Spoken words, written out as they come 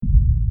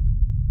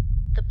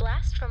The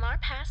Blast from Our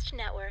Past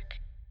Network.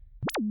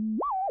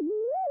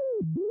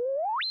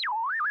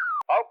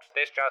 Folks,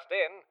 this just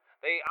in.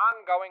 The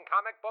ongoing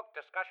comic book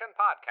discussion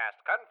podcast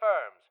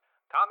confirms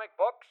comic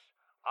books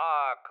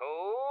are cool.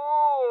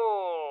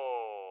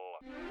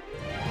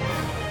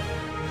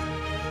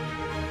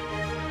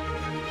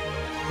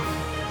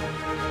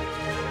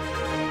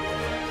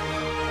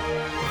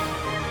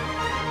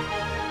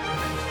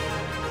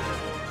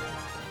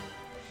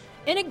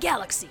 In a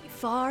galaxy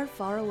far,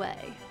 far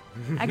away.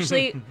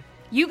 Actually,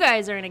 you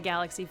guys are in a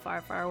galaxy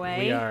far, far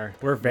away. We are.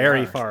 We're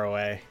very far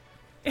away.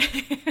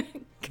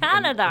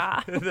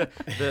 Canada.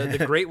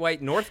 the Great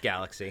White North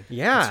Galaxy.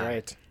 Yeah.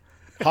 That's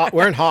right.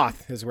 We're in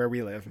Hoth, is where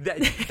we live.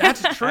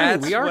 That's true.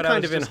 That's We are what I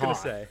kind was of in just gonna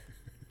Hoth. say.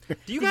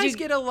 Do you guys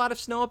get a lot of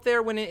snow up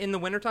there when in the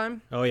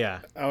wintertime? Oh,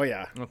 yeah. Oh,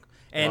 yeah.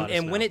 And lot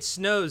of when snow. it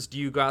snows, do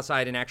you go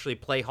outside and actually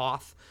play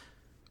Hoth?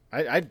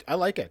 I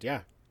like it,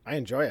 yeah. I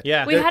enjoy it.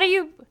 Yeah. Wait, how do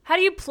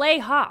you play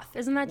Hoth?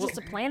 Isn't that just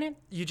a planet?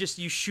 You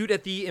shoot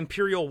at the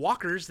Imperial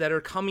walkers that are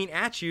coming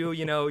at you,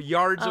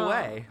 yards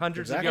away,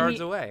 hundreds Exactly. of yards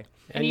away.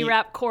 And you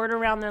wrap cord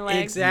around their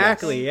legs?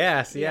 Exactly.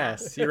 Yes.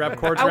 You wrap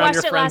cords I around watched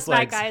your it friend's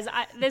last night, legs.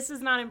 guys. This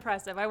is not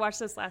impressive. I watched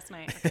this last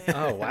night. Okay.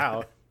 Oh,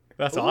 wow.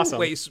 That's Ooh, awesome.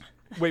 Wait,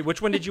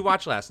 which one did you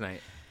watch last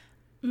night?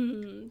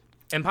 Empire?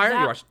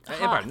 That You watched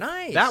Hoth. Empire.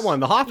 Nice. That one,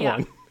 the Hoth Yeah.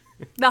 one.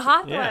 The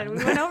Hoth Yeah. one.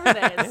 We went over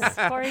this.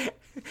 Corey.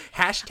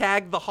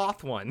 Hashtag the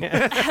Hoth one.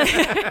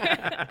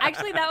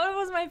 Actually, that one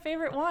was my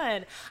favorite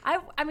one.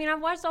 I mean,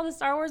 I've watched all the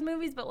Star Wars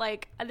movies, but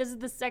this is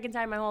the second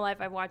time in my whole life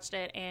I've watched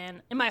it,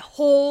 and in my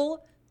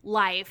whole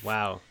life.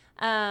 Wow.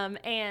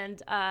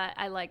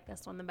 I like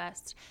this one the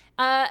best.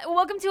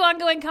 Welcome to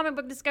Ongoing Comic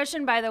Book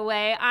Discussion, by the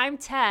way. I'm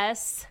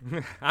Tess.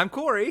 I'm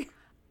Corey.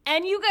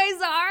 And you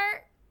guys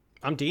are?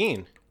 I'm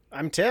Dean.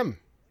 I'm Tim.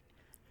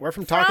 We're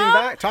from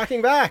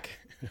Talking Back.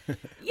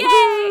 Yay!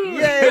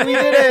 Yay, we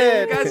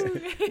did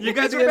it! You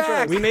guys are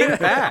back. We made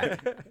it back.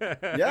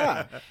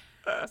 Yeah.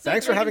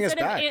 Thanks for having us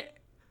back. Yeah.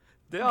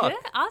 Good,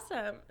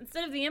 awesome.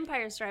 Instead of The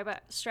Empire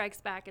Strikes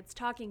Back, it's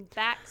Talking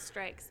Back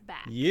Strikes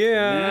Back.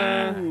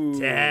 Yeah.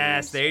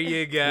 Yes, there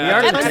you go. We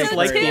are Episode just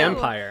like the 2.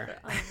 Empire.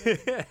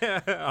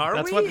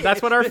 Are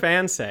That's what our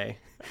fans say.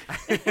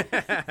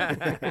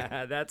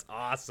 That's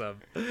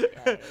awesome.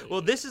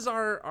 Well, this is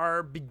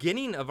our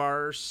beginning of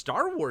our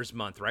Star Wars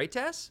month, right,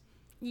 Tess?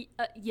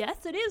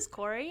 Yes, it is,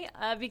 Corey,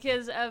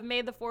 because of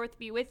May the 4th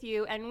be with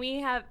you. And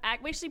we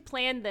actually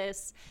planned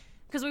this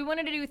because we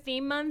wanted to do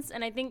theme months.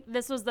 And I think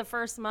this was the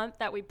first month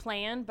that we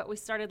planned, but we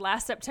started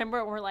last September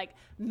and we're like,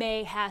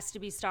 May has to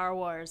be Star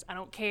Wars. I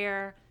don't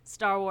care.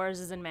 Star Wars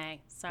is in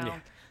May. So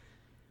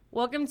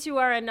welcome to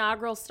our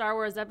inaugural Star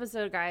Wars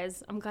episode,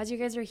 guys. I'm glad you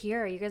guys are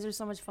here. You guys are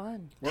so much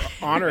fun. We're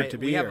honored to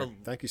be We have here.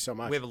 Thank you so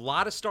much. We have a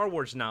lot of Star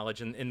Wars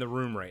knowledge in the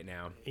room right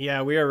now.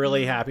 Yeah, we are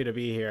really happy to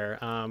be here.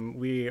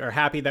 We are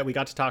happy that we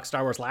got to talk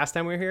Star Wars last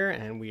time we were here,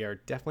 and we are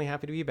definitely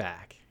happy to be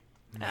back.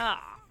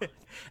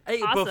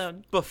 Hey,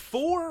 Awesome.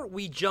 Before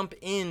we jump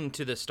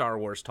into the Star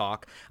Wars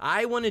talk,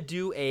 I want to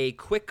do a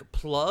quick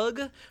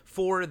plug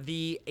for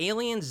the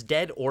Aliens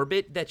Dead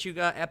Orbit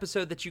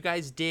episode that you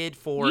guys did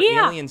for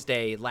Aliens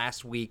Day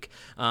last week,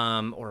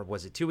 or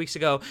was it 2 weeks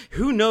ago?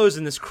 Who knows?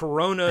 In this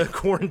Corona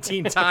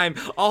quarantine time,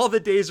 all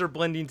the days are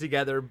blending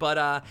together.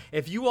 But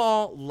if you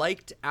all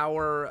liked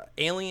our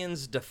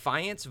Aliens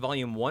Defiance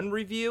Volume 1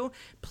 review,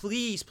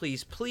 please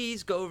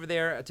go over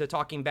there to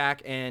Talking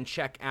Back and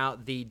check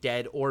out the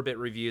Dead Orbit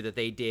review that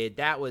they did.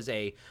 That was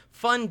a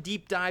fun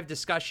deep dive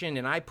discussion,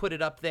 and I put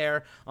it up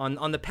there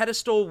on the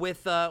pedestal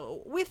with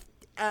All-Star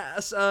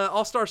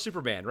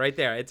Superman right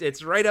there.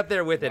 It's right up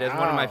there with it as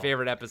one of my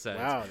favorite episodes.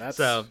 Wow,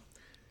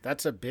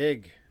 that's a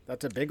big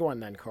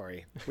one then,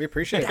 Corey. We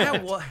appreciate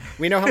that.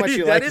 We know how much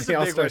you That like is the a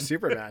big All-Star one.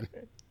 Superman.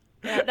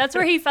 Yeah, that's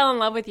where he fell in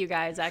love with you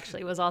guys,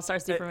 actually, was All-Star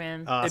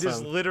Superman. It is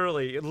Awesome.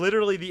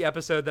 literally the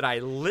episode that I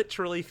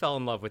literally fell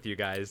in love with you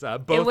guys,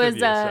 both It was of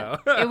you.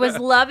 So. it was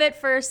love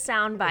at first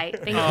soundbite.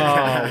 Thank you.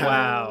 Oh,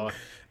 wow.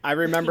 I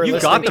remember You've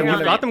listening got to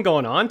you've got them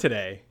going on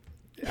today.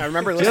 I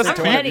remember listening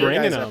to one of ready. your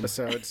Bringing guys' them.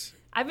 episodes.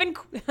 I've been.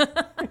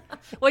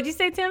 What'd you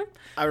say, Tim?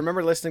 I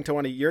remember listening to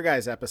one of your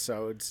guys'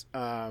 episodes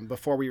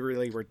before we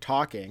really were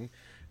talking,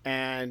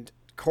 and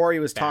Corey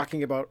was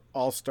talking about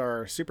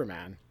All-Star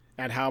Superman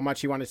and how much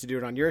he wanted to do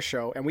it on your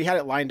show, and we had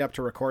it lined up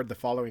to record the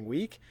following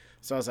week.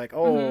 So I was like, I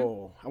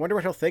wonder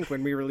what he'll think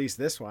when we release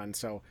this one.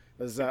 So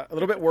I was a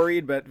little bit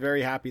worried, but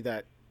very happy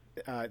that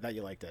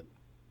you liked it.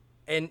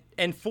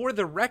 And for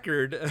the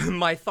record,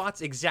 my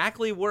thoughts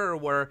exactly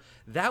were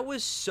that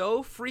was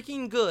so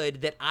freaking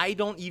good that I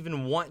don't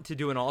even want to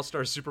do an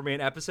All-Star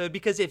Superman episode,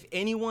 because if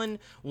anyone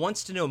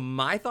wants to know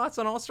my thoughts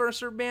on All-Star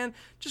Superman,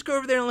 just go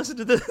over there and listen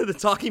to the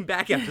Talking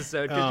Back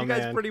episode, because Oh, you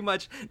guys man. pretty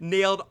much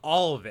nailed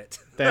all of it.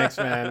 Thanks,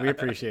 man. We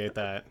appreciate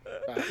that.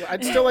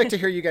 I'd still like to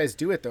hear you guys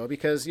do it though,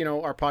 because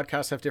our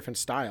podcasts have different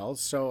styles.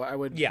 So I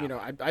would,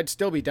 I'd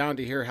still be down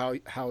to hear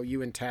how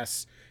you and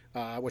Tess,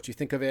 what you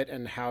think of it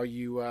and how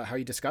you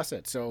discuss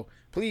it. So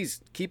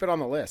please keep it on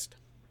the list.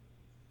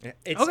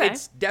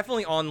 It's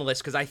definitely on the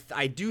list because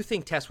I do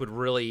think Tess would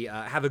really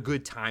have a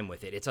good time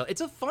with it.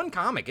 It's a fun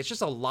comic. It's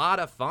just a lot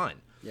of fun.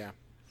 Yeah.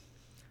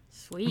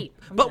 Sweet.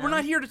 But we're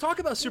not here to talk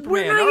about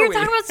Superman, We're not are here we?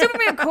 talking about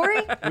Superman,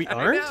 Corey. We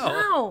aren't?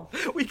 No.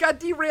 We got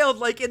derailed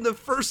like in the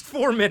first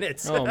 4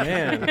 minutes. Oh,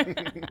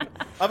 man.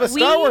 Of a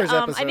Star Wars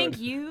episode. I think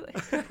you.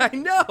 I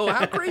know.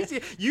 How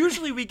crazy.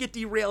 Usually we get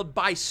derailed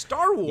by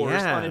Star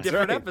Wars Yeah, on a that's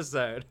different right.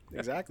 episode.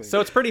 Exactly. So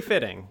it's pretty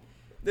fitting.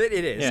 It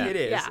is. Yeah. It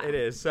is. Yeah. It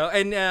is. So,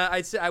 and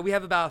we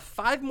have about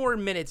 5 more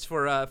minutes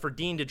for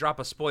Dean to drop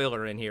a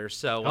spoiler in here.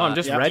 So, Oh, I'm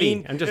just yeah, ready.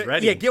 Dean, I'm just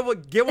ready. Yeah, get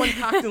one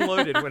cocked and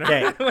loaded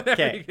whenever,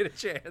 Okay. you get a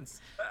chance.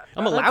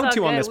 I'm allowed all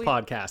to on good. this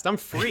podcast. I'm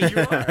free.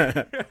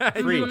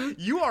 Free.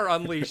 You are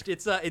unleashed.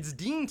 It's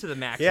Dean to the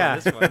max Yeah. on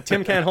this one.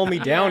 Tim can't hold me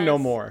down no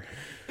Yes. more.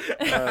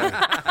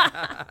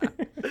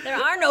 There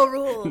are no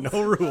rules.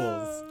 No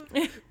rules.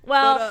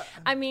 Well,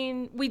 I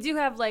mean, we do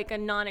have like a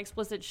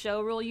non-explicit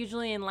show rule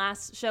usually. In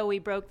last show we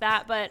broke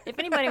that, but if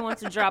anybody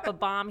wants to drop a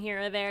bomb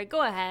here or there,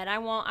 go ahead. I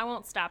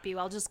won't stop you.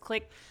 I'll just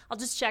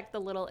check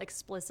the little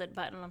explicit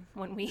button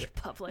when we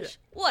publish.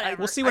 Whatever.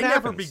 We'll see what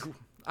happens.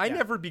 I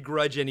never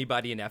begrudge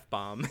anybody an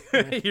F-bomb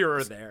here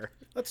or there.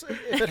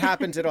 If it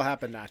happens, it'll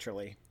happen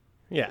naturally.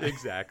 Yeah.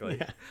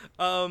 Exactly.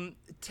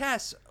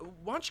 Tess,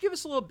 why don't you give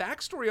us a little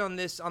backstory on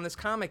this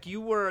comic?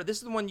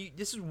 This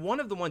is one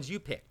of the ones you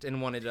picked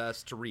and wanted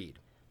us to read.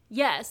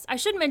 Yes, I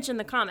should mention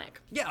the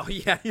comic. Yeah,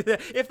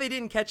 if they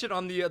didn't catch it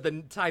on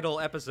the title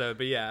episode,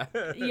 but yeah.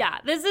 Yeah,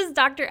 this is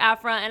Dr.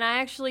 Aphra, and I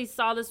actually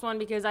saw this one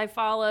because I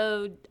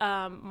followed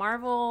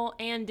Marvel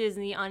and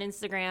Disney on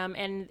Instagram,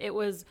 and it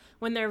was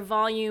when their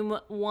Volume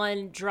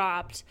 1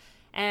 dropped,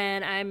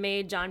 and I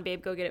made John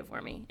Babe go get it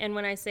for me. And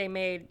when I say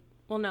made,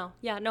 well, no,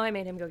 I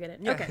made him go get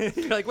it. Okay.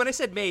 Like when I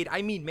said made,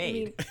 I mean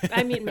made.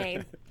 I mean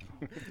made.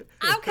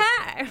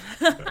 Okay.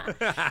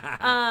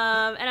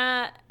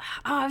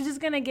 I was just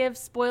going to give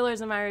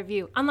spoilers in my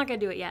review. I'm not going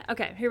to do it yet.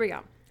 Okay, here we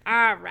go.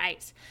 All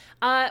right.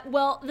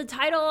 Well, the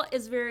title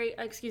is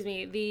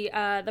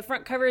the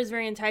front cover is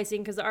very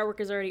enticing because the artwork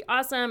is already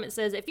awesome. It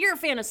says, if you're a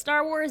fan of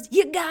Star Wars,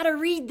 you got to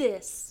read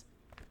this.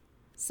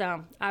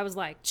 So I was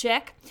like,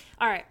 check.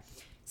 All right.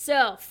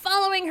 So,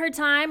 following her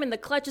time in the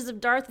clutches of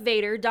Darth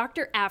Vader,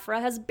 Dr. Aphra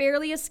has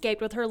barely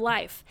escaped with her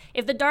life.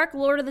 If the Dark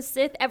Lord of the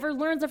Sith ever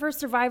learns of her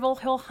survival,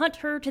 he'll hunt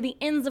her to the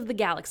ends of the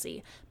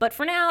galaxy. But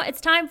for now,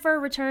 it's time for a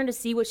return to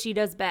see what she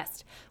does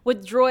best.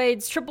 With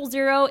droids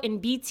 000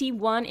 and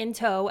BT-1 in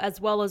tow,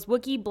 as well as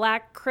Wookiee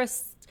Black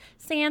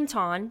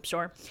Santon,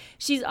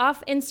 she's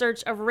off in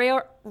search of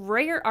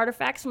rare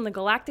artifacts from the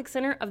Galactic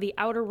Center of the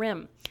Outer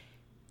Rim.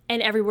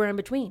 And everywhere in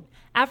between.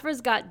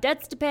 Aphra's got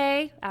debts to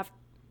pay.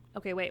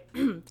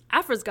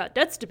 Aphra's got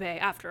debts to pay,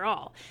 after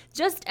all.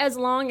 Just as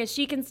long as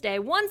she can stay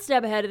one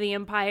step ahead of the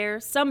Empire,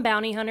 some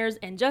bounty hunters,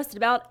 and just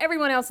about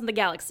everyone else in the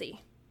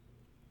galaxy.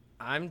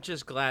 I'm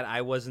just glad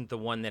I wasn't the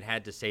one that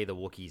had to say the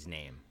Wookiee's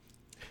name.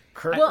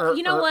 Well,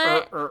 you know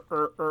what?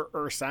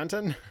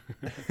 Santon?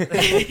 Can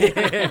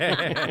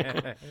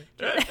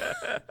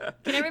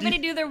everybody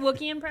do their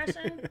Wookiee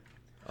impression?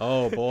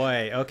 Oh,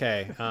 boy.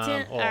 Okay. All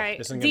right.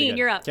 This isn't gonna be Dean, good.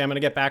 you're up. Okay, I'm going to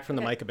get back from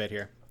the mic a bit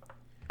here.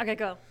 Okay,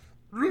 go.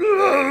 Is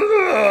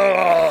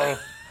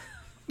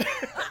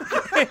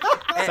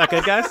that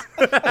good, guys?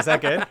 Is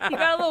that good? You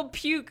got a little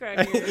puke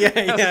right here. Yeah,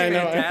 I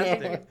know.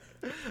 Fantastic.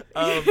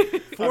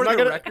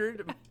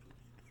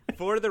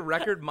 For the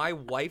record, my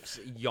wife's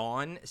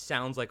yawn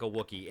sounds like a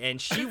Wookiee, and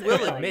she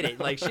will admit it.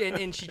 Like,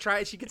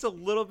 she gets a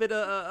little bit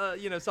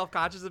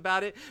self-conscious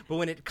about it, but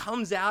when it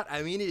comes out,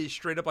 I mean, it is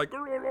straight up like,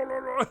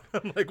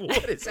 I'm like,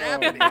 what is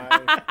happening?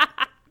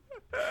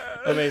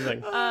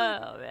 Amazing. Oh,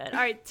 man. All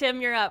right,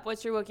 Tim, you're up.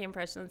 What's your Wookiee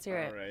impression? Let's hear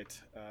it. All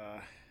right.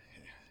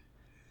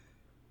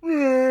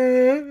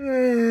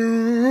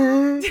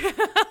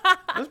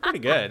 That was pretty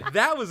good.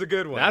 That was a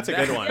good one. That's a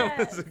good one. That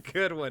was a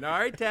good one. All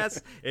right,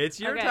 Tess, it's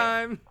your Okay.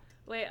 time.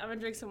 Wait, I'm going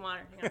to drink some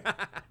water.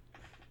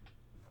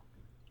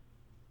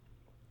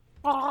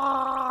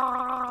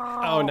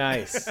 Oh,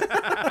 nice. Is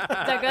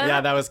that good?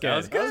 Yeah, that was good. That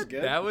was good.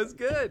 good. That was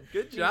good.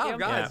 Good job, you. Yeah,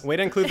 guys. way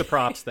to include the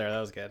props there.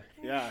 That was good.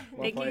 Yeah.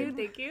 Well Thank played.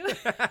 you.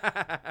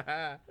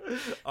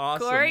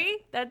 Awesome. Corey,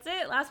 that's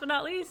it. Last but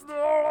not least.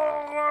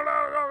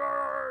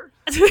 I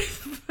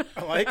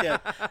like it.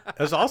 That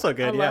was also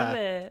good, I yeah. love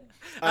it.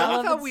 I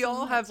love how it we so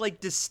all have like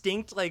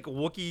distinct like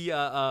Wookiee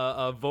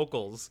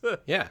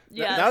Yeah.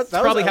 Yes. That That's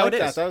was, probably I how like it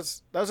that.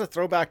 is. That was a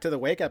throwback to the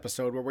Wake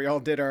episode where we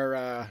all did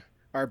our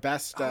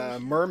best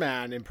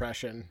merman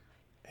impression.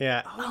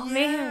 Yeah. Oh,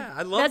 man.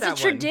 I love That's that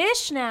a one.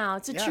 tradition now.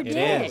 It's a Yeah, it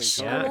tradition. is,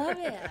 I yeah. love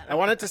it. I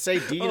wanted to say,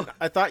 Dean,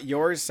 I thought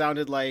yours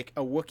sounded like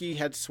a Wookiee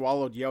had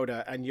swallowed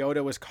Yoda, and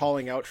Yoda was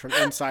calling out from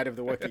inside of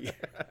the Wookiee.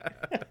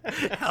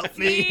 Help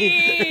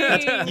me.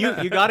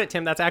 You got it,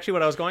 Tim. That's actually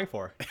what I was going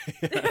for.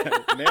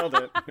 Nailed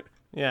it.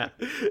 Yeah.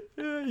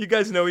 You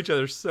guys know each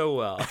other so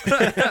well.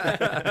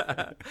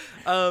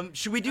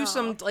 Should we do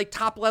some like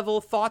top level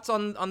thoughts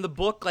on the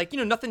book? Like,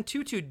 nothing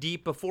too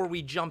deep before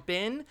we jump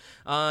in.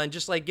 And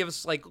just like give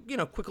us like,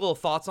 quick little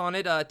thoughts on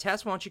it.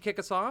 Tess, why don't you kick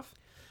us off?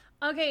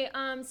 Okay,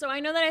 so I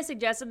know that I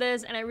suggested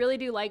this, and I really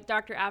do like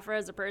Dr. Aphra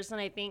as a person.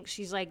 I think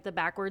she's like the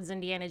backwards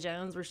Indiana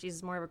Jones, where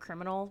she's more of a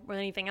criminal more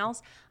than anything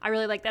else. I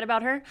really like that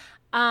about her.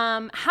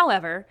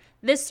 However,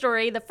 this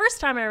story, the first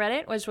time I read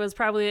it, which was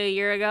probably a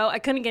year ago, I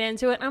couldn't get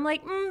into it. And I'm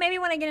like, maybe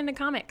when I get into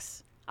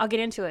comics, I'll get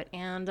into it.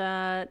 And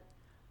I'm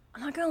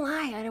not gonna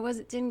lie,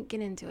 didn't get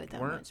into it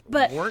that much.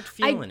 But weren't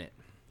feeling it.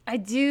 I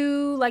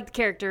do like the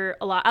character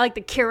a lot. I like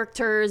the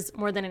characters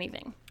more than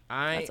anything.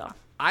 That's all.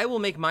 I will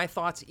make my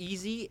thoughts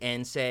easy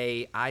and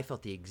say I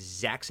felt the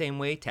exact same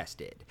way Tess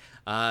did.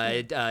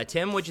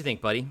 Tim, what'd you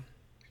think, buddy?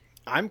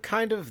 I'm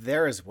kind of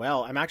there as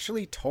well. I'm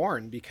actually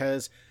torn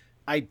because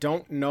I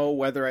don't know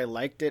whether I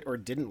liked it or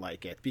didn't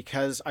like it,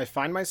 because I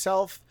find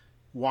myself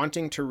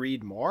wanting to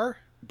read more,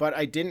 but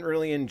I didn't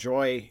really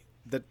enjoy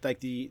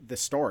the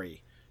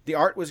story. The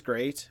art was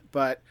great,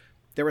 but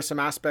there were some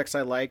aspects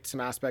I liked, some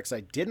aspects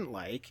I didn't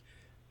like.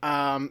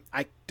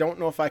 I don't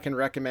know if I can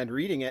recommend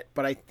reading it,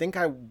 but I think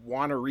I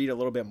want to read a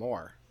little bit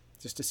more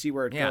just to see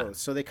where it goes.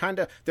 So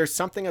there's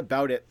something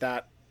about it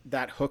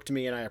that hooked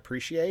me and I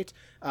appreciate.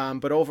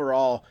 But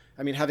overall,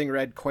 I mean, having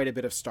read quite a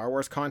bit of Star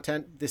Wars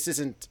content, this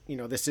isn't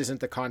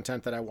the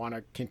content that I want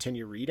to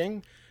continue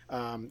reading.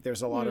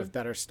 There's a lot of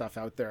better stuff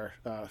out there,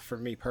 for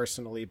me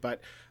personally,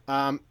 but,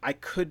 I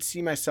could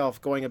see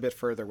myself going a bit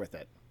further with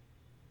it.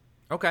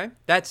 Okay,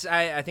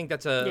 I think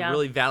that's a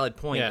really valid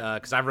point,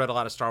 because I've read a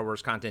lot of Star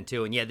Wars content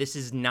too, and this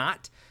is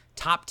not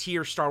top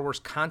tier Star Wars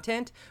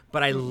content,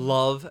 but I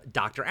love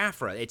Dr.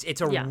 Aphra.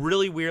 It's a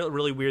really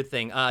weird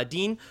thing.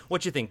 Dean,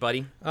 what you think,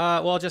 buddy?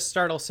 Well, I'll just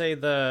start. I'll say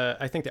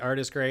I think the art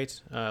is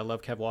great. I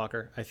love Kev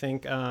Walker. I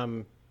think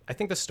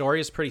the story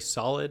is pretty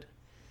solid,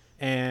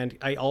 and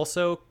I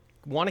also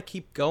want to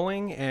keep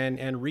going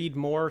and read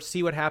more,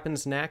 see what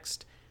happens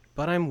next.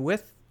 But I'm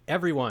with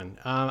everyone.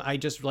 I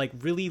just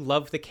really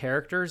love the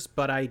characters,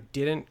 but I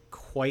didn't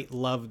quite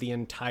love the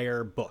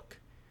entire book,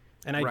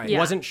 and I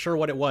wasn't sure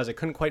what it was. I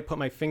couldn't quite put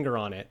my finger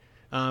on it.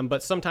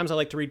 But sometimes I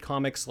like to read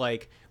comics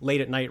late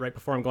at night, right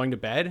before I'm going to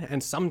bed,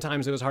 and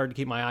sometimes it was hard to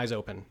keep my eyes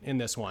open in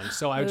this one.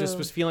 So I just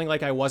was feeling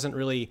like I wasn't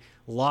really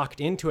locked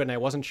into it, and I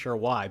wasn't sure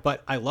why.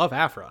 But I love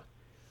Aphra.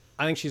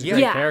 I think she's a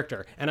great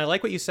character, and I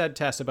like what you said,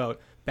 Tess, about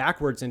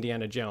backwards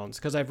Indiana Jones,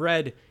 because I've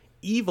read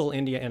evil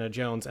Indiana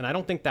Jones, and I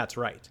don't think that's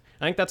right.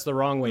 I think that's the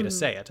wrong way to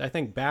say it. I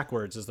think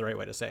backwards is the right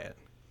way to say it.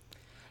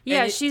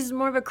 Yeah, she's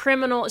more of a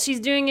criminal.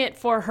 She's doing it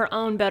for her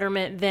own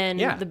betterment than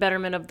the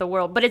betterment of the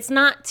world. But it's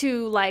not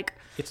to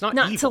It's not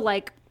evil.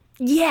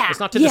 It's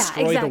not to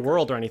destroy the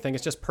world or anything.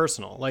 It's just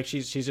personal.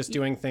 She's just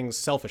doing things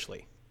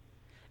selfishly.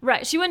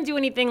 Right. She wouldn't do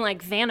anything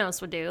like Thanos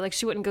would do.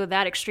 She wouldn't go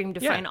that extreme to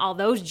find all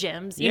those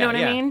gems. You know what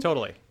I mean?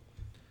 Totally.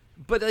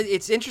 But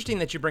it's interesting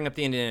that you bring up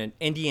the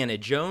Indiana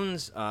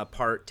Jones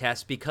part,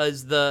 Tess,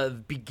 because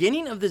the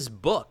beginning of this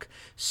book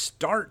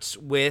starts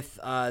with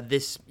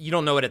this. You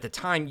don't know it at the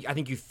time. I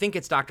think you think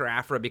it's Dr.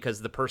 Aphra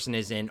because the person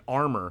is in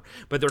armor,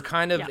 but they're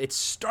kind of. It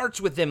starts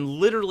with them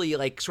literally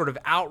sort of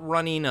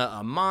outrunning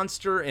a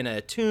monster in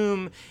a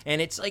tomb,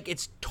 and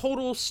it's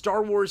total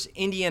Star Wars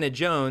Indiana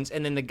Jones.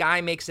 And then the guy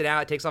makes it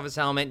out, takes off his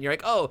helmet, and you're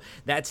like, oh,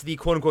 that's the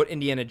quote unquote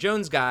Indiana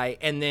Jones guy.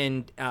 And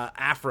then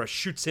Aphra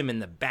shoots him in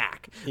the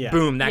back. Yeah.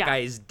 Boom, that guy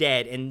is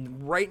dead.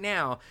 And right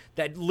now,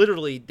 that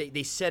literally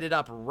they set it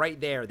up right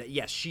there that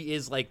yes, she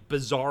is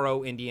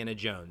bizarro Indiana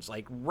Jones.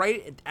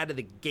 Right out of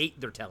the gate,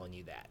 they're telling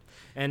you that.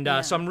 And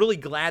so I'm really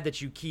glad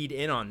that you keyed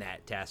in on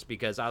that, Tess,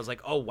 because I was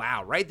like, oh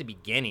wow, right at the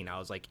beginning, I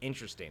was like,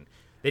 interesting.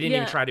 They didn't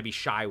even try to be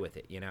shy with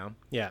it, you know?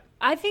 Yeah.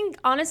 I think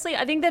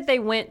that they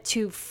went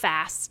too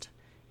fast.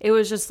 It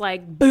was just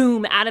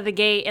boom, out of the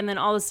gate, and then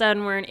all of a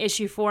sudden we're in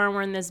issue 4 and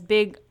we're in this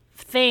big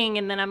thing,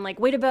 and then I'm like,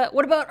 what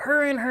about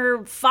her and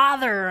her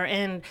father?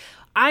 And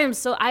I'm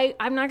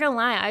not gonna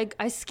lie,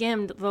 I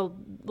skimmed the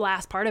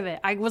last part of it.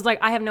 I was like,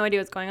 I have no idea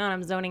what's going on.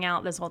 I'm zoning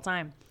out this whole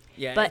time.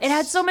 Yeah, but it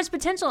had so much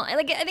potential. I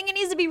think it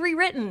needs to be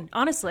rewritten,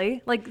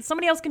 honestly.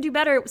 Somebody else can do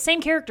better.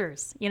 Same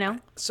characters, you know?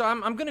 So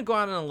I'm going to go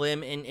out on a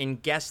limb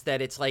and guess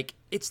that it's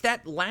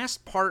that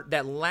last part,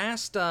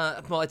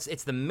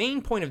 it's the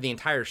main point of the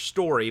entire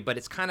story, but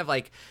it's kind of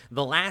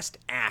the last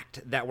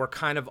act that we're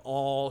kind of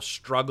all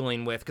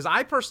struggling with. Because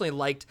I personally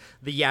liked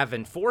the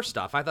Yavin 4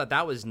 stuff. I thought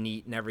that was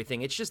neat and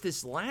everything. It's just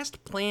this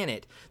last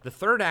planet, the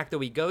third act that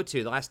we go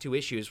to, the last 2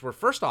 issues, where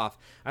first off,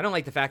 I don't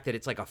like the fact that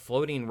it's a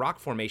floating rock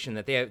formation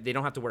that they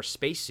don't have to wear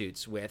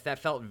spacesuits with. That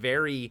felt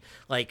very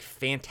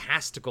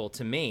fantastical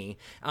to me.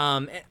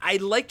 I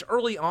liked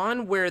early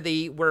on where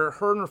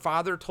her and her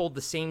father told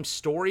the same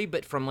story,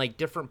 but from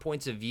different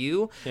points of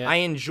view. Yeah. I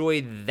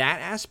enjoyed that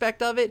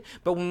aspect of it.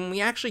 But when we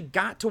actually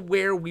got to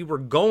where we were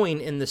going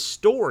in the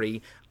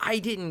story, I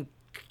didn't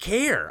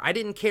care. I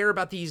didn't care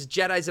about these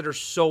Jedis that are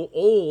so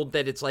old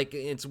that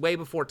it's way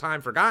before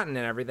time forgotten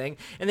and everything.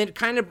 And then it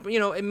kind of,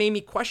 it made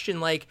me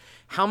question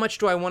how much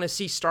do I want to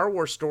see Star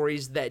Wars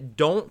stories that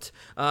don't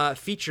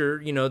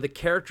feature, the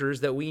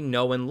characters that we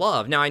know and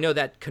love. Now I know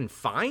that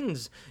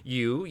confines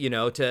you,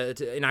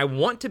 to and I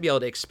want to be able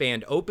to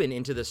expand open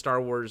into the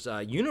Star Wars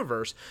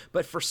universe,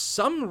 but for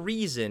some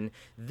reason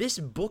this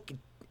book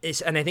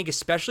And I think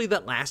especially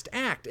that last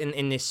act,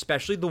 and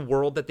especially the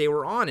world that they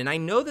were on. And I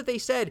know that they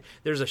said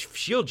there's a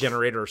shield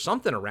generator or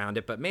something around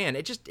it, but man,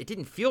 it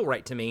didn't feel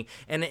right to me.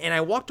 And I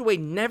walked away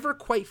never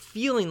quite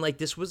feeling like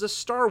this was a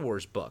Star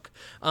Wars book.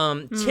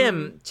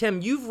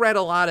 Tim, you've read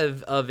a lot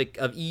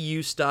of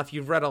EU stuff.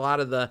 You've read a lot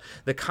of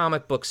the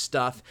comic book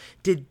stuff.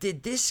 Did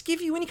this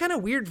give you any kind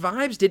of weird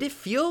vibes? Did it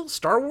feel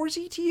Star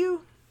Wars-y to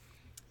you?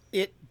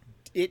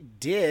 It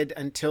did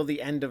until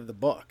the end of the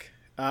book.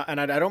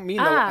 And I don't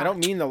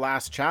mean the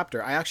last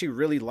chapter. I actually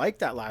really liked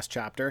that last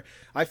chapter.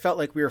 I felt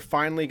like we were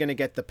finally going to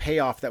get the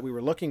payoff that we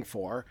were looking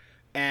for,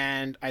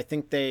 and I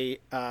think they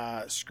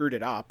screwed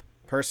it up.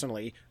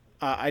 Personally,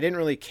 I didn't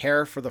really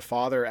care for the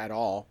father at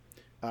all.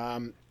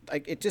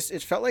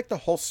 It felt like the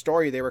whole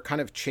story they were kind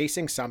of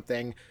chasing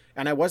something,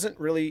 and it wasn't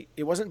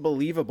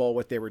believable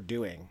what they were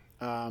doing.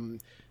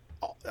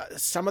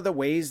 Some of the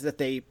ways that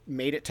they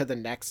made it to the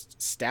next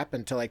step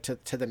and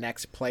to the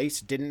next place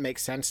didn't make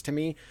sense to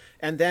me.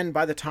 And then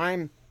by the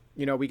time,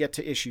 we get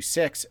to issue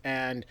 6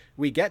 and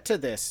we get to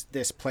this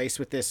place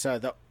with this,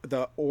 the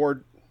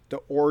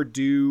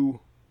Ordu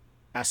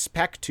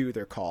Aspectu,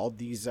 they're called,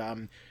 these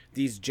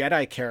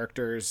Jedi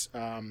characters.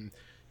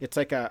 It's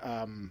like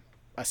a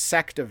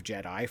sect of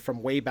Jedi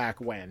from way back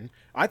when.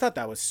 I thought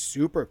that was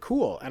super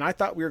cool. And I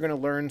thought we were going to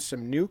learn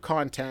some new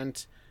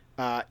content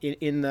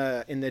in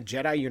the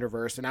Jedi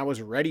universe, and I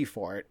was ready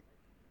for it.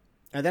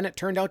 And then it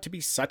turned out to be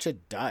such a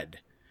dud.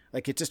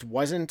 Like, it just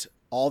wasn't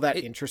all that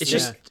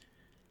interesting.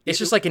 It's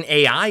just like an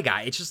AI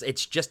guy.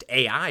 It's just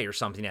AI or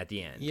something at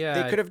the end. Yeah,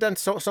 they could have done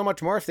so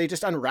much more if they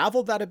just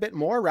unraveled that a bit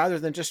more, rather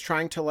than just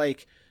trying to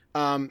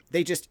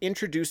they just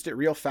introduced it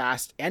real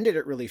fast, ended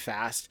it really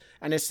fast,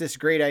 and it's this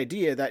great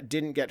idea that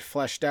didn't get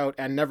fleshed out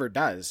and never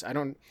does. I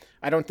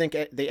don't think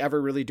they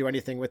ever really do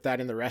anything with that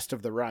in the rest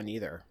of the run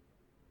either.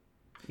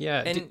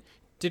 Yeah. And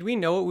did we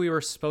know what we were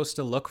supposed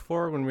to look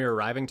for when we were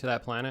arriving to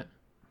that planet?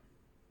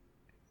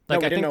 No,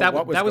 I think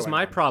that was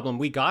my on. problem.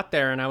 We got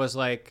there and I was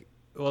like,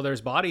 well, there's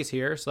bodies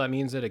here, so that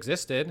means it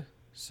existed.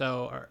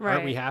 So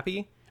aren't we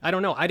happy? I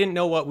don't know. I didn't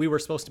know what we were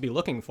supposed to be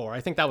looking for. I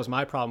think that was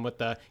my problem with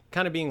the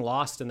kind of being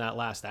lost in that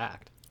last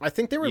act. I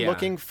think they were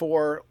looking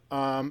for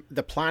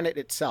the planet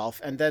itself,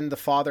 and then the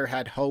father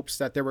had hopes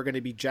that there were going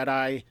to be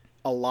Jedi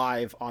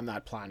alive on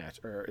that planet,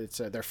 or it's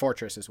their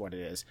fortress is what it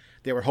is.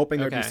 They were hoping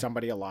there'd be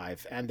somebody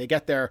alive, and they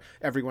get there,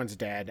 everyone's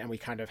dead, and we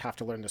kind of have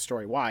to learn the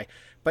story why.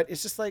 But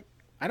it's just like,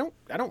 I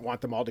don't want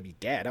them all to be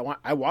dead.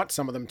 I want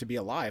some of them to be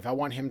alive. I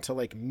want him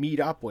to meet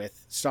up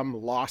with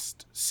some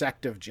lost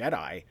sect of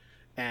Jedi,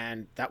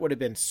 and that would have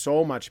been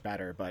so much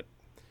better. But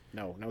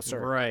no sir.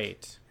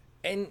 Right.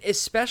 And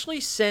especially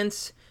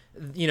since,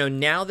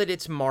 now that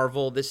it's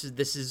Marvel, this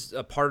is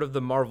a part of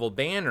the Marvel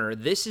banner.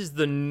 This is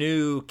the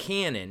new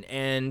canon,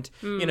 and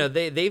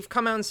they've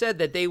come out and said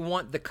that they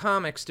want the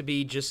comics to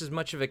be just as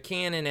much of a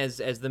canon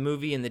as the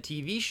movie and the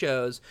TV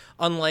shows.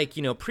 Unlike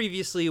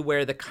previously,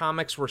 where the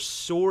comics were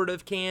sort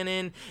of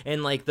canon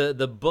and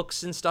the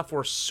books and stuff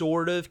were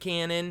sort of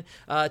canon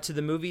to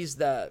the movies.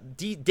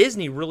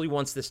 Disney really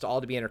wants this to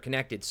all to be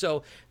interconnected.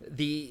 So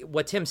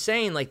what Tim's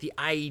saying, the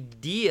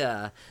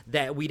idea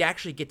that we'd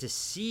actually get to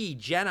see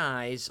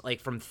Jedis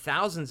from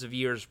thousands of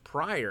years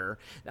prior,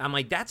 I'm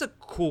like, that's a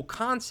cool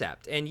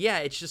concept. And yeah,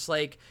 it's just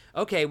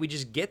okay, we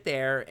just get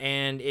there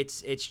and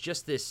it's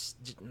just this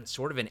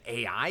sort of an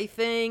AI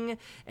thing,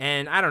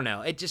 and I don't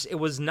know, it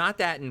was not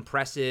that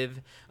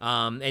impressive,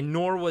 and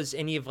nor was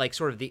any of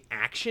sort of the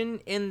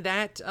action in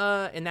that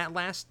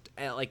last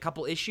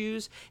couple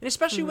issues, and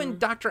especially when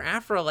Dr.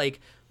 Aphra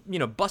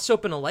busts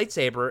open a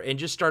lightsaber and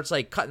just starts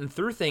cutting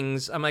through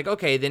things. I'm like,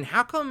 okay, then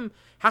how come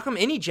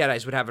any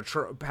Jedis would have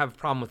a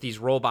problem with these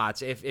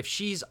robots if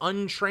she's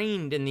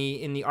untrained in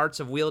the arts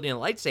of wielding a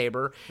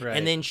lightsaber, right,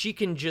 and then she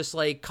can just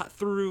cut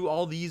through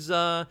all these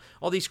no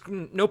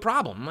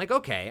problem. I'm like,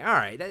 okay, all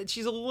right,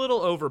 she's a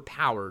little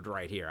overpowered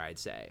right here, I'd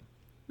say.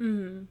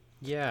 Mm-hmm.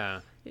 Yeah.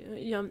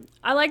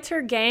 I liked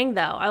her gang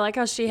though. I like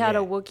how she had a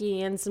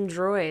Wookiee and some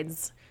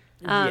droids.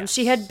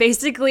 She had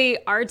basically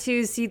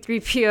R2,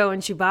 C-3PO,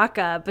 and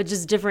Chewbacca, but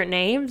just different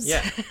names.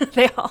 Yeah.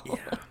 They all.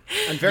 Yeah.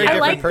 And very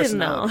different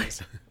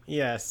personalities.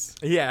 Yes.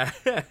 Yeah.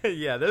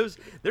 Yeah.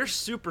 They're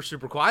super,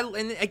 super cool.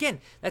 And again,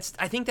 I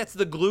think that's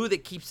the glue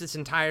that keeps this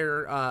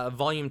entire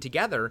volume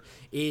together.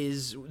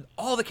 Is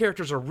all the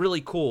characters are really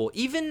cool.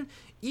 Even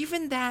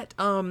that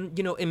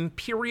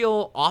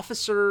Imperial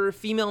officer,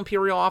 female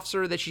Imperial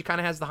officer that she kind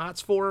of has the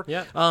hots for.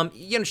 Yeah.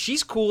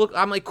 She's cool.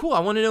 I'm like, cool,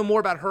 I want to know more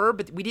about her,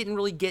 but we didn't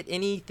really get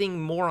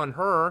anything more on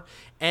her.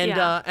 And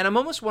and I'm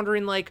almost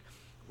wondering,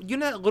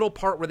 that little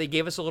part where they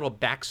gave us a little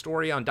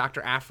backstory on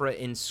Dr. Aphra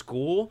in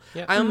school.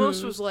 Yeah. I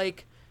almost was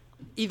like,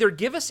 either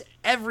give us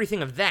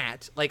everything of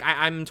that,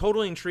 I'm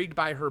totally intrigued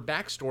by her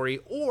backstory,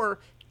 or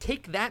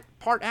take that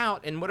part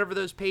out and whatever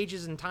those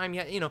pages in time,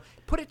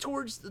 put it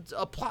towards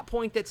a plot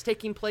point that's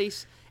taking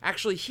place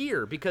actually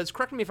here. Because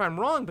correct me if I'm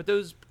wrong, but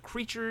those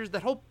creatures,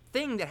 that whole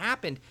thing that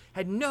happened,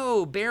 had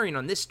no bearing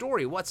on this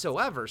story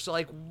whatsoever. So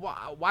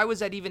why was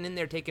that even in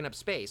there taking up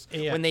space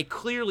when they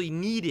clearly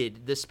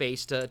needed the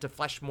space to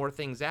flesh more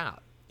things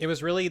out? It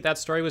was really, that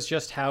story was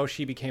just how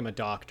she became a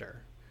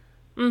doctor.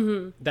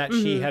 That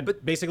she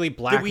had basically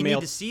blackmailed. Do we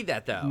need to see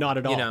that though? Not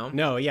at all. You know?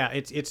 No, yeah,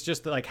 it's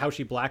just like how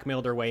she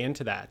blackmailed her way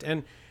into that,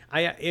 and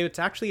it's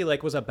actually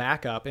like was a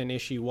backup in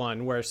issue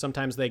 1 where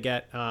sometimes they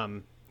get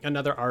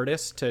another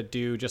artist to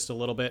do just a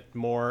little bit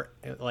more,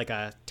 like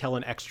tell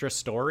an extra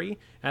story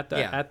at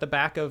the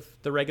back of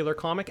the regular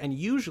comic, and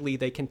usually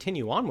they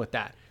continue on with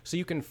that, so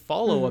you can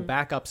follow a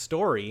backup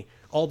story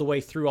all the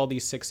way through all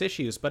these 6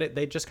 issues, but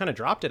they just kind of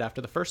dropped it after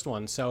the first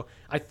one. So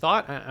I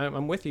thought,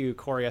 I'm with you,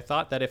 Corey, I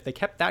thought that if they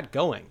kept that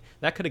going,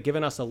 that could have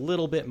given us a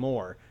little bit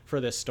more for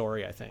this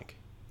story, I think.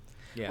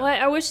 Yeah.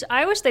 Well,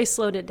 I wish they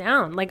slowed it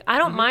down. Like, I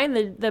don't mind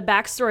the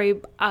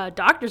backstory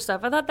doctor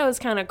stuff. I thought that was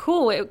kind of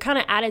cool. It kind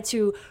of added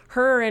to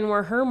her and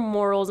where her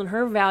morals and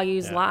her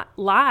values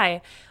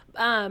lie.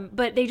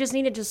 But they just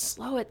needed to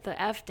slow it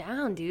the F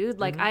down, dude.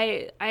 Like,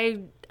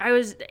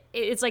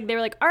 it's like they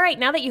were like, all right,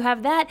 now that you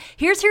have that,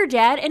 here's her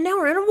dad, and now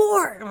we're in a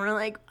war. And we're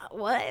like,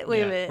 what?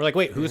 Wait a minute. We're like,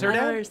 wait, who's her I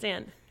don't dad?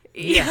 understand.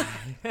 Yeah.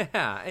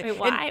 Wait,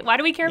 why? Why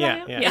do we care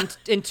about him? Yeah.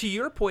 And to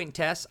your point,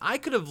 Tess, I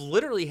could have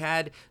literally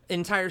had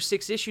entire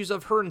 6 issues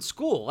of her in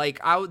school. Like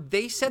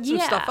they set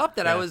some stuff up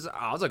that I was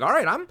like, all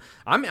right,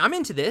 I'm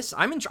into this.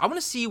 I want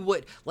to see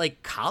what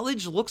like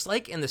college looks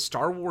like in the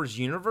Star Wars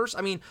universe. I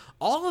mean,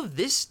 all of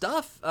this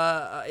stuff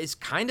is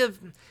kind of.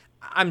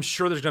 I'm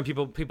sure there's going to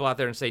be people out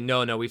there and say,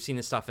 no, we've seen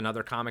this stuff in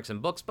other comics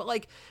and books. But,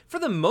 like, for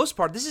the most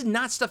part, this is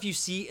not stuff you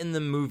see in the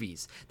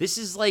movies. This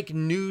is, like,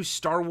 new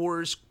Star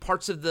Wars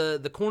parts of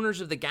the corners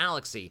of the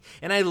galaxy.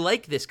 And I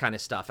like this kind of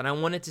stuff, and I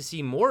wanted to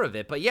see more of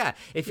it. But, yeah,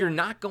 if you're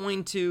not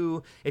going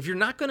to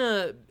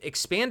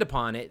expand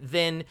upon it,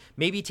 then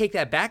maybe take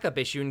that backup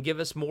issue and give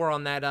us more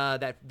on that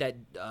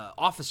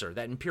officer,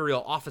 that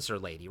Imperial officer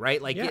lady,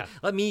 right? Like,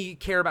 let me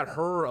care about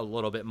her a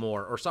little bit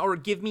more. Or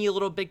give me a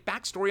little big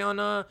backstory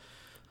on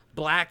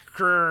Black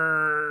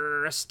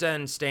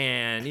Kirsten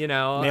Stan, you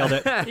know. Nailed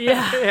it.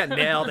 Yeah.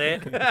 Nailed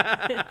it.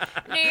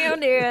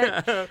 Nailed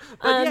it.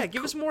 But yeah,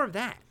 give us more of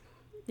that.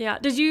 Yeah.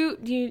 Did you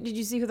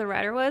see who the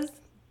writer was?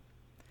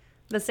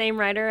 The same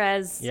writer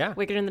as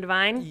Wicked and the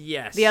Divine?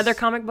 Yes. The other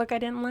comic book I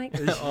didn't like?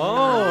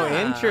 Oh,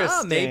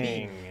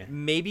 interesting.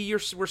 Maybe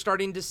we're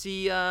starting to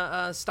see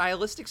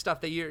stylistic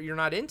stuff that you're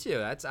not into.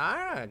 That's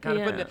kind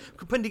of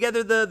putting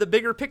together the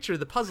bigger picture,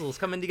 the puzzles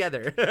coming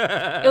together.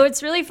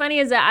 What's really funny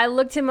is that I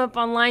looked him up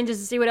online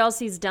just to see what else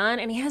he's done,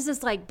 and he has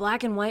this like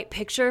black and white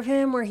picture of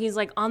him where he's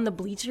like on the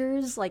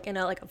bleachers, like in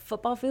a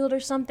football field or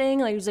something.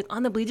 Like he's like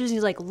on the bleachers, and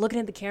he's like looking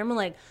at the camera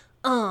like,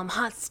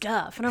 hot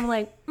stuff, and I'm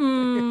like,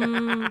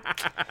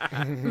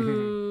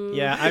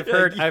 Yeah,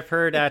 I've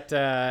heard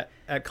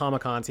at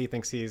Comic-Cons he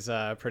thinks he's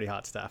pretty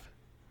hot stuff.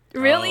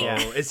 Really? Oh,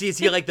 is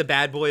he like the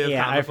bad boy of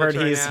Yeah, comic I've heard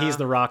books he's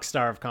the rock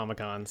star of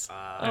Comic-Cons.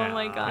 Oh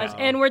my gosh!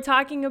 And we're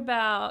talking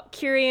about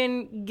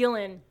Kieran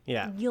Gillen.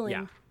 Yeah.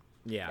 Gillen.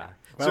 Yeah.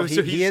 Well, so he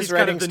is he's kind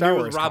writing of the Star new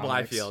Wars Rob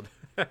comics. Liefeld.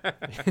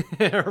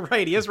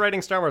 Right, he is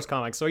writing Star Wars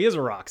comics, so he is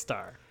a rock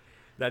star.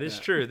 That is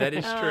true. That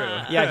is true.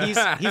 Yeah,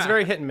 he's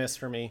very hit and miss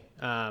for me.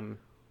 I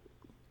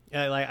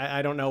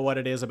don't know what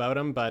it is about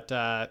him, but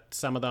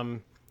some of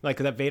them, like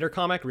that Vader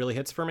comic, really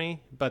hits for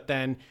me. But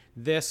then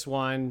this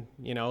one,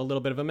 a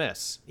little bit of a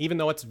miss, even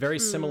though it's very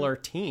similar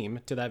team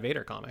to that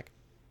Vader comic.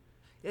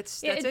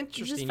 That's It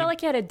interesting. just felt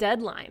like he had a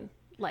deadline.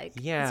 Like,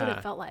 that's what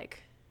it felt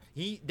like.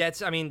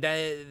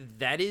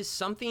 That is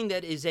something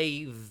that is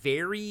a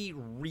very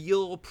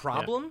real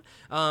problem.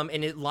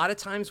 And a lot of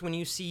times when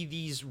you see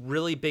these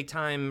really big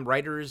time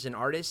writers and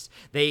artists,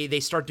 they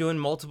start doing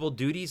multiple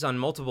duties on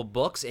multiple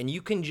books, and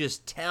you can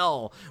just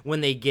tell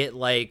when they get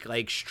like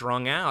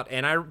strung out.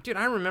 And I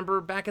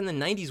remember back in the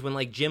 90s when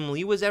like Jim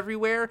Lee was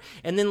everywhere,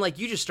 and then like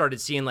you just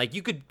started seeing like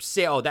you could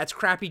say, oh, that's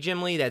crappy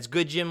Jim Lee, that's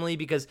good Jim Lee,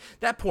 because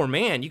that poor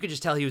man, you could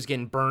just tell he was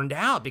getting burned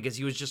out because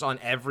he was just on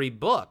every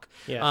book.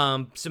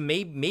 So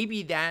maybe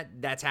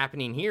that's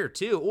happening here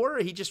too, or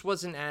he just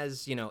wasn't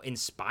as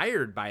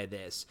inspired by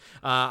this.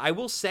 I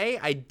will say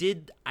I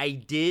did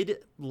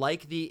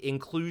like the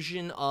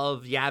inclusion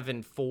of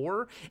Yavin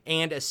 4,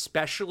 and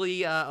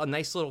especially a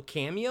nice little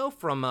cameo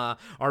from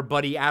our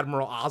buddy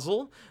Admiral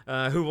Ozzel,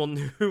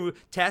 who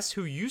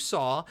you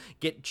saw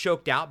get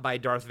choked out by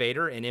Darth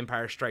Vader in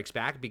Empire Strikes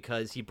Back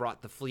because he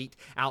brought the fleet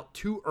out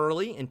too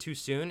early and too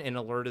soon and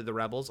alerted the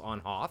rebels on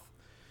Hoth.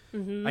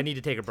 Mm-hmm. I need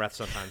to take a breath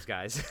sometimes,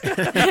 guys.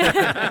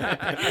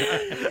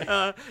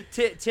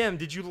 Tim,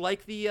 did you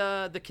like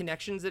the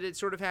connections that it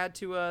sort of had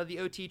to the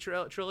OT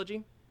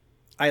trilogy?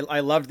 I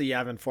loved the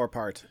Yavin 4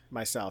 part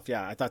myself.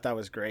 Yeah, I thought that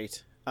was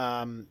great.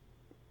 Other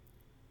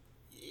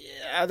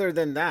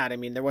than that, I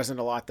mean, there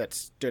wasn't a lot that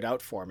stood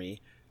out for me.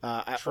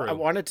 I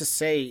wanted to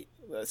say,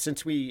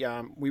 since we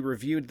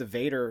reviewed the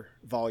Vader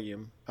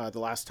volume the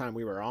last time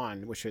we were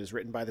on, which is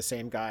written by the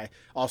same guy,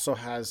 also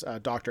has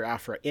Dr.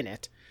 Aphra in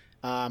it.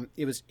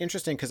 It was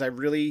interesting because I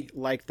really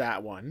liked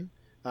that one.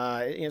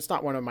 It's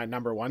not one of my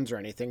number ones or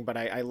anything, but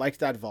I liked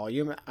that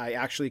volume. I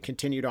actually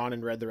continued on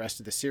and read the rest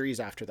of the series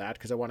after that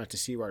because I wanted to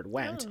see where it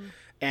went.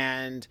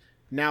 And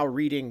now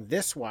reading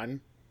this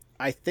one,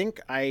 I think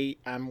I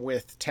am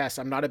with Tess.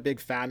 I'm not a big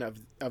fan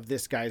of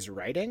this guy's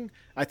writing.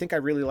 I think I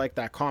really like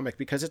that comic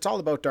because it's all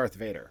about Darth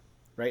Vader,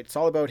 right? It's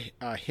all about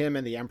him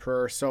and the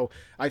Emperor. So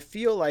I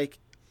feel like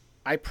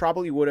I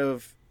probably would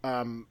have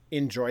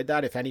enjoyed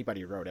that if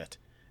anybody wrote it.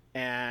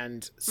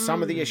 And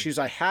some of the issues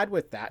I had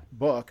with that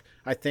book,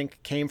 I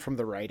think, came from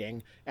the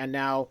writing. And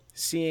now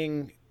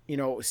seeing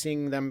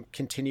them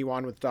continue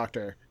on with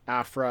Dr.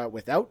 Aphra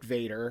without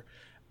Vader,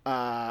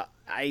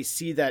 I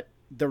see that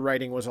the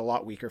writing was a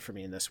lot weaker for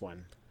me in this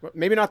one.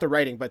 Maybe not the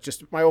writing, but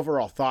just my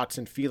overall thoughts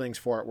and feelings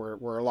for it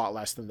were a lot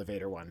less than the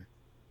Vader one.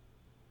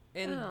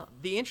 And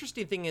the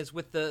interesting thing is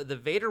with the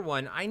Vader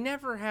one, I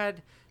never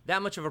had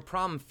that much of a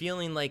problem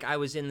feeling like I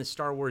was in the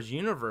Star Wars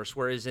universe,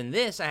 whereas in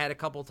this, I had a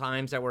couple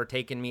times that were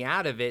taking me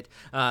out of it,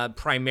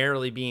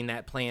 primarily being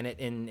that planet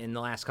in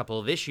the last couple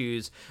of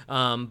issues.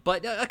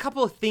 But a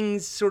couple of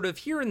things sort of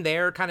here and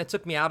there kind of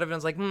took me out of it. I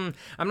was like, I'm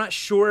not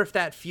sure if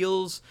that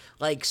feels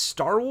like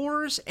Star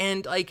Wars.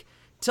 And like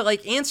to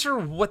like answer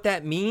what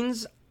that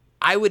means,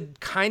 I would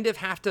kind of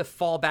have to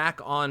fall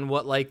back on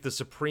what like the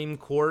Supreme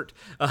Court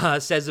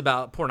says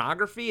about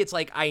pornography. It's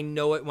like I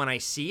know it when I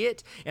see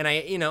it, and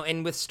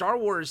and with Star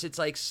Wars, it's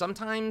like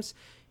sometimes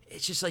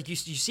it's just like you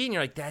see it and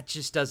you're like, that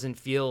just doesn't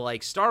feel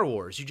like Star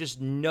Wars. You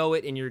just know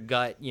it in your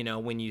gut,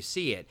 when you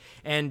see it.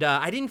 And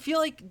I didn't feel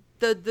like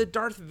the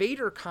Darth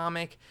Vader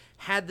comic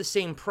had the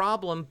same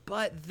problem,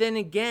 but then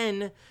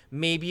again,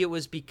 maybe it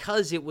was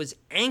because it was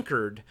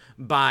anchored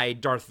by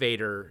Darth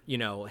Vader,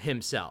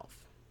 himself.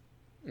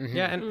 Mm-hmm.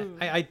 Yeah,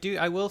 and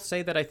I will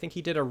say that I think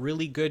he did a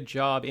really good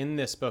job in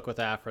this book with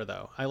Aphra,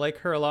 though. I like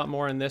her a lot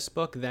more in this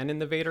book than in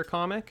the Vader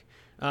comic.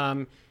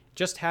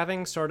 Just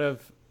having sort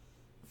of,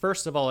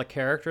 first of all, a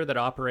character that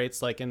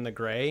operates like in the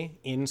gray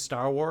in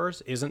Star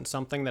Wars isn't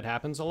something that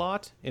happens a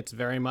lot. It's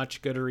very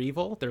much good or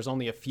evil. There's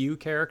only a few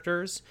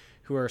characters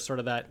who are sort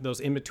of those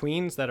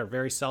in-betweens that are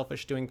very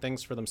selfish, doing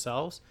things for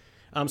themselves.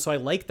 So I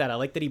like that. I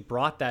like that he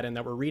brought that in,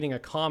 that we're reading a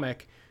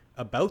comic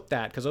about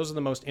that, because those are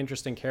the most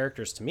interesting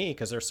characters to me,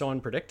 because they're so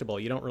unpredictable.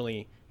 You don't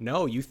really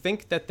know. You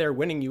think that they're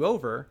winning you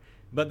over,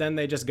 but then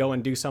they just go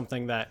and do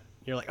something that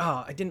you're like,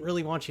 oh, I didn't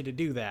really want you to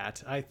do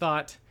that. I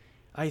thought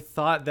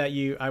that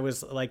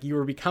you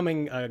were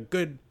becoming a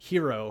good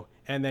hero,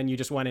 and then you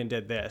just went and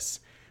did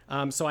this.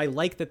 So I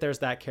like that there's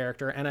that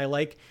character, and I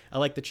like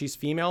that she's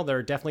female. There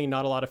are definitely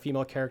not a lot of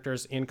female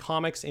characters in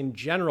comics in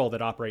general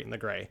that operate in the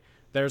gray.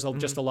 There's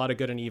just a lot of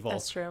good and evil.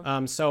 That's true.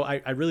 So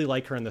I really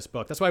like her in this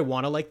book. That's why I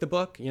want to like the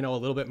book, a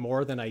little bit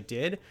more than I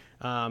did.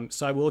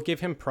 So I will give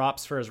him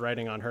props for his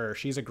writing on her.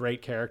 She's a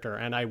great character,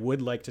 and I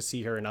would like to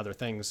see her in other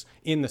things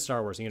in the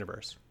Star Wars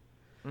universe.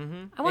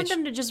 Mm-hmm. I want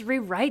them to just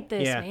rewrite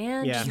this,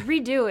 man. Yeah. Just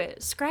redo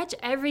it. Scratch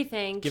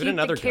everything. Give Keep it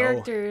another the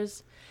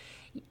characters.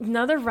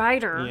 Another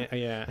writer.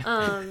 Yeah.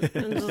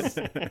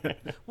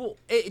 Well,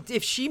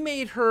 if she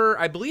made her,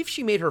 I believe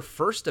she made her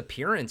first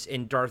appearance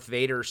in Darth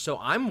Vader, so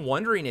I'm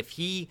wondering if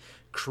he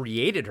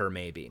created her,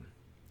 maybe.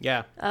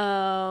 Yeah.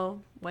 Oh,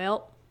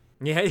 well.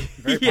 Yeah.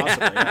 Very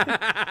possibly.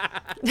 Yeah.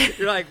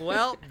 You're like,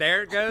 well,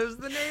 there goes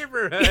the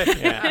neighborhood.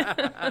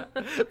 Yeah.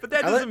 But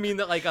that doesn't mean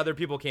that like other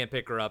people can't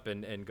pick her up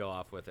and go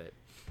off with it.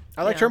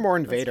 I liked her more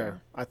in Vader.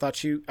 I thought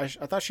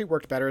she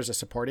worked better as a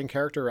supporting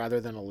character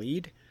rather than a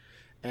lead.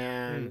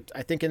 And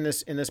I think in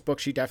this book,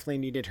 she definitely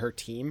needed her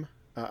team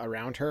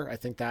around her. I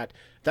think that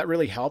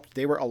really helped.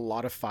 They were a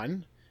lot of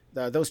fun.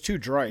 Those two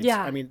droids.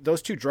 Yeah. I mean,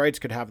 those two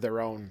droids could have their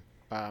own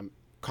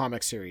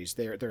comic series.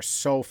 They're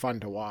so fun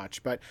to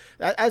watch. But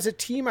as a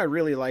team, I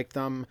really liked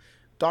them.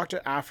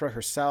 Dr. Aphra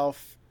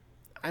herself,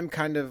 I'm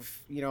kind of,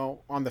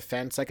 on the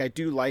fence. Like, I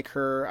do like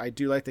her. I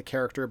do like the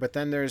character. But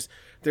then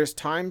there's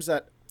times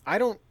that I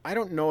don't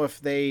know if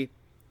they,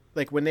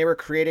 like when they were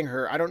creating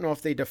her, I don't know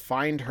if they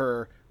defined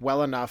her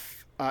well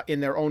enough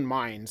in their own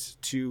minds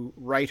to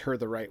write her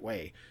the right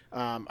way.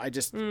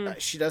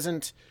 She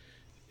doesn't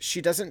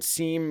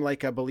seem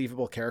like a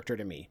believable character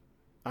to me.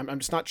 I'm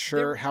just not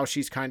sure how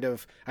she's kind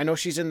of, I know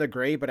she's in the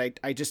gray, but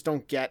I just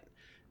don't get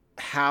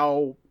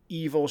how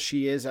evil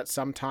she is at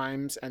some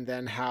times and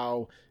then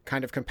how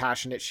kind of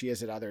compassionate she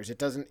is at others.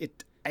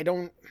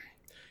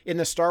 In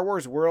the Star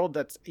Wars world,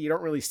 you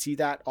don't really see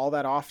that all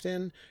that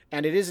often.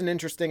 And it is an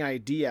interesting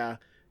idea.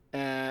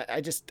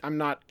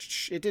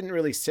 It didn't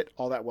really sit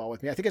all that well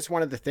with me. I think it's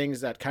one of the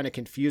things that kind of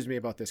confused me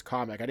about this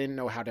comic. I didn't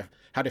know how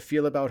to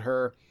feel about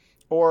her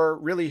or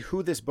really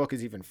who this book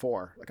is even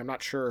for. Like, I'm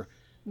not sure.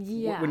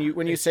 Yeah.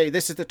 When you say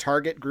this is the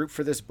target group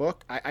for this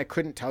book, I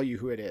couldn't tell you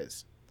who it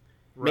is.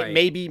 Right.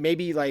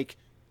 Maybe like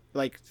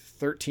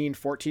 13,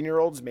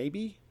 14-year-olds,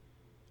 maybe.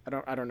 I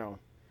don't know.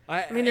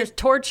 I mean, there's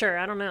torture.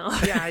 I don't know.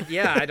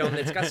 Yeah. I don't.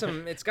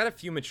 It's got a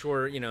few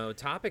mature,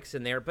 topics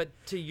in there. But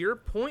to your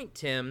point,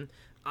 Tim,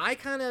 I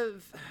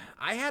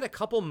had a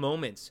couple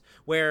moments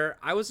where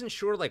I wasn't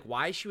sure like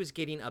why she was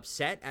getting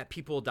upset at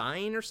people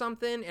dying or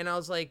something, and I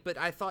was like, but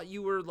I thought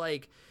you were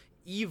like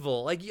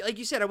evil. Like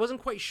you said, I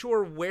wasn't quite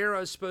sure where I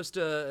was supposed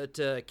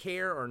to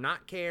care or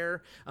not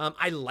care.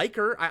 I like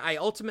her. I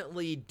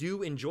ultimately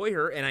do enjoy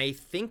her, and I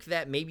think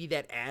that maybe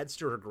that adds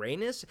to her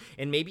grayness,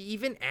 and maybe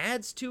even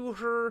adds to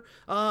her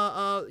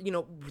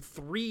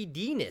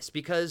 3D-ness,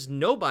 because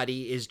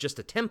nobody is just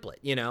a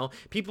template.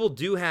 People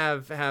do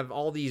have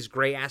all these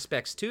gray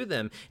aspects to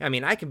them. I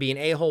mean, I can be an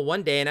a-hole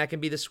one day and I can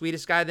be the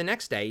sweetest guy the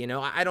next day.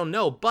 I don't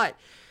know, but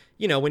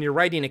when you're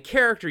writing a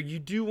character, you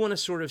do want to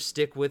sort of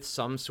stick with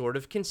some sort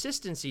of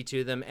consistency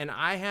to them. And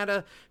I had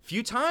a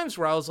few times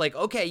where I was like,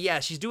 okay,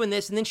 yeah, she's doing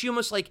this. And then she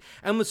I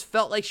almost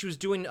felt like she was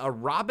doing a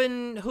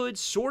Robin Hood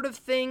sort of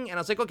thing. And I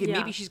was like, okay,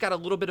 maybe she's got a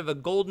little bit of a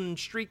golden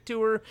streak to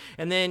her.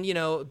 And then,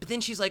 but then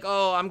she's like,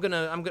 oh,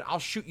 I'll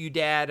shoot you,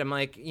 Dad. I'm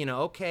like,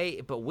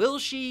 okay, but will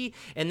she?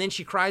 And then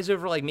she cries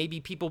over like maybe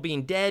people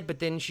being dead, but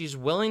then she's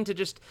willing to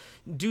just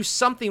do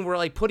something where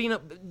like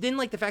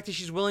the fact that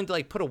she's willing to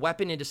like put a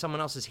weapon into someone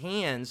else's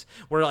hands,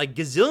 where like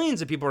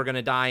gazillions of people are going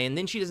to die, and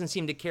then she doesn't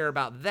seem to care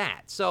about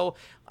that. So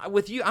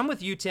I'm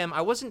with you, Tim.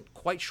 I wasn't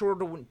quite sure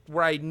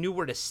where I knew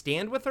where to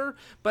stand with her,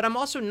 but I'm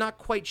also not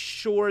quite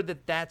sure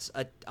that that's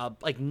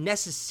like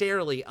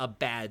necessarily a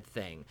bad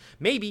thing.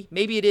 Maybe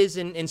it is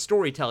in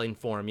storytelling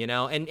form,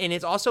 and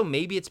it's also,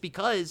 maybe it's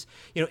because,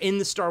 in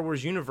the Star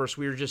Wars universe,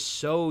 we are just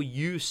so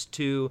used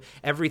to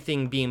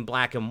everything being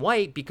black and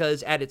white,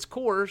 because at its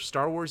core,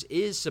 Star Wars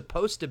is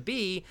supposed to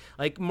be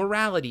like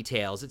morality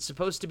tales. It's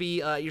supposed to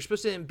be, you're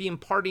supposed to be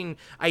imparting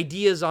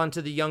ideas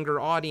onto the younger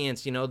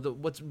audience,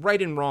 what's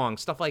right and wrong,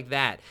 stuff like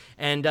that.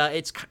 And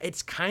it's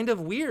kind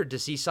of weird to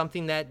see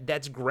something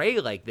that's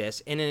gray like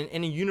this in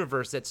a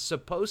universe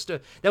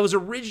that was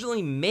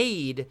originally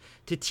made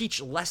to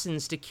teach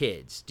lessons to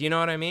kids. Do you know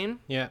what I mean?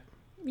 Yeah.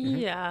 Mm-hmm.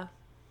 Yeah,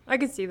 I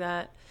could see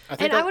that.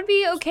 I would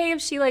be okay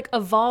if she like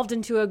evolved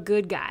into a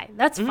good guy.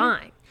 That's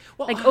fine.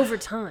 Well, like over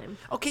time.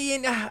 Okay,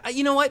 and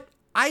you know what?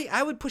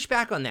 I would push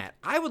back on that.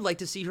 I would like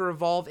to see her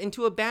evolve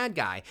into a bad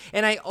guy.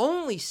 And I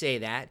only say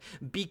that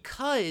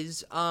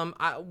because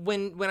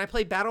when I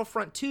played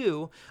Battlefront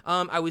 2,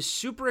 I was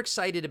super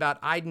excited about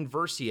Iden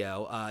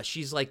Versio.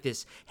 She's like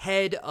this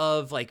head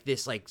of like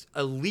this like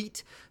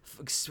elite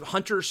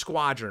hunter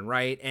squadron,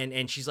 right?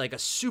 And she's like a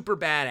super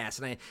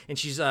badass, and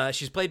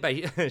she's played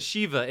by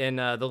Shiva in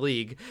the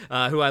League,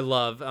 who I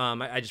love.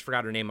 I just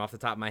forgot her name off the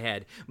top of my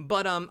head,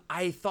 but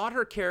I thought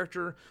her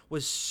character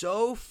was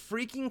so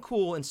freaking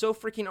cool and so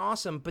freaking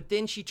awesome. But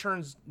then she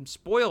turns,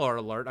 spoiler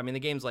alert, I mean the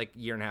game's like a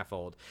year and a half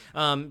old.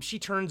 She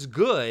turns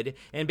good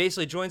and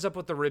basically joins up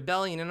with the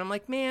rebellion, and I'm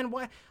like, man,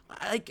 what?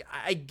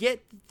 I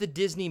get the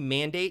Disney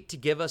mandate to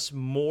give us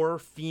more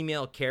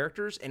female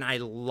characters, and I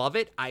love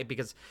it.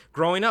 Because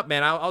growing up,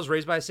 man, I was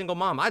raised by a single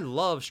mom. I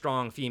love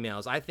strong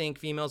females. I think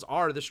females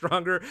are the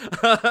stronger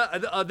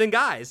than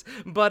guys.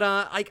 But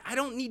I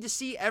don't need to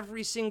see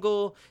every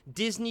single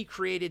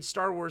Disney-created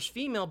Star Wars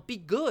female be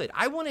good.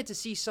 I wanted to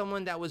see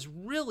someone that was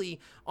really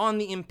on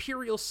the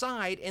Imperial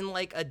side and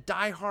like a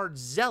diehard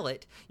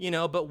zealot,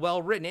 but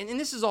well written. And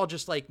this is all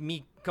just like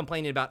me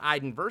complaining about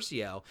Iden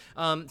Versio.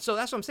 So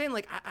that's what I'm saying.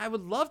 Like, I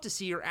would love to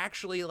see her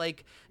actually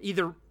like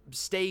either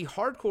stay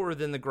hardcore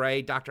than the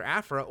gray Dr.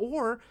 Aphra,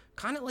 or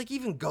kind of like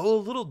even go a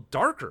little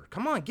darker.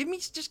 Come on, give me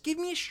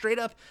a straight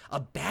up a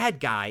bad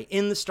guy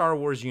in the Star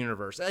Wars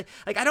universe.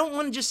 Like I don't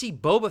want to just see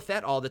Boba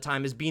Fett all the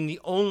time as being the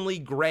only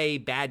gray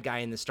bad guy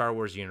in the Star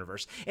Wars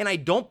universe. And I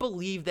don't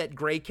believe that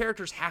gray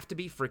characters have to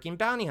be freaking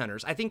bounty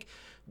hunters. I think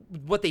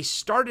what they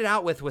started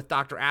out with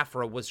Dr.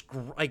 Aphra was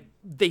like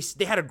they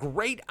had a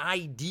great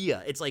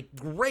idea. It's like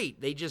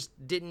great. They just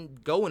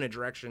didn't go in a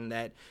direction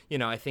that,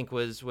 I think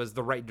was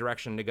the right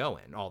direction to go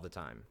in all the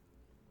time.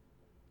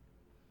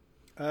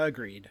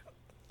 Agreed.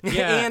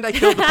 Yeah. And I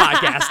killed the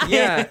podcast.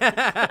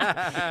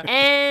 Yeah.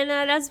 And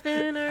that's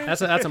been our...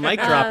 That's a mic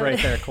drop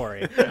right there,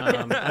 Corey. I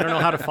don't know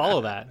how to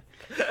follow that.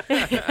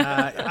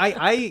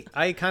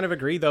 I kind of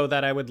agree, though,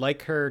 that I would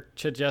like her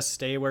to just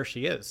stay where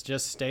she is.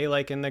 Just stay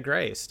like in the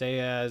gray. Stay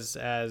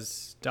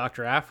as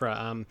Dr.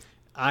 Aphra.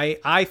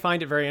 I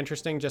find it very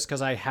interesting just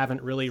because I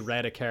haven't really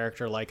read a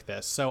character like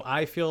this. So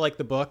I feel like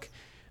the book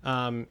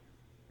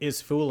is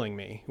fooling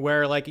me,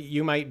 where like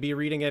you might be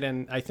reading it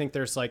and I think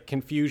there's like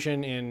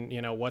confusion in,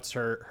 what's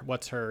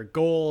her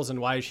goals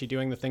and why is she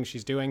doing the things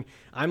she's doing.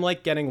 I'm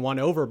like getting won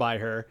over by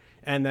her.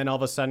 And then all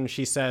of a sudden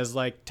she says,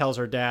 like, tells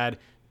her dad,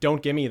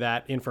 don't give me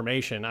that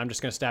information. I'm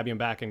just going to stab you in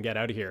back and get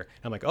out of here.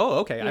 I'm like, oh,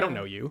 okay. Yeah. I don't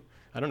know you.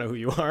 I don't know who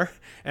you are.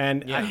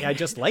 And yeah. I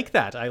just like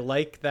that. I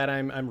like that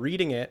I'm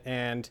reading it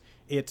and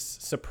it's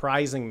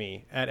surprising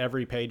me at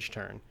every page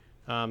turn.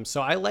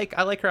 So I like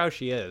her how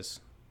she is.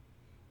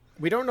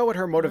 We don't know what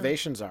her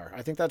motivations are.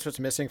 I think that's what's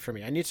missing for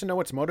me. I need to know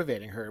what's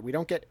motivating her. We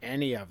don't get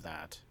any of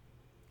that.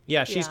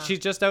 Yeah, she's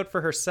just out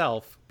for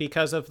herself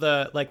because of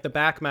the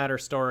back matter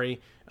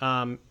story.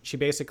 She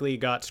basically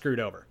got screwed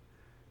over.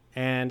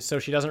 And so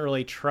she doesn't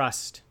really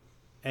trust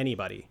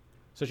anybody.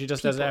 So she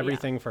just does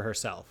everything for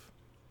herself.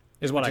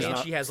 Is what I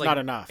got. She has not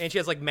enough. And she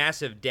has like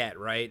massive debt,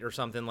 right? Or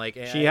something like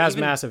she has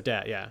massive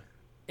debt, yeah.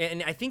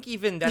 And I think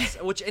even that's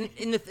which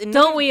in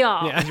Don't we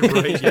all? Yeah.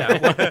 Right,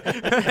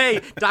 yeah.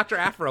 Hey, Dr.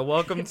 Aphra,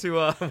 welcome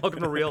to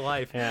real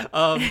life. Yeah.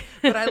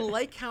 But I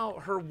like how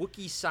her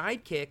Wookiee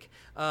sidekick,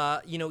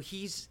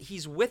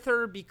 he's with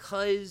her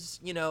because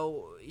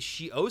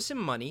she owes him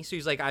money. So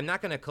he's like, I'm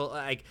not gonna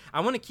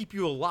I want to keep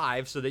you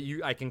alive so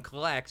that I can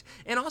collect.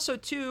 And also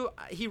too,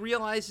 he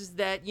realizes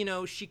that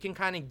she can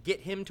kind of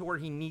get him to where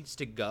he needs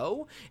to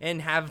go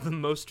and have the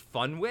most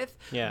fun with.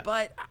 Yeah.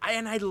 But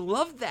I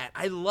love that.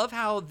 I love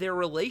how their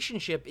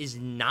relationship is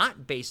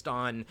not based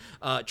on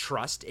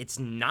trust. It's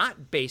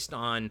not based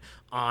on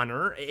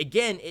honor.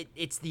 Again,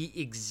 it's the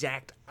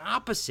exact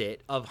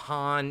opposite of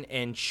Han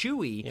and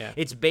Chewie. Yeah.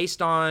 It's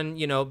based on,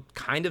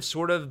 kind of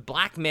sort of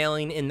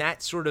blackmailing in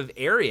that sort of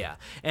area.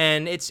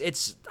 And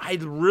I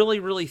really,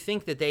 really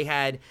think that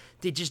they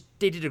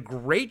did a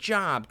great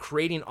job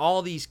creating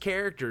all these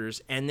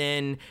characters, and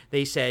then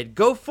they said,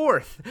 go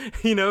forth,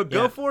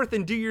 go forth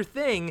and do your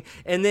thing.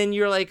 And then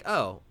you're like,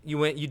 oh,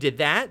 you did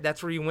that?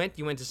 That's where you went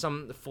to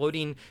some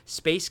floating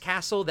space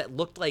castle that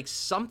looked like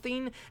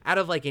something out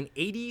of like an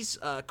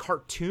 80s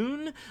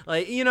cartoon.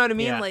 Like, you know what I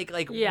mean?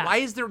 Yeah. Why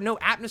is there no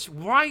atmosphere?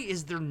 Why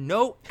is there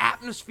no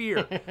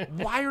atmosphere?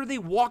 Why are they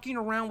walking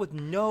around with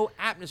no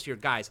atmosphere?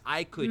 Guys,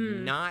 I could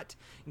not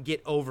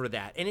get over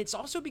that. And it's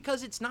also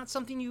because it's not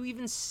something you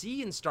even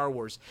see in Star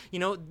Wars.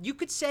 You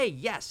could say,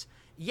 yes,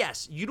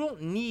 you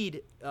don't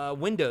need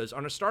windows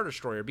on a Star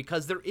Destroyer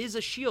because there is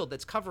a shield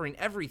that's covering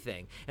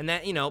everything. And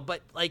that,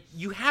 but like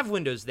you have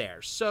windows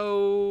there.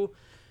 So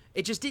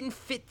it just didn't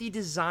fit the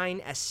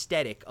design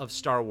aesthetic of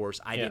Star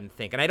Wars, I didn't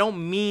think. And I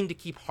don't mean to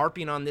keep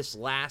harping on this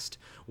last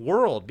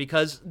world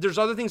because there's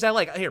other things I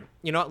like. Here,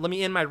 let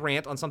me end my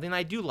rant on something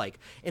I do like.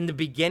 In the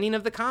beginning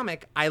of the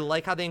comic, I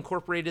like how they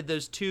incorporated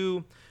those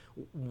two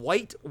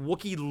white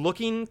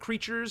Wookiee-looking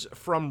creatures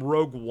from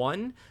Rogue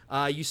One.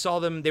 You saw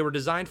them; they were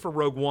designed for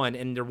Rogue One,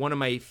 and they're one of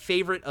my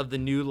favorite of the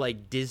new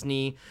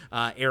Disney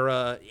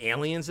era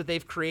aliens that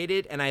they've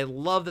created. And I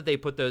love that they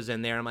put those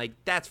in there. I'm like,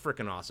 that's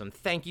freaking awesome!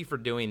 Thank you for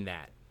doing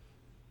that.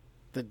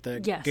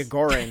 The Yes.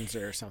 Gagorans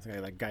or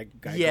something like Yeah,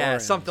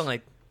 Gagorans. something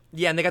like.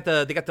 Yeah, and they got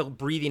the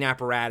breathing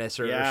apparatus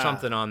or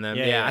something on them.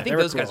 Yeah, I think they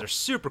were those guys cool. are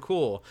super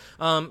cool.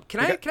 Can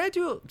I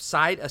do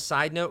a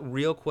side note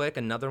real quick?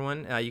 Another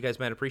one you guys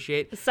might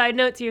appreciate. Side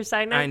note to your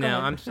side note. I Go know.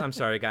 ahead. I'm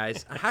sorry,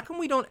 guys. How come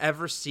we don't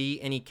ever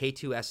see any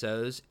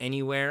K2SOs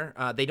anywhere?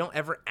 They don't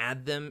ever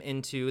add them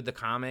into the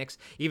comics,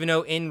 even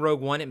though in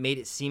Rogue One it made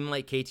it seem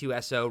like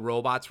K2SO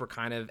robots were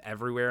kind of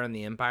everywhere in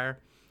the Empire.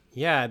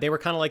 Yeah, they were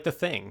kind of like the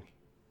Thing.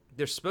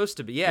 They're supposed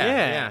to be.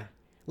 Yeah.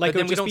 Like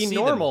But it then would we just don't be see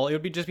normal.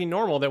 It would just be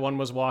normal that one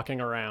was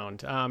walking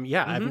around.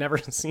 I've never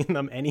seen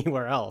them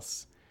anywhere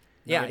else.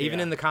 Yeah, even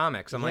in the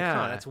comics. I'm like,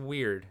 Yeah. oh, that's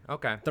weird.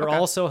 Okay. They're okay.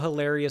 also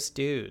hilarious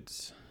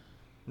dudes.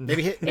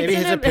 Maybe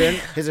an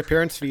his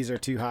appearance fees are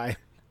too high.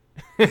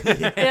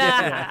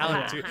 Yeah.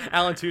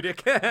 Alan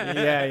Tudyk.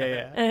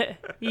 Yeah.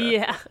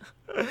 Yeah.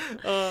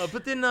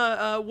 But then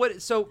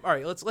what? So all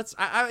right, let's.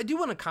 I do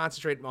want to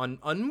concentrate on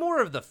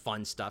more of the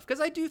fun stuff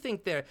because I do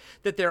think that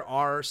there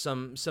are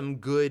some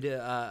good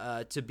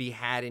to be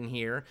had in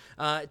here.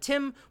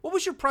 Tim, what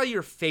was probably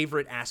your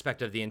favorite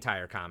aspect of the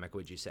entire comic?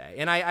 Would you say?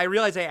 And I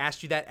realize I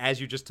asked you that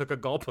as you just took a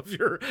gulp of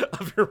your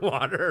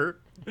water.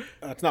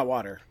 It's not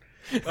water.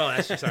 Oh,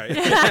 that's sorry.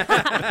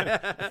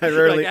 I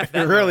rarely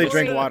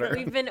drink Corey, water.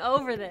 We've been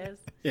over this.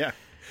 Yeah.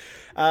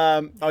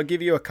 I'll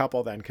give you a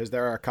couple then, because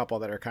there are a couple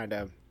that are kind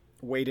of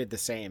weighted the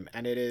same,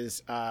 and it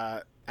is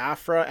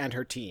Aphra and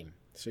her team.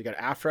 So you got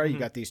Aphra, you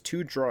got these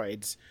two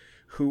droids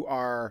who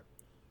are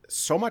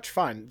so much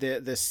fun.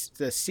 The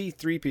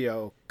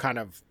C-3PO kind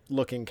of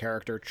looking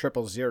character,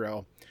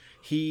 000,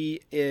 he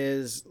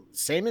is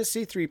same as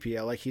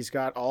C-3PO. Like, he's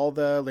got all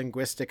the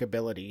linguistic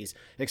abilities,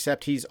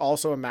 except he's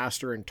also a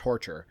master in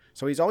torture.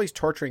 So he's always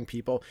torturing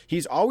people.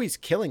 He's always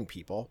killing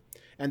people.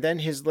 And then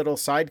his little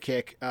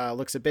sidekick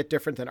looks a bit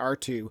different than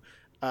R2.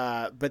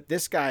 But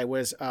this guy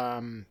was,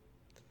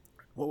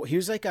 he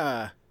was like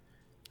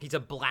He's a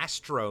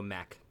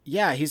blastromech.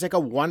 Yeah, he's like a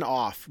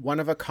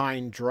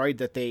one-of-a-kind droid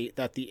that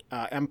the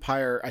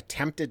Empire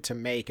attempted to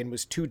make and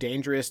was too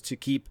dangerous to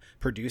keep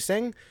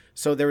producing.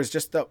 So there was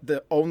just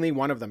the only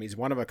one of them. He's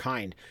one of a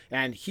kind,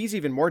 and he's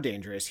even more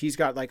dangerous. He's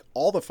got like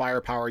all the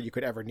firepower you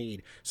could ever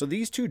need. So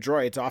these two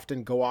droids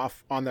often go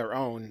off on their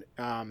own,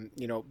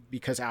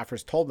 because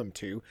Aphra's told them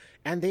to,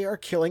 and they are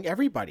killing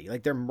everybody.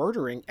 Like, they're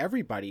murdering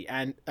everybody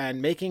and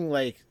making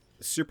like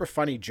super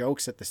funny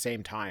jokes at the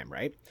same time,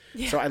 right?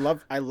 Yeah. So I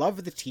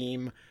love the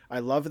team. I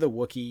love the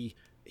Wookiee.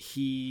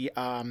 He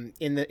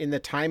in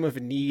the time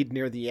of need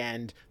near the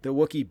end, the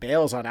Wookiee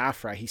bails on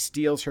Aphra. He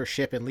steals her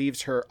ship and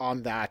leaves her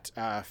on that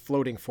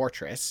floating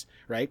fortress,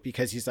 right?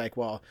 Because he's like,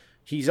 well,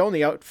 he's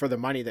only out for the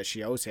money that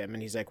she owes him,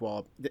 and he's like,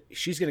 well,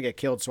 she's gonna get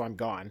killed, so I'm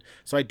gone.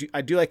 So I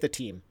do like the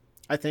team.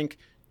 I think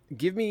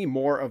give me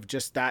more of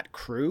just that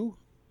crew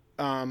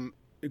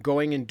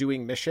going and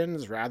doing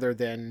missions rather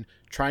than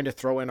trying to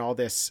throw in all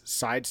this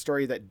side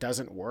story that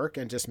doesn't work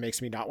and just makes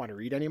me not want to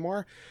read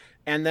anymore.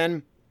 And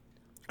then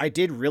I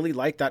did really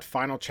like that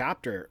final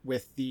chapter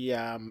with the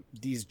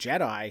these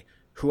Jedi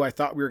who I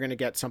thought we were going to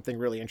get something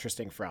really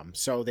interesting from.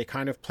 So they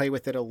kind of play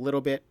with it a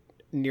little bit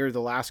near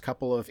the last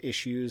couple of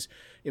issues.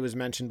 It was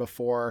mentioned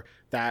before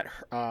that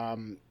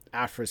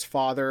Aphra's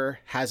father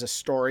has a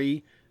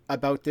story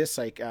about this.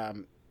 Like,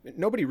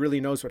 nobody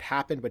really knows what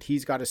happened, but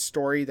he's got a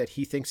story that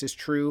he thinks is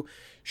true.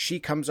 She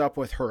comes up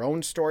with her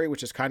own story,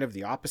 which is kind of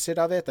the opposite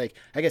of it. Like,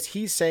 I guess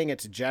he's saying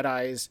it's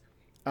Jedis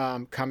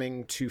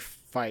coming to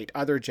fight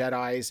other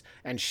Jedis,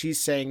 and she's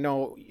saying,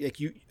 no, like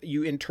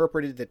you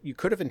interpreted that, you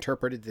could have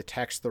interpreted the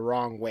text the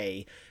wrong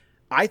way.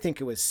 I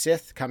think it was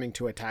Sith coming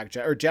to attack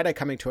or Jedi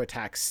coming to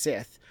attack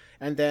Sith.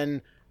 And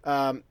then,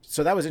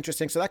 so that was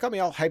interesting. So that got me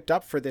all hyped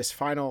up for this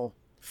final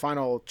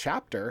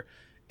chapter.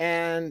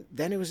 And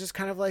then it was just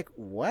kind of like,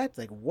 what?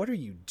 Like, what are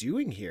you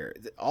doing here?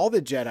 All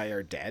the Jedi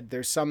are dead.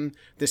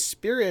 The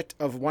spirit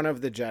of one of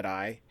the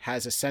Jedi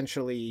has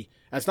essentially,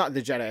 it's not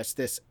the Jedi, it's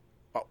this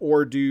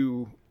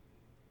Ordu,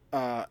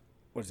 what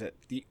is it?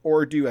 The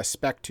Ordu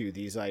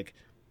Aspectu,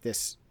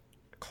 this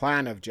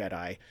clan of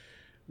Jedi.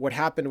 What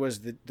happened was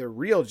the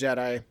real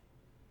Jedi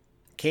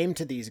came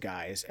to these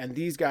guys, and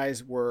these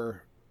guys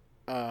were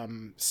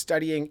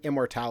studying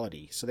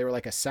immortality. So they were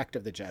like a sect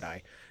of the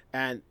Jedi.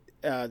 And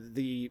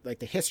the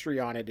history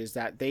on it is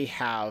that they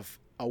have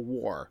a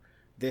war.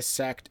 This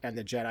sect and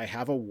the Jedi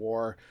have a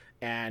war,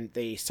 and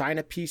they sign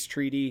a peace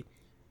treaty.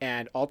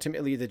 And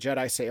ultimately the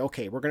Jedi say,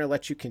 okay, we're going to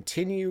let you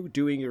continue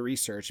doing your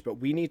research, but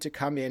we need to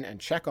come in and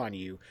check on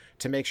you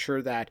to make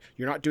sure that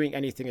you're not doing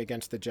anything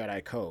against the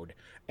Jedi code.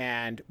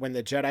 And when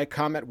the Jedi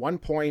come at one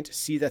point,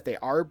 see that they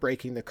are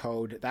breaking the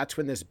code, that's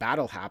when this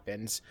battle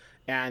happens.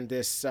 And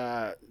this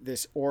Ordu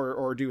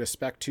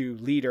Aspectu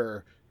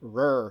leader,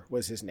 Rur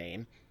was his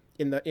name.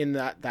 In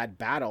that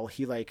battle,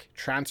 he like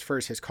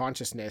transfers his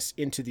consciousness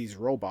into these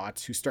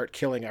robots who start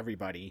killing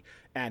everybody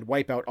and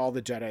wipe out all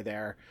the Jedi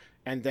there.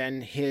 And then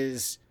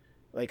his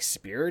like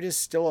spirit is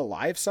still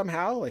alive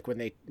somehow. Like when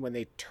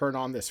they turn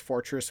on this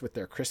fortress with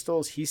their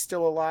crystals, he's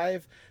still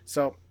alive.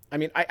 So I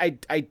mean,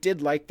 I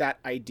did like that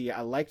idea.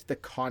 I liked the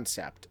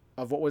concept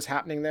of what was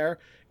happening there,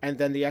 and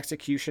then the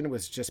execution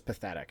was just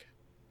pathetic.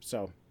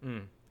 So,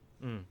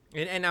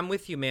 And I'm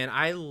with you, man.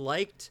 I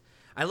like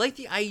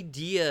the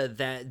idea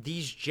that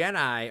these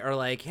Jedi are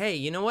like, hey,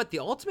 you know what? The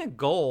ultimate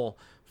goal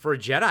for a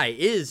Jedi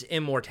is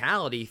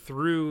immortality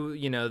through,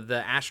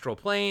 the astral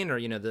plane or,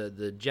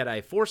 the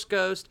Jedi Force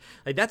Ghost.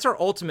 Like, that's our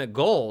ultimate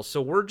goal.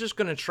 So we're just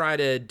going to try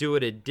to do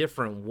it a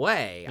different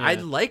way. Yeah. I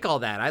like all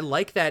that. I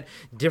like that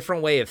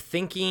different way of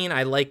thinking.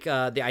 I like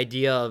the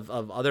idea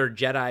of other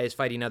Jedis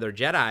fighting other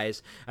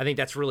Jedis. I think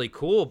that's really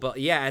cool.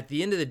 But yeah, at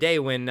the end of the day,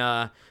 when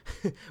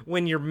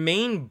when your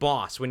main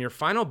boss, when your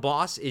final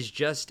boss is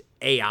just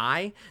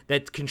AI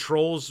that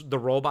controls the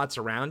robots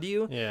around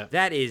you,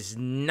 that is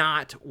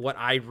not what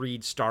I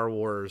read Star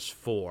Wars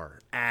for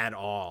at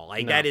all.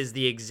 Like, that is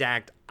the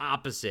exact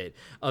opposite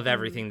of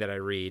everything that I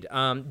read.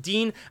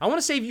 Dean, I want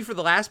to save you for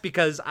the last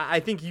because I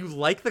think you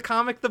like the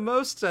comic the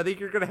most, so I think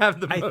you're going to have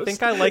the most. I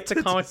think I like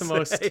the comic the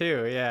most,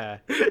 too, yeah.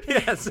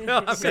 Yeah, so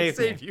I'm going to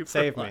save you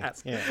for the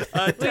last.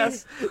 Yeah.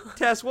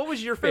 Tess, what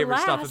was your favorite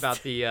stuff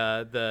about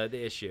the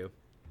issue?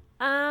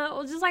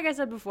 Well, just like I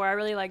said before, I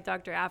really like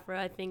Dr.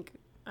 Aphra.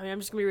 I'm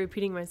just going to be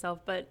repeating myself,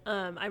 but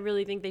I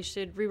really think they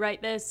should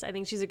rewrite this. I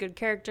think she's a good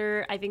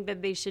character. I think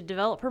that they should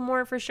develop her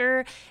more for sure.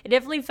 It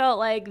definitely felt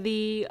like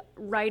the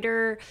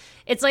writer,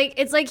 it's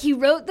like he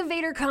wrote the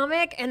Vader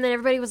comic and then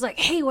everybody was like,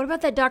 hey, what about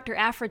that Dr.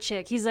 Aphra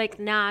chick? He's like,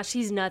 nah,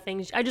 she's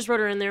nothing. I just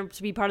wrote her in there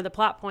to be part of the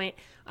plot point.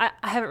 I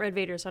haven't read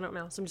Vader, so I don't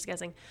know, so I'm just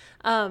guessing.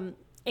 And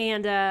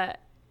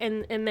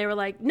they were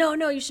like, no,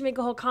 you should make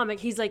a whole comic.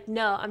 He's like,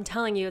 no, I'm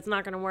telling you, it's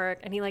not going to work.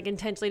 And he like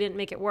intentionally didn't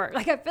make it work.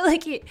 Like, I feel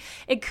like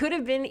it could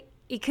have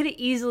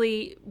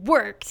easily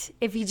worked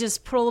if he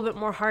just put a little bit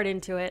more heart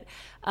into it.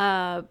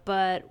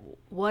 But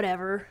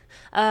whatever.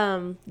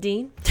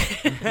 Dean?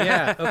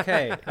 Yeah,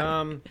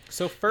 okay.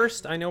 So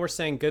first, I know we're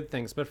saying good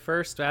things, but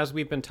first, as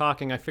we've been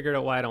talking, I figured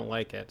out why I don't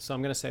like it. So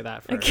I'm going to say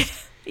that first. Okay.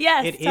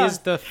 Yes. It is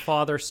the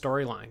father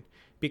storyline.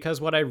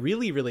 Because what I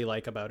really, really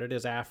like about it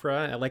is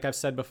Aphra, like I've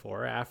said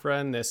before, Aphra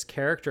and this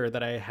character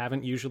that I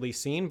haven't usually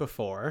seen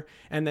before,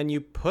 and then you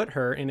put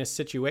her in a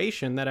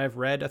situation that I've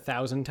read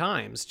 1,000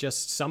 times,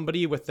 just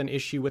somebody with an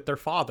issue with their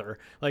father,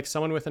 like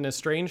someone with an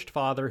estranged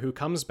father who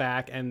comes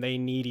back and they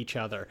need each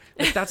other.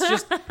 Like, that's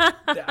just,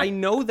 I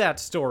know that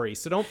story,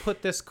 so don't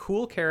put this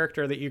cool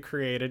character that you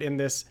created in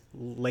this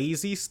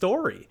lazy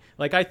story.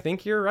 Like, I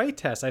think you're right,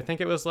 Tess. I think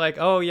it was like,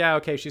 oh yeah,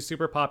 okay, she's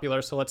super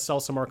popular, so let's sell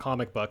some more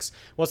comic books.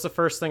 What's the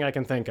first thing I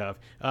can think of?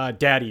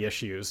 Daddy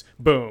issues.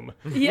 Boom.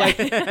 Yeah.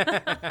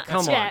 Like,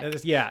 come on.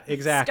 Yeah,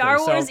 exactly.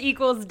 Star Wars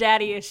equals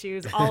daddy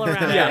issues all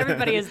around. Yeah.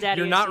 Everybody has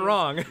daddy issues. You're not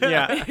wrong.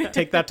 Yeah.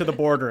 Take that to the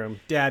boardroom.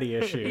 Daddy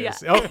issues. Yeah.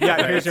 Oh,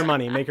 yeah, here's your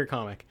money. Make your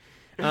comic.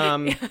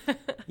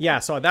 Yeah,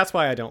 so that's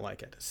why I don't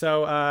like it.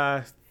 So,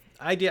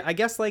 I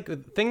guess, like, the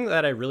thing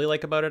that I really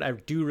like about it, I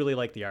do really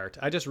like the art.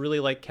 I just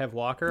really like Kev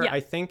Walker. Yeah. I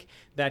think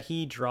that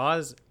he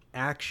draws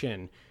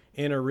action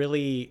in a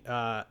really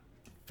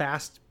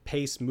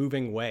fast-paced,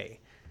 moving way.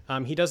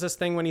 He does this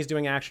thing when he's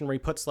doing action where he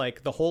puts,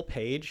 like, the whole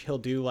page, he'll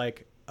do,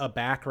 like, a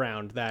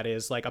background that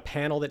is like a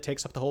panel that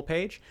takes up the whole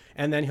page,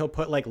 and then he'll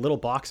put like little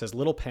boxes,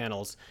 little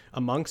panels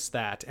amongst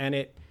that,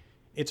 and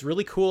it's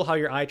really cool how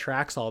your eye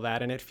tracks all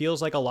that, and it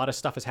feels like a lot of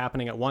stuff is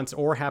happening at once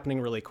or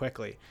happening really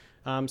quickly.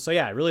 So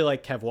yeah, I really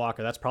like Kev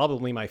Walker. That's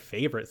probably my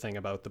favorite thing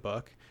about the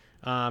book.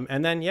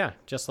 And then yeah,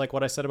 just like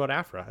what I said about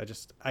Aphra,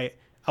 I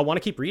want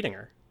to keep reading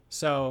her.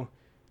 So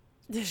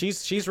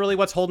she's really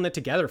what's holding it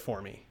together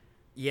for me.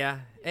 Yeah,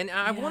 and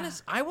I want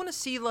to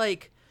see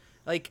like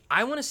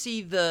I want to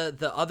see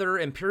the other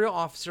Imperial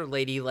officer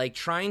lady like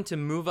trying to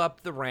move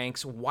up the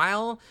ranks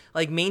while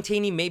like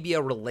maintaining maybe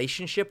a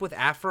relationship with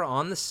Aphra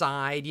on the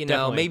side. You know,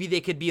 Definitely. maybe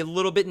they could be a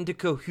little bit into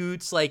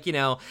cahoots. Like, you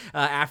know,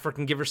 Aphra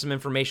can give her some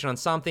information on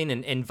something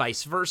and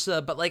vice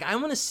versa. But like I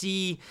want to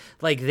see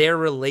like their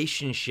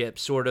relationship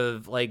sort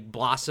of like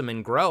blossom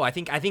and grow. I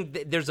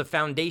think there's a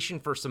foundation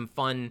for some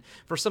fun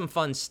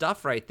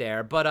stuff right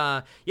there.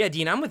 But yeah,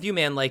 Dean, I'm with you,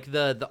 man. Like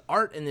the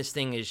art in this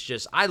thing is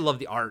just, I love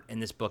the art in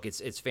this book.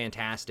 It's fantastic.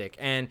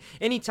 And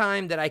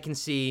anytime that I can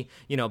see,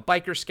 you know,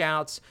 biker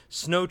scouts,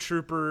 snow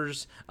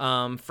troopers,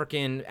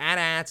 freaking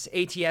AT-ATs,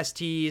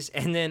 ATSTs,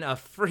 and then a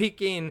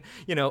freaking,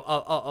 you know,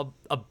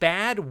 a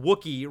bad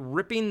Wookiee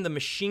ripping the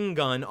machine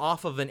gun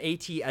off of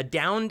a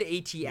downed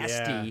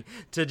ATST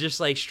to just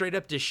like straight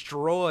up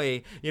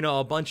destroy, you know,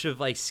 a bunch of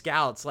like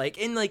scouts. Like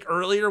in like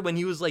earlier when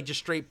he was like just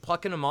straight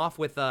plucking them off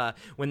with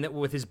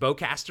with his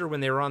bowcaster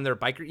when they were on their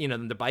biker, you know,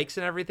 the bikes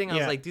and everything. I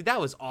was like, dude, that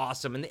was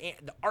awesome, and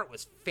the art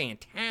was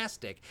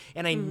fantastic.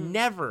 And I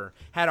never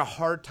had a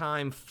hard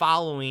time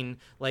following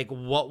like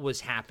what was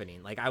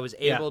happening. Like I was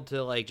able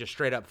to like just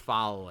straight up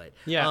follow it.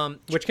 Yeah,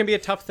 which can be a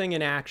tough thing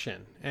in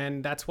action,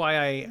 and that's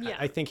why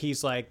I think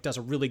he's like does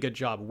a really good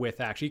job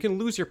with action. You can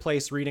lose your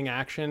place reading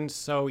action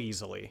so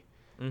easily.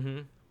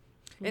 And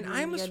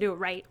I almost do it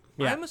right.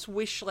 I almost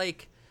wish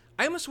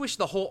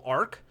the whole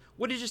arc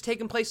would have just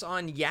taken place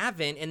on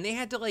Yavin, and they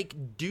had to like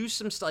do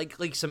some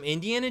like some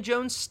Indiana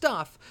Jones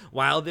stuff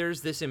while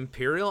there's this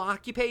Imperial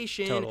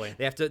occupation. Totally.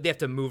 They have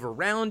to move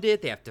around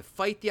it. They have to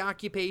fight the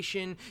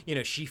occupation. You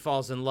know, she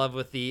falls in love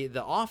with the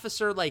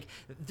officer. Like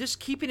just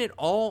keeping it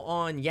all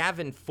on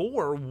Yavin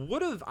 4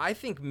 would have, I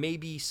think,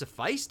 maybe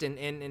sufficed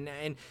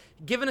and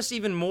given us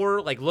even more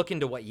like look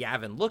into what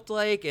Yavin looked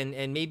like,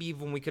 and maybe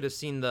even we could have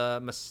seen the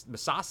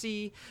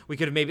Masasi. We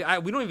could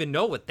have we don't even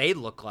know what they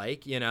look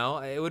like. You know,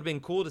 it would have been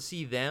cool to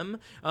see them.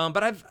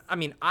 But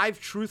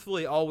I've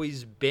truthfully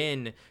always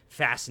been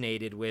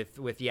fascinated with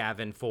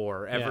Yavin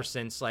 4 ever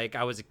since like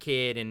I was a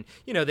kid, and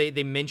you know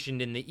they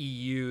mentioned in the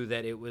EU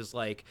that it was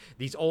like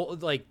these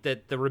old like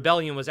that the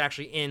rebellion was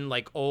actually in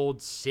like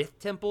old Sith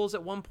temples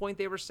at one point.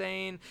 They were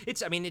saying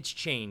it's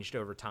changed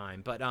over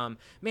time, but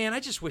man, I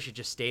just wish it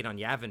just stayed on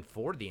Yavin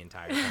 4 the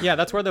entire time. Yeah,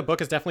 that's where the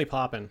book is definitely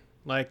popping.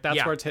 Like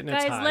that's where it's hitting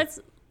its high. Guys,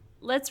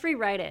 let's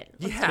rewrite it.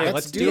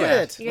 Let's do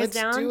it. You guys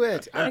down? Do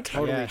it. I'm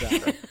totally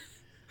down.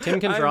 Tim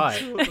can draw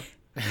it.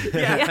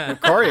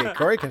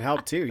 Corey can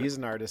help too. He's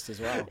an artist as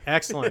well.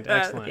 Excellent.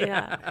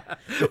 Yeah.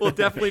 We'll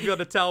definitely be able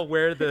to tell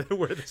where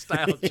the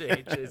style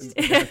changes.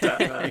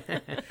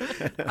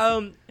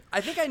 I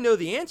think I know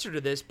the answer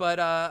to this, but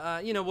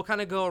you know, we'll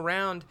kind of go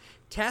around.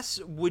 Tess,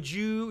 do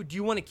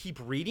you want to keep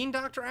reading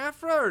Dr.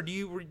 Aphra, or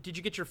did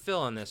you get your fill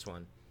on this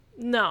one?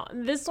 No,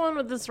 this one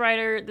with this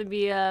writer, there'd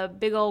be a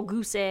big old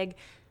goose egg.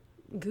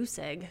 Goose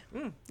egg?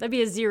 That'd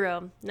be a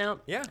 0. No,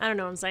 Yeah. I don't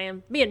know what I'm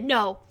saying. Be a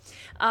no.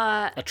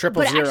 A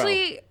triple but 0.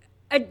 Actually,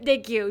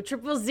 thank you.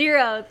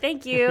 000.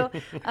 Thank you.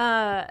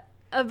 But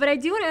I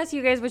do want to ask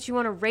you guys what you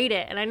want to rate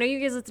it. And I know you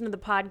guys listen to the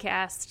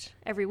podcast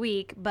every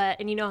week,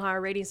 and you know how our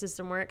rating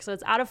system works. So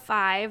it's out of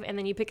 5, and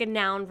then you pick a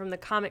noun from the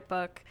comic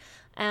book.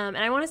 And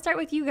I want to start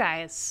with you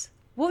guys.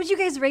 What would you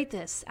guys rate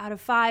this out of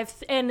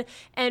 5? And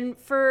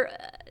for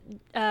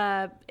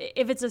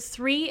if it's a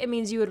 3, it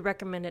means you would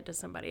recommend it to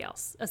somebody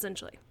else,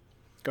 essentially.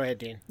 Go ahead,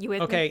 Dean. You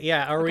with Okay, me?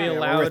 yeah. Are we Okay.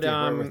 allowed?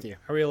 We're with you.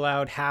 Are we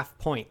allowed half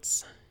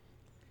points?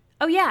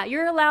 Oh yeah,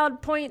 you're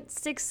allowed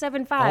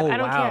 0.675. Oh, I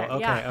don't wow. care.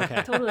 Okay, Yeah,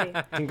 okay. totally.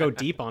 Can go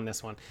deep on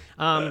this one.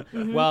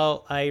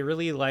 Well, I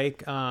really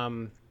like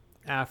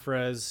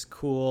Aphra's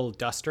cool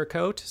duster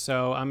coat,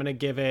 so I'm gonna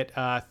give it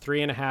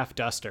 3.5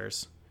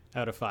 dusters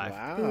out of 5.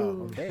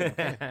 Wow.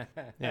 Okay.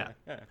 Yeah,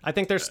 I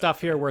think there's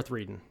stuff here worth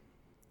reading.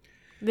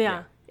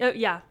 Yeah.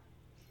 Yeah.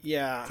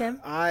 Yeah.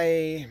 Tim?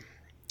 I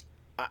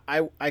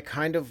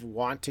kind of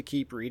want to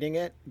keep reading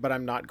it, but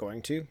I'm not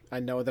going to. I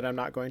know that I'm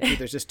not going to.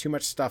 There's just too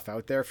much stuff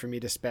out there for me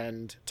to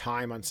spend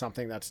time on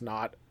something that's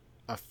not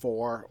a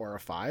 4 or a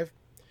 5.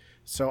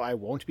 So I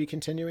won't be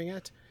continuing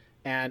it.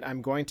 And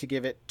I'm going to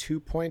give it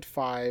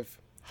 2.5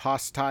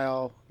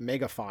 hostile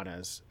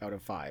megafaunas out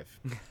of 5.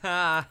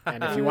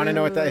 And if you want to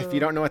know if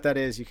you don't know what that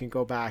is, you can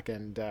go back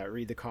and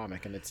read the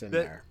comic, and it's in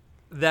there.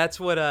 That's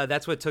what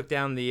took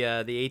down the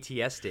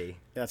ATSD.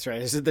 That's right.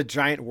 This is the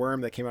giant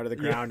worm that came out of the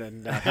ground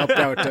and helped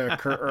out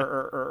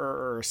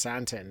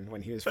Santin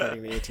when he was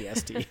fighting the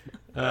ATSD.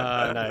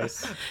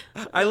 Nice.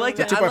 I like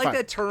that. I 2.5. like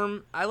that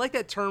term. I like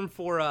that term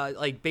for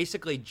like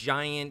basically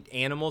giant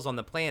animals on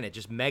the planet,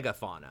 just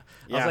megafauna.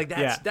 I was like,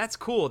 that's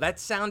cool. That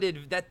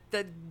sounded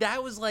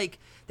that was like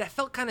that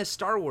felt kind of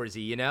Star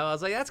Warsy, you know. I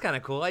was like, that's kind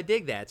of cool. I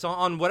dig that. So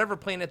on whatever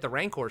planet the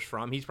Rancor's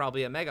from, he's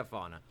probably a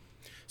megafauna.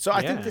 So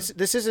I think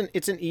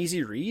it's an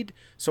easy read.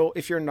 So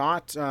if you're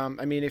not,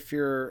 if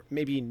you're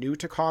maybe new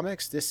to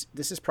comics, this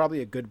is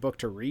probably a good book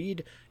to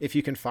read if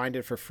you can find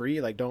it for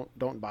free. Like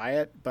don't buy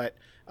it, but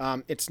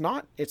it's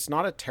not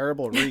a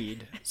terrible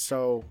read.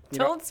 So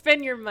don't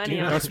spend your money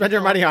on it. Don't spend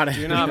your money on it.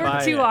 Do not You buy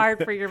work too it.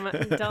 hard for your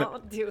money.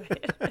 Don't do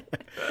it.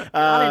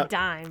 On a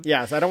dime.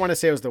 Yeah, so I don't want to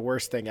say it was the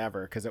worst thing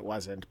ever because it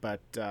wasn't,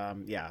 but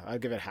I'll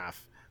give it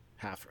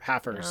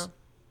halfers. No.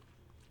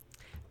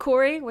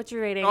 Corey, what's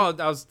your rating? Oh,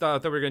 I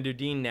thought we were gonna do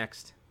Dean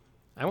next.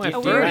 I went Oh,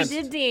 we already first.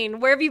 did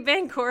Dean. Where have you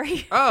been,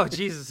 Corey? Oh,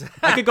 Jesus.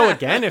 I could go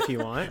again if you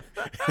want.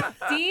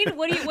 Dean,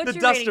 what's The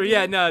your duster, rating?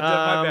 yeah, no,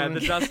 my bad. The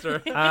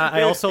duster.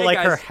 I also Hey, like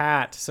guys. her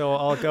hat, so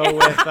I'll go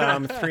with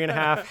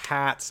 3.5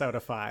 hats out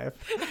of 5.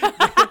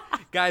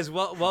 Guys,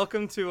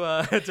 welcome to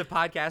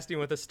podcasting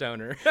with a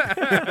stoner.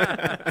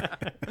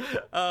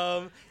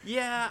 I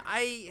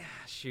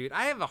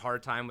have a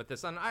hard time with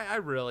this one. I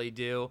really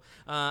do.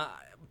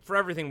 For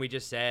everything we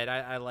just said,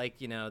 I like,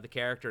 the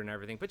character and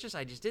everything, but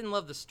I just didn't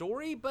love the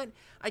story, but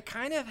I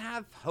kind of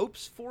have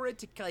hopes for it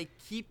to like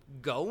keep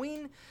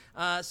going.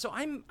 So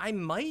I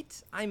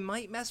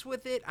might mess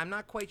with it. I'm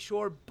not quite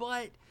sure,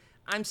 but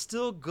I'm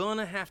still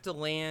gonna have to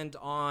land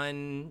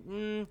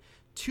on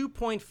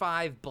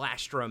 2.5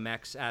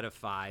 Blastromechs out of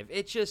 5.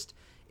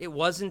 It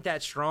wasn't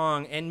that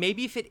strong, and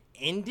maybe if it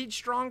ended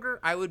stronger,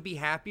 I would be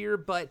happier.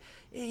 But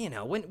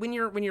when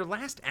your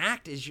last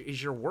act is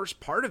your worst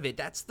part of it,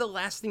 that's the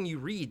last thing you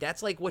read.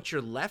 That's like what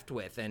you're left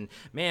with. And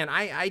man,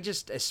 I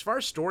just, as far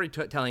as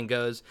storytelling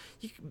goes,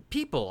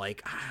 people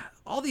like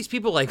all these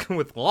people like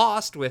with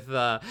Lost, with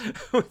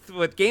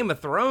Game of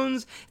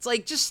Thrones, it's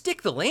like just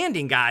stick the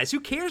landing, guys. Who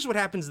cares what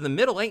happens in the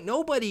middle? Ain't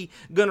nobody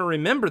gonna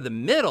remember the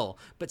middle,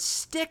 but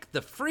stick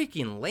the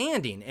freaking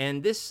landing.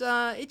 And this,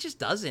 it just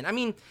doesn't. I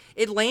mean,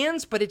 it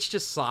lands, but it's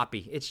just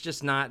sloppy. It's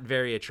just not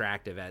very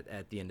attractive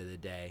at the end of the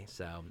day.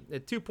 So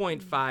at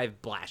 2.5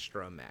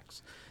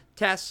 Blastromechs.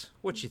 Tess,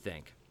 what you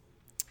think?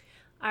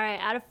 All right,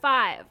 out of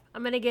 5,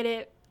 I'm gonna give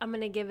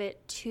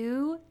it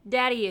 2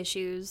 daddy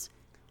issues.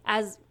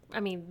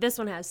 This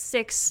one has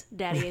 6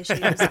 daddy issues,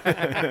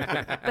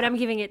 but I'm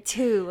giving it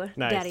 2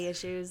 Nice. daddy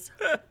issues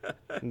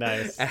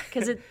Nice.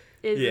 because it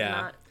is Yeah.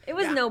 not. It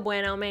was no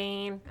bueno,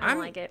 man. I don't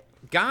like it.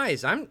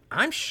 Guys, I'm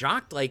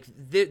shocked. Like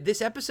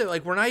this episode,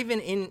 like we're not even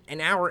in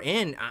an hour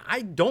in.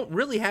 I don't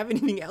really have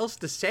anything else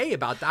to say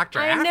about Dr.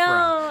 I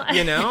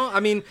Aphra. know. I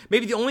mean,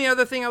 maybe the only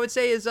other thing I would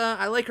say is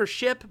I like her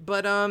ship,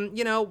 but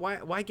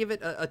why give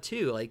it a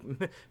 2? Like,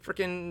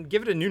 freaking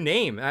give it a new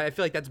name. I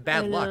feel like that's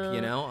bad luck.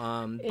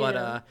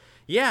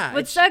 Yeah.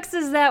 What sucks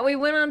is that we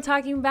went on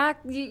talking back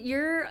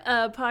your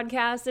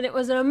podcast, and it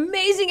was an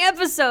amazing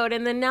episode,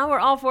 and then now we're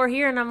all 4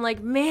 here, and I'm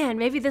like, man,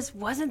 maybe this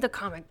wasn't the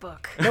comic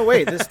book. No,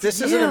 wait,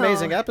 this is an Yeah.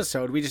 amazing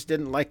episode. We just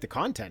didn't like the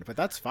content, but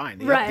that's fine.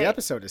 The Right.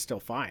 episode is still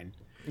fine.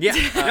 Yeah.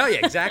 No, yeah,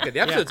 exactly. The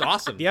episode's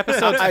awesome. The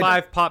episode's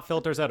 5 pop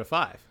filters out of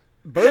 5.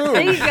 Boom.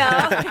 There you go.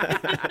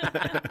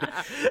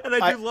 And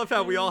I do love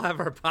how we all have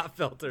our pop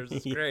filters.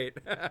 It's great.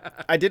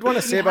 I did want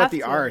to say You about have the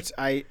to. art.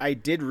 I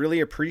did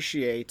really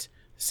appreciate,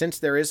 since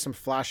there is some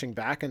flashing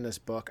back in this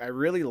book, I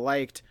really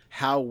liked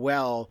how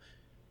well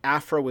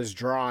Aphra was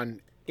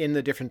drawn in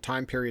the different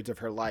time periods of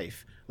her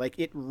life. Like,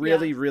 it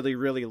really, really,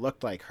 really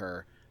looked like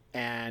her.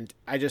 And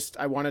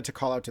I wanted to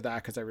call out to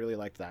that because I really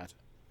liked that.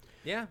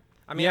 Yeah.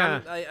 I mean,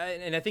 Yeah.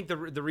 I think the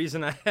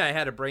reason I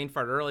had a brain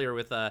fart earlier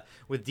with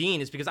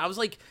Dean is because I was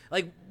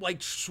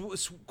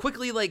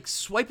quickly like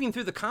swiping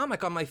through the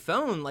comic on my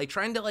phone, like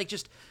trying to like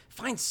just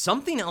find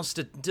something else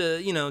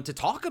to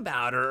talk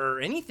about or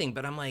anything.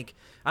 But I'm like,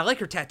 I like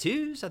her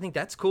tattoos. I think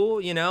that's cool,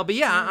 But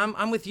yeah,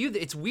 I'm with you.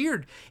 It's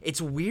weird. It's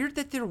weird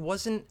that there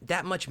wasn't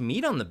that much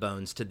meat on the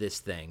bones to this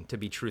thing. To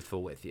be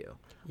truthful with you.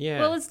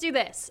 Yeah. Well, let's do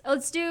this.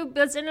 Let's end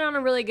it on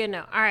a really good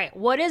note. All right,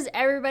 what is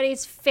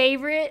everybody's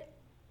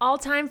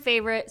all-time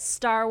favorite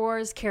Star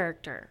Wars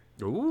character?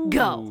 Ooh.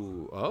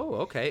 Go. Oh,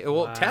 okay.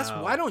 Well, Tess,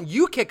 why don't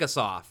you kick us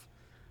off?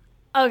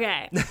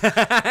 Okay.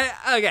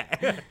 Okay.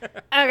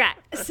 Okay.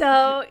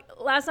 So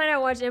last night I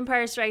watched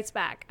Empire Strikes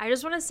Back. I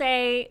just want to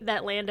say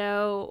that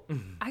Lando,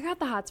 I got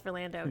the hots for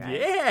Lando, guys.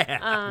 Yeah.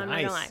 Not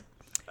Nice. gonna lie.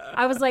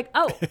 I was like,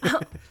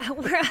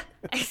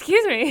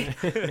 excuse me.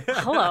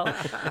 Hello.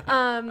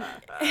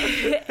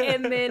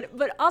 And then,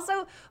 but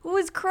also what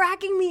was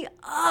cracking me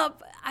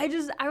up, I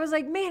was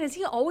like, man, has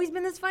he always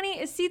been this funny?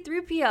 Is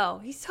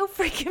C-3PO? He's so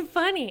freaking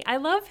funny. I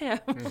love him.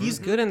 He's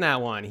good in that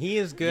one. He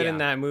is good in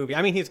Yeah. that movie.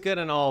 I mean, he's good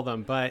in all of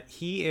them, but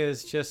he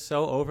is just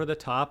so over the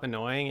top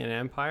annoying in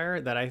Empire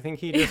that I think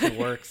he just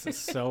works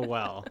so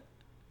well.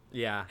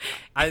 Yeah,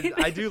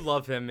 I do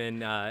love him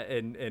in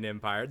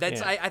Empire.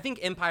 That's Yeah. I think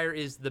Empire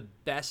is the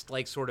best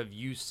like sort of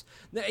use.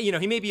 You know,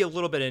 he may be a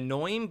little bit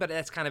annoying, but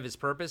that's kind of his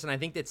purpose, and I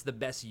think that's the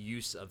best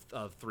use of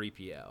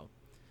 3PO.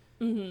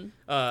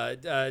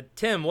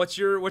 Tim, what's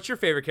your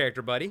favorite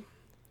character, buddy?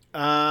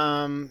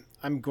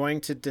 I'm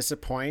going to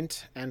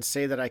disappoint and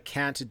say that I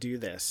can't do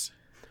this.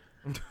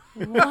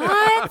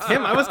 What?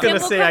 Tim, I was going to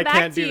Tim, we'll say come I back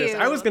can't to do this. you.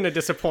 I was going to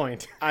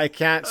disappoint. I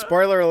can't.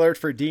 Spoiler alert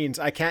for Dean's.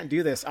 I can't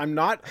do this. I'm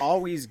not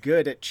always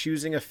good at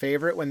choosing a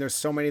favorite when there's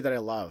so many that I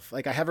love.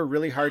 Like, I have a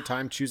really hard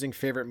time choosing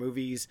favorite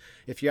movies.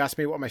 If you asked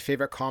me what my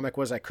favorite comic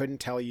was, I couldn't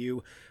tell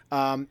you.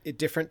 At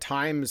different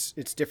times,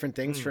 it's different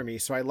things for me.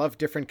 So I love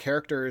different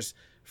characters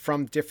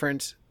from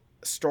different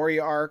story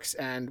arcs,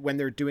 and when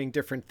they're doing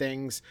different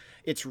things,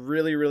 it's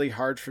really, really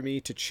hard for me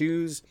to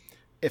choose.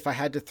 If I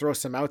had to throw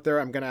some out there,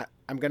 I'm gonna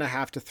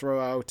have to throw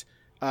out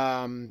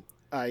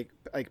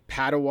like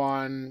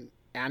Padawan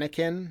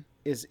Anakin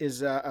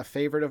is a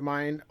favorite of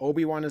mine.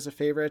 Obi-Wan is a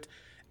favorite,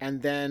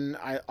 and then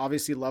I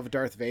obviously love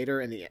Darth Vader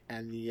and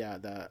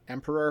the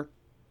Emperor.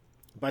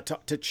 But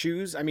to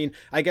choose, I mean,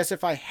 I guess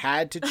if I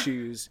had to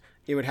choose,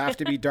 it would have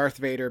to be Darth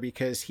Vader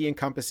because he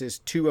encompasses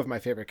two of my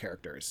favorite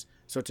characters.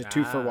 So it's a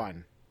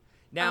 2-for-1.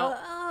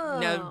 Now,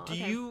 okay.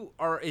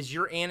 Is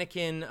your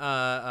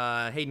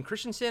Anakin Hayden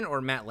Christensen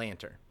or Matt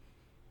Lanter?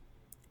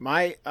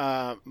 My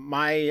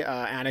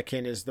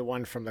Anakin is the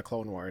one from the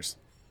Clone Wars.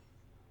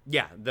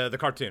 Yeah, the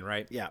cartoon,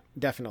 right? Yeah,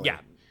 definitely.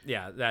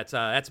 Yeah, that's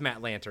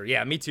Matt Lanter.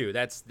 Yeah, me too.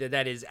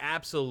 That is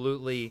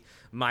absolutely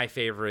my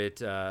favorite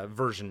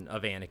version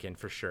of Anakin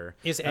for sure.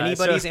 Is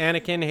anybody's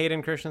Anakin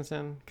Hayden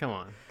Christensen? Come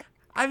on.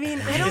 I mean,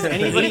 Does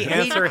anybody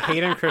answer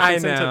Hayden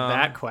Christensen to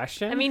that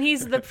question? I mean,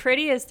 he's the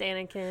prettiest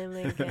Anakin,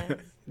 I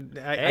guess.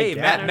 Hey,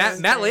 guess.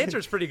 Matt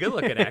Lanter's pretty good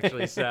looking,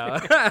 actually. So,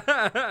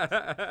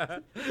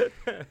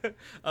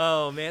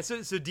 oh man.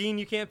 So Dean,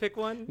 you can't pick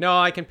one? No,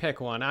 I can pick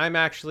one. I'm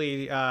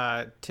actually,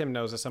 Tim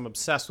knows this, I'm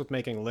obsessed with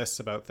making lists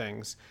about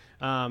things.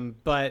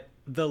 But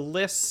the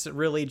lists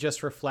really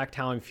just reflect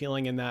how I'm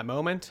feeling in that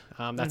moment.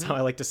 That's how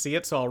I like to see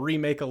it. So I'll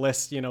remake a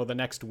list, the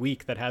next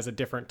week that has a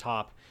different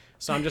top.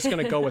 So I'm just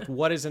going to go with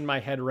what is in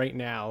my head right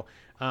now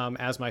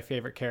as my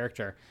favorite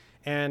character.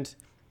 And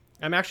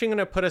I'm actually going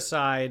to put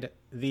aside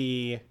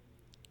the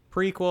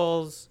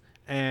prequels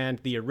and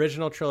the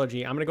original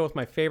trilogy. I'm going to go with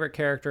my favorite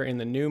character in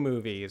the new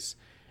movies,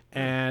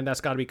 and that's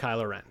got to be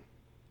Kylo Ren.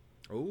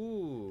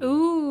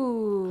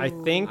 Ooh. I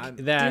think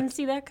Didn't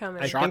see that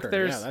coming. I Shocker. think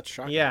there's Yeah, that's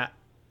shocking. Yeah,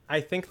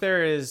 I think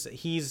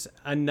he's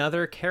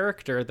another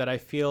character that I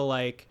feel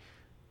like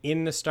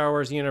in the Star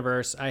Wars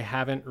universe I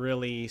haven't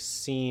really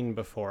seen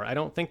before. I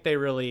don't think they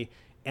really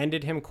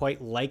ended him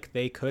quite like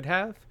they could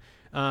have,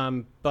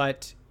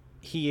 but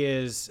he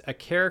is a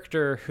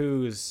character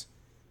whose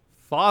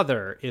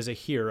father is a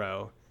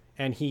hero,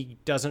 and he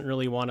doesn't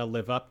really want to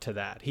live up to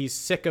that. He's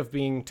sick of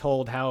being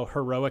told how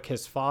heroic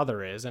his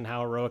father is and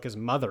how heroic his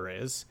mother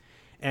is.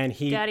 And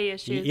Daddy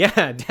issues.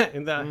 Yeah,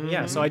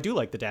 yeah. So I do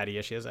like the daddy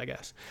issues, I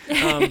guess.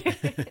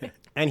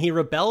 And he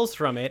rebels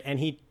from it, and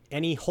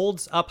he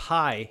holds up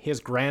high his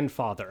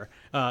grandfather,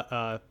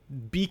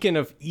 beacon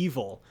of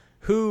evil,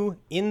 who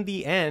in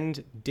the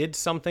end did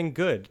something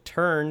good,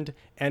 turned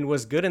and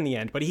was good in the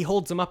end. But he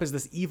holds him up as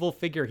this evil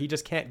figure. He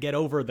just can't get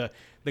over the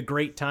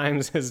great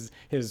times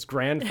his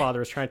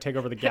grandfather is trying to take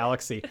over the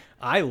galaxy.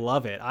 I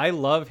love it. I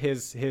love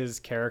his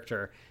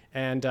character.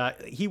 And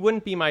he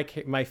wouldn't be my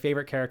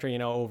favorite character,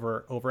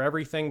 over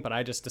everything. But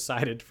I just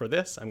decided for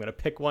this, I'm going to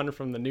pick one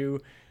from the new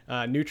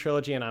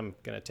trilogy, and I'm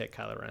going to take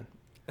Kylo Ren.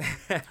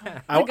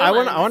 I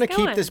want to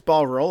keep this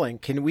ball rolling.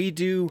 Can we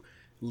do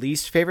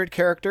least favorite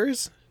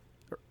characters?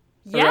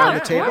 Yeah,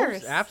 the of table?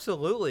 course.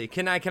 Absolutely.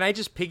 Can I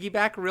just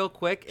piggyback real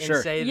quick and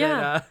Sure. say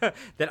Yeah.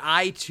 that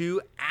I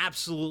too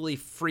absolutely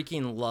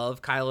freaking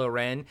love Kylo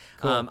Ren.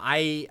 Cool.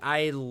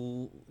 I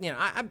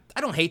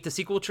don't hate the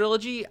sequel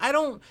trilogy. I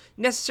don't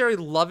necessarily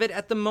love it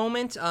at the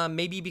moment.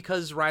 Maybe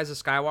because Rise of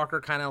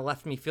Skywalker kind of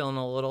left me feeling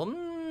a little.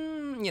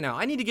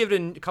 I need to give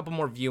it a couple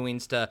more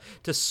viewings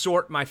to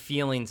sort my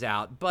feelings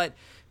out. But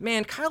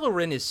man, Kylo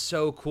Ren is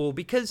so cool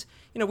because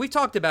we've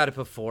talked about it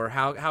before.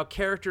 How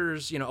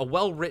characters, a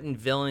well-written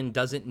villain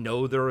doesn't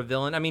know they're a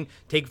villain. I mean,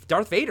 take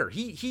Darth Vader.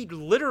 He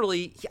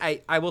literally,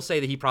 I will say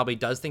that he probably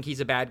does think he's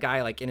a bad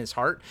guy, like in his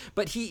heart,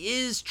 but he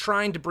is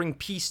trying to bring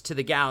peace to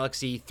the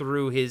galaxy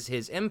through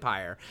his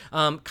empire.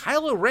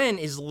 Kylo Ren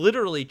is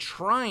literally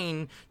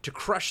trying to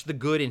crush the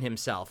good in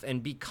himself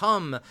and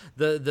become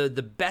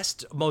the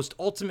best, most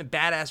ultimate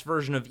badass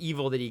version of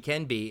evil that he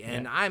can be.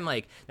 And I'm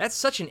like, that's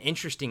such an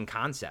interesting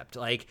concept.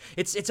 Like,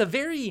 it's a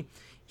very.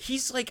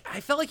 He's like,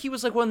 I felt like he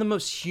was like one of the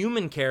most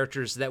human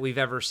characters that we've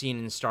ever seen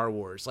in Star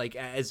Wars, like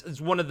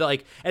as one of the,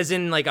 like, as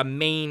in like a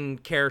main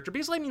character,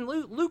 because I mean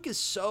Luke is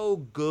so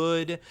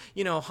good,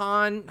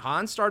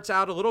 Han starts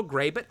out a little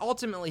gray, but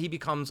ultimately he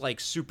becomes like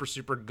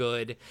super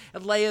good,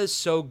 and Leia's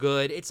so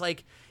good. It's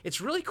like, it's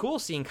really cool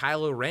seeing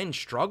Kylo Ren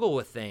struggle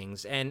with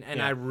things, and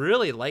I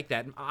really like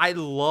that. I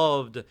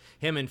loved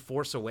him in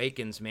Force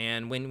Awakens,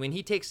 man, when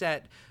he takes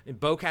that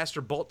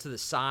bowcaster bolt to the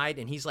side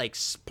and he's like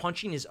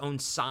punching his own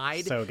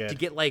side So good. to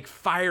get like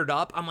fired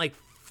up. I'm like,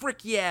 frick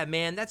yeah,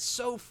 man, that's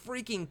so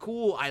freaking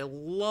cool. I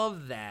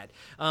love that.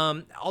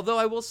 Although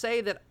I will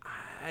say that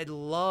I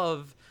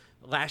love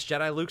Last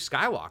Jedi Luke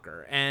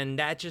Skywalker, and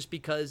that just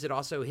because it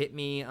also hit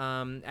me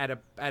at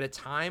a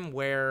time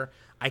where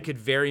I could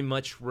very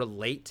much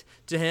relate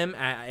to him.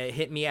 It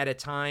hit me at a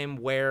time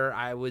where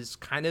I was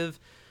kind of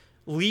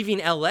leaving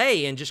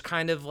LA and just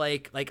kind of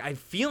like I'm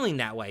feeling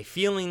that way,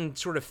 feeling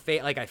sort of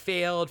like I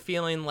failed,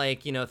 feeling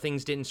like, you know,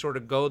 things didn't sort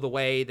of go the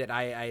way that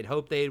I had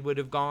hoped they would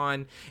have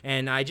gone.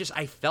 And I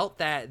felt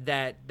that,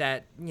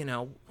 you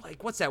know,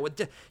 like, what's that?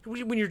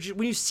 When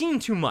you've seen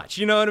too much,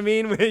 you know what I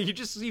mean? When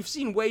you've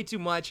seen way too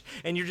much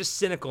and you're just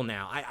cynical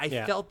now. I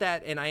felt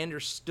that, and I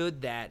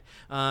understood that.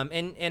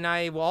 And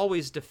I will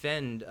always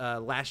defend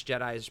Last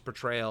Jedi's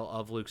portrayal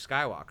of Luke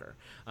Skywalker.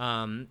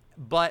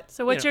 But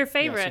So what's your Yeah,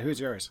 favorite? so who's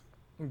yours?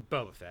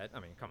 Boba Fett. I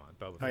mean, come on,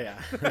 Boba Fett. Oh yeah,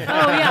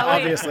 Oh yeah,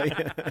 wait. obviously.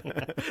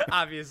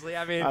 Obviously,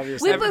 I mean,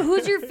 Obviously. Wait, but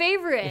who's your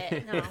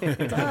favorite? No,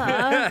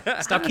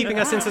 duh. Stop keeping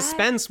us in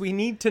suspense. We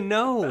need to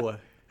know.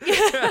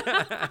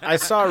 I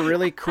saw a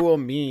really cool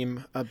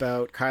meme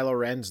about Kylo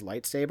Ren's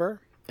lightsaber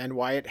and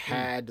why it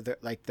had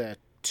the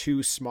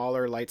two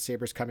smaller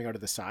lightsabers coming out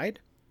of the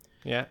side,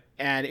 Yeah.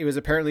 and it was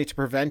apparently to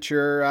prevent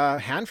your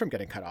hand from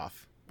getting cut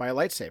off by a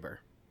lightsaber.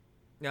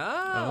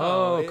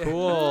 Oh, yeah.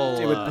 cool.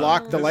 It would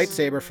block the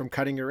lightsaber from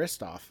cutting your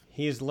wrist off.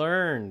 He's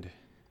learned.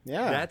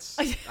 Yeah,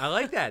 I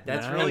like that.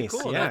 That's really Nice.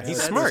 cool. Yeah, That's- he's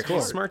that's smart. cool.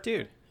 He's a smart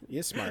dude. he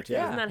is smart. It's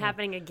Yeah, not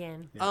happening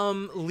again.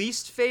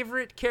 Least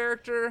favorite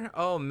character?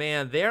 Oh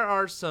man,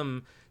 there's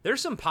some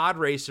pod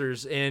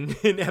racers in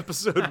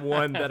episode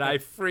 1 that I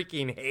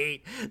freaking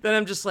hate. That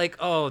I'm just like,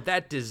 oh,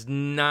 that does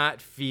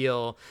not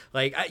feel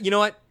like, you know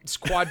what? It's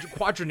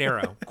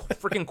Quadranero,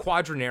 freaking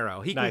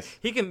Quadranero.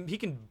 He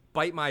can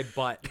bite my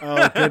butt.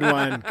 Oh, good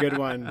one. Good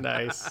one.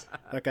 Nice.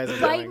 That guy's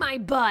Bite annoying. my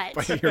butt.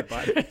 Bite your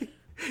butt.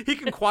 He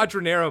can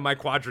Quadranero my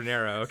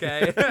Quadranero.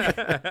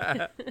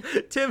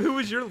 Okay. Tim, who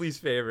was your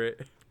least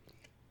favorite?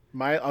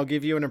 I'll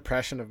give you an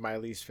impression of my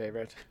least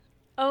favorite.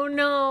 Oh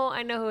no,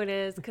 I know who it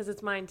is because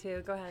it's mine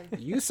too. Go ahead.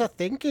 You's a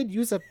thinking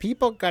you's a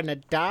people gonna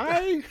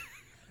die?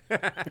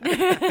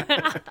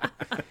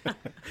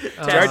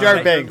 Jar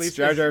Jar Binks.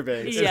 Jar Jar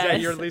Binks. Is that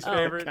Yes. your least Oh,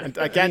 favorite?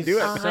 I can't do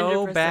it. 100%.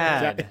 So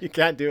bad. You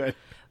can't do it.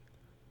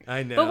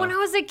 I know. But when I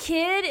was a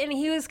kid and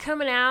he was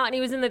coming out and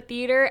he was in the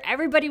theater,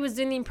 everybody was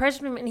doing the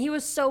impression of him and he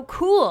was so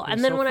cool.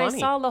 And then so when funny. I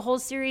saw the whole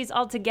series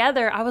all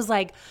together, I was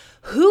like,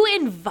 who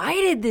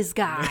invited this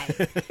guy?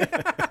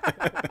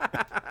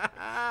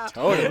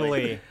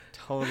 Totally.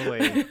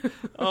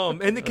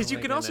 And because you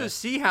my can also goodness.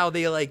 see how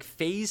they like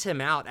phase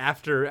him out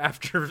after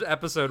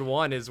episode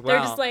 1 as well.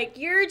 They're just like,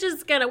 we're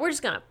just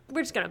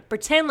gonna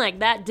pretend like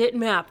that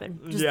didn't happen.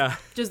 Just, Yeah.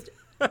 Just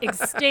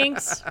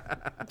extinct.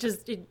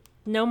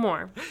 No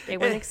more. They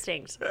went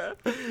extinct.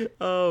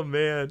 Oh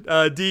man,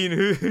 Dean,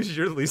 who's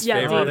your least Yeah,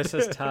 favorite? Oh, this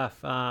is tough.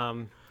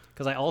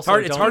 Because I also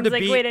It's hard to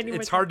Like, beat. wait, I need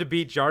It's more hard to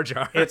beat Jar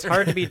Jar. It's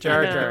hard to beat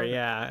Jar I know. Jar.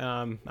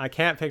 Yeah. I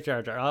can't pick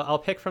Jar Jar. I'll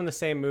pick from the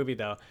same movie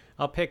though.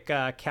 I'll pick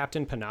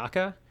Captain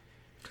Panaka.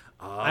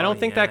 I don't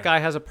think that guy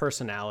has a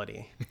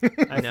personality.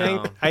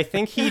 I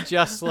think he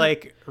just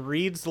like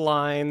reads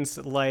lines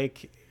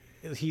like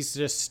he's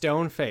just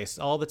stone faced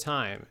all the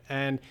time,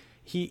 and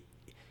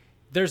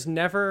there's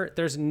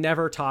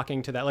never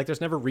talking to that. Like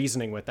there's never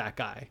reasoning with that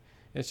guy.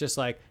 It's just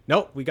like,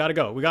 nope, we gotta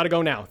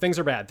go now. Things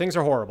are bad. Things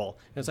are horrible.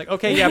 And it's like,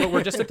 okay, yeah, but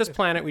we're just at this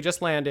planet. We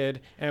just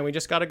landed, and we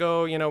just gotta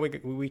go. You know,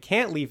 we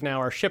can't leave now.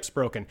 Our ship's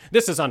broken.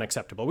 This is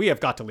unacceptable. We have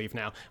got to leave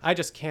now. I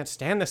just can't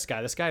stand this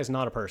guy. This guy is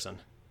not a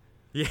person.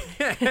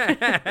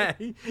 Yeah,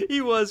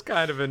 he was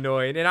kind of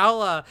annoying, and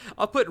I'll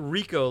put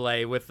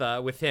Rico-Lay with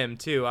him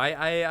too.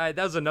 I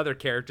that was another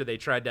character they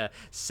tried to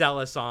sell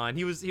us on.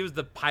 He was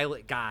the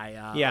pilot guy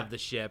of the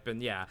ship,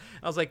 and yeah,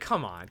 I was like,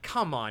 come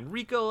on,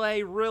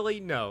 Rico-Lay, really?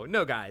 No,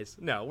 guys,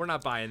 no, we're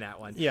not buying that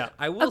one. Yeah.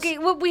 I will. Okay,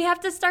 well, we have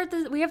to start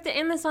this. We have to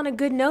end this on a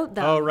good note,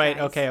 though. Oh, right.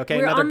 guys. Okay.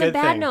 We're Another on the good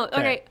bad thing. note. Okay.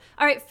 Okay.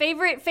 All right.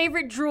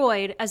 Favorite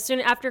droid as soon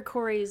after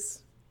Corey's.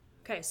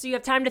 Okay, so you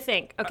have time to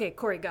think. Okay,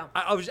 Corey, go.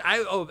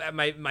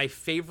 My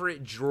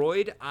favorite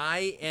droid.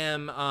 I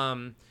am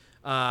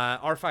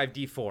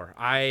R5D4.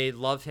 I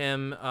love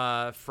him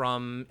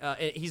from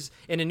he's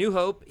in A New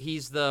Hope.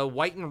 He's the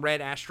white and red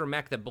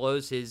astromech that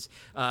blows his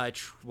a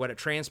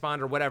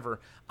transponder or whatever.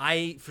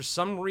 For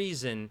some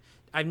reason,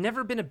 I've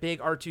never been a big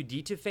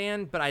R2D2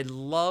 fan, but I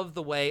love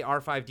the way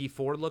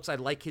R5D4 looks. I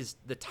like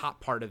the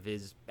top part of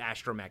his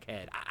astromech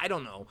head. I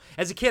don't know.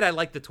 As a kid, I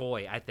liked the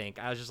toy. I think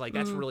I was just like,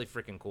 that's really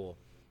freaking cool.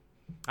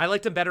 I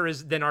liked him better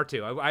than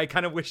R2. I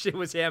kind of wish it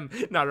was him,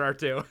 not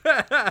R2.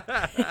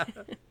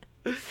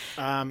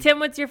 Tim,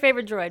 what's your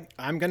favorite droid?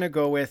 I'm gonna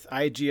go with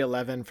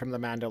IG-11 from The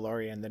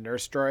Mandalorian, the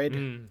nurse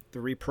droid, the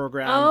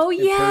reprogrammed Oh,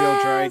 Imperial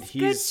yes. droid.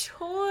 Good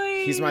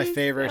choice. He's my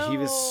favorite. He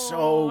was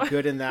so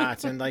good in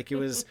that, and like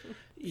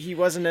he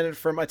wasn't in it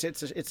for much.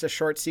 It's a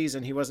short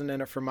season. He wasn't in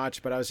it for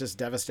much, but I was just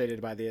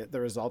devastated by the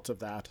results of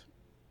that.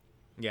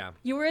 Yeah.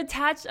 You were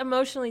attached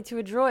emotionally to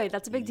a droid.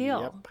 That's a big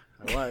deal.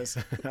 Yep, I was.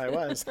 I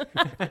was.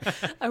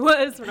 I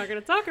was. We're not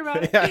going to talk about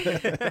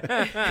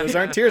it. Those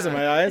aren't tears in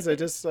my eyes. I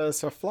just saw a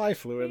fly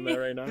flew in there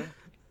right now.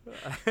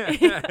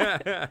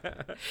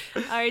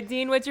 All right,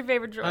 Dean, what's your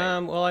favorite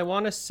droid? Well, I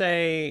want to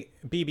say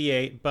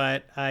BB-8,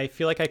 but I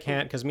feel like I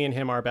can't because me and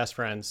him are best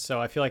friends.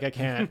 So I feel like I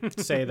can't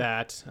say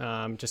that.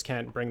 Just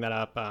can't bring that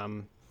up. So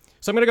I'm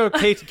going to go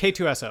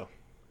K2SO.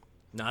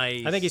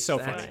 Nice. I think he's so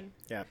That's- funny.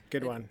 Yeah,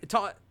 good one.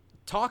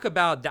 Talk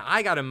about that.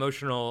 I got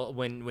emotional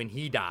when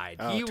he died.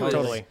 Oh, he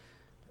totally.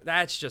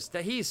 That's just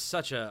that he's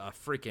such a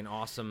freaking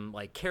awesome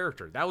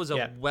character. That was a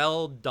Yeah.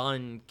 well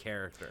done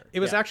character. It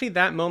was Yeah. actually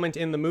that moment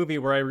in the movie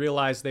where I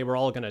realized they were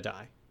all going to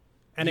die.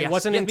 And it Yes.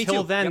 wasn't Yeah, me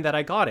until too. then Yep. that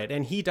I got it.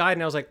 And he died,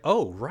 and I was like,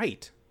 oh,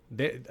 right.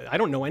 I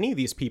don't know any of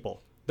these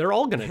people. They're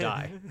all going to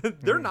die.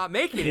 They're not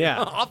making it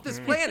Yeah. off this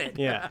planet.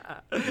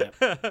 Yeah.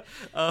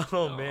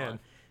 Oh man.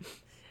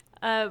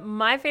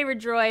 My favorite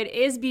droid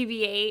is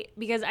BB-8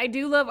 because I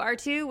do love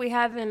R2. We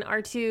have an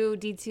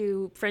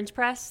R2-D2 French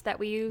press that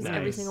we use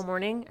every Nice. single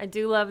morning. I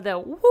do love the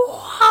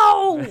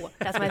whoa.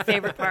 That's my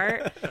favorite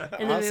part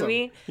in the Awesome.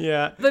 movie.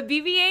 Yeah. But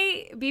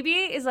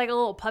BB-8 is like a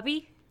little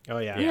puppy. Oh,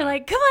 yeah. You're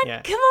like, come on,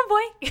 Yeah. come on,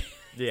 boy.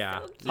 Yeah.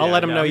 I'll Yeah,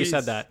 let him no, know you he's-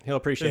 said that. He'll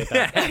appreciate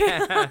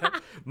that.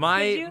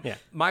 My you?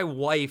 my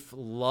wife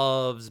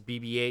loves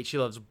BB-8. She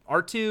loves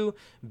R2,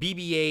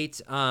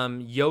 BB-8,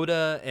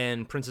 Yoda,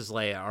 and Princess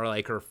Leia are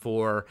like her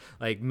four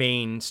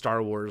main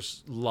Star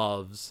Wars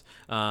loves.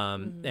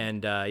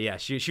 And yeah,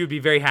 she would be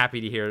very happy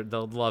to hear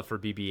the love for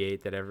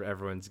BB-8 that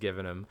everyone's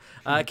given him.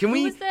 Can Who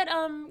we? was that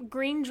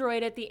green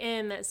droid at the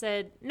end that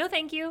said, no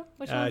thank you?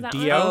 Which one was that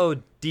Dio? one?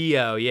 Oh,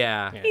 Dio.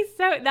 Yeah. He's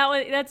so, that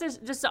one, that's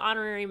just an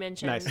honorary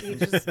mention. Nice. He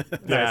just,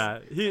 Yeah,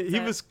 he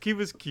was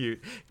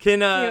cute. Can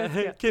was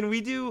cute. can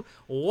we do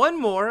one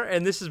more?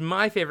 And this is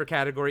my favorite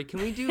category.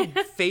 Can we do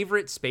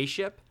favorite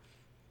spaceship?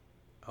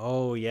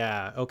 Oh,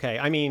 yeah. Okay.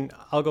 I mean,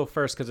 I'll go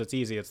first because it's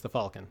easy. It's the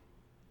Falcon.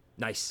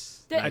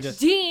 Nice.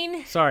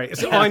 Dean. Sorry.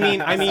 So, I mean,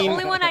 That's the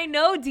only one I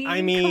know, Dean. I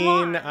Come mean,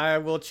 on. I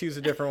will choose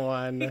a different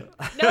one. No.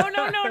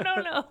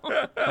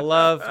 I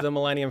love the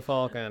Millennium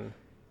Falcon.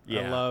 I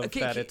Yeah. love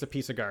Okay, that it's a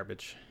piece of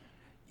garbage.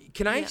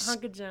 Can I Yeah,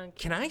 hunk of junk.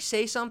 can I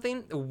say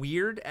something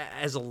weird?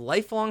 As a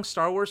lifelong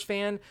Star Wars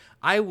fan,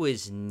 I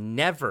was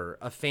never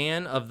a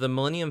fan of the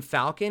Millennium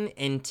Falcon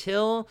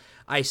until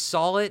I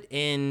saw it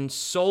in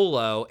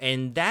Solo,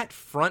 and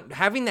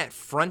having that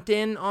front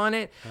end on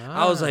it,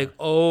 I was like,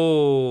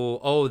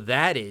 oh,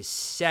 that is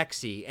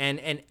sexy,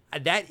 and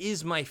that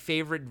is my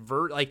favorite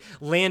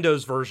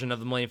Lando's version of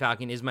the Millennium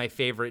Falcon is my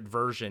favorite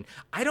version.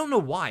 I don't know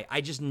why.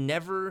 I just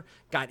never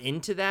got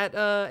into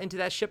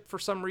that ship for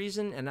some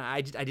reason, and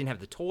I didn't have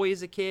the toy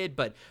as a kid.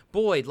 But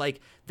boy,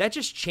 that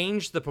just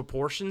changed the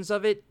proportions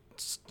of it,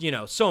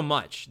 so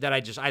much that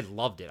I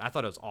loved it. I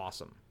thought it was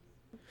awesome.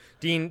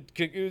 Dean,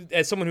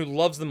 as someone who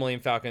loves the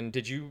Millennium Falcon,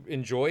 did you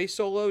enjoy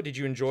Solo? Did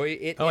you enjoy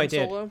it Oh, in I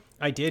did. Solo?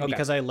 I did Okay.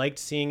 because I liked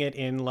seeing it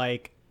in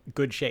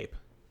good shape.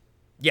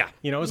 Yeah.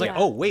 You know, it was like, Yeah.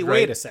 oh, wait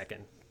Right. a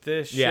second.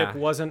 This Yeah. ship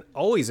wasn't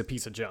always a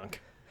piece of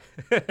junk.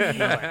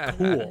 And I was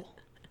like, cool.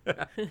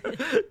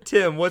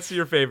 Tim, what's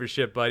your favorite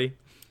ship, buddy?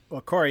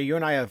 Well, Corey, you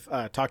and I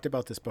have talked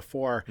about this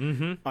before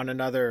on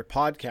another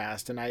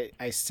podcast, and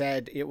I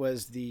said it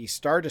was the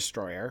Star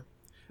Destroyer.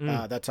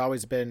 That's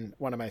always been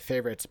one of my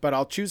favorites, but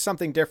I'll choose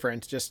something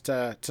different just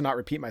to not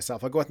repeat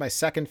myself. I'll go with my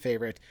second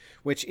favorite,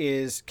 which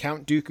is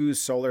Count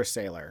Dooku's Solar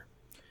Sailor,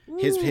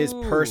 his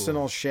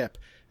personal ship.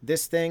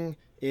 This thing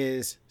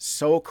is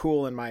so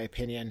cool in my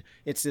opinion.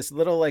 It's this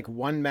little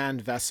one-man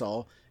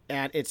vessel,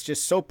 and it's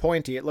just so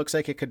pointy. It looks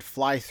like it could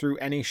fly through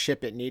any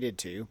ship it needed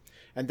to.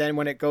 And then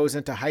when it goes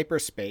into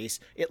hyperspace,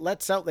 it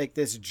lets out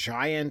this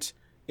giant,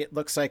 it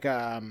looks like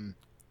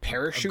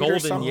parachute or golden,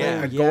 something,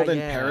 yeah. a Yeah, golden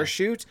yeah.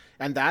 parachute,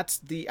 and that's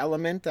the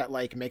element that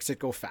makes it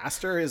go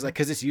faster is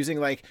because it's using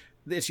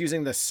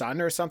the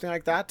sun or something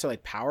like that to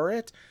power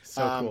it.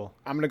 So cool.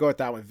 I'm gonna go with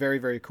that one. Very,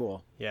 very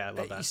cool. Yeah, I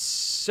love that.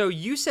 So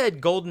you said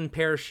golden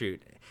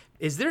parachute.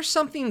 Is there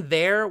something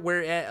there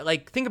where,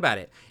 think about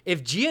it.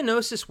 If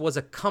Geonosis was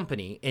a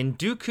company and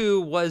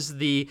Dooku was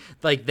the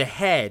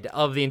head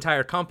of the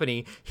entire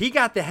company, he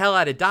got the hell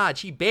out of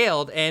Dodge. He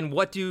bailed, and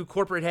what do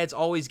corporate heads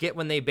always get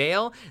when they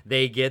bail?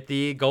 They get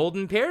the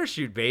golden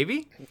parachute,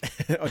 baby.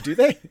 Oh, do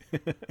they?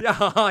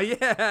 Yeah,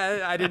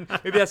 I didn't.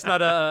 Maybe that's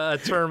not a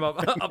term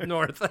up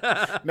north.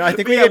 No, I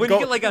think But we yeah, had when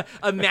you get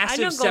a massive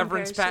golden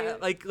severance parachute.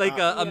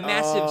 a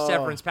massive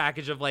severance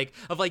package of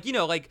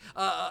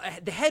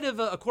the head of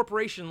a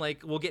corporation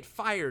will get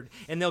fired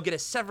and they'll get a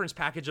severance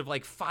package of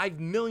 $5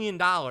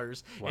 million,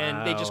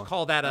 and they just Wow.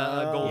 call that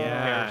a golden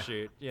Yeah.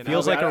 parachute.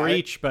 Feels like a I-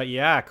 reach, but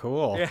yeah,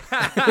 cool.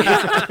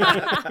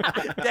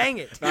 Dang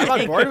it! I'm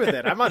on board with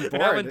it. I'm on board.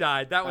 That one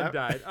died. That one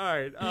died. All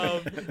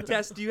right.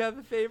 Tess, do you have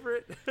a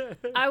favorite?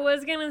 I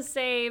was going to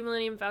say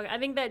Millennium Falcon. I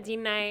think that Dean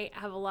and I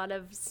have a lot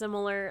of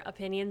similar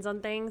opinions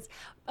on things.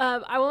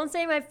 I won't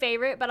say my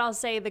favorite, but I'll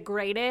say the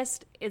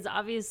greatest is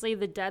obviously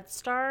the Death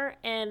Star.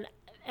 And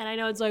I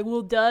know it's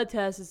well, duh,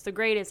 Tess, it's the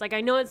greatest.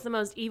 I know it's the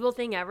most evil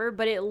thing ever,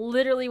 but it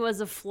literally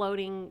was a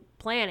floating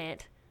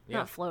planet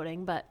not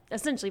floating, but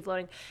essentially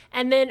floating.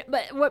 And then,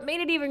 but what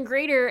made it even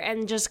greater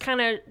and just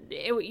kind of,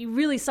 you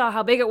really saw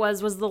how big it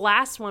was the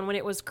last one when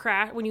it was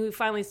when you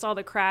finally saw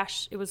the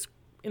crash, it was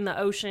in the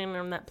ocean or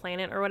on that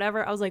planet or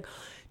whatever. I was like,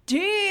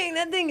 dang,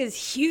 that thing is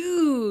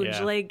huge.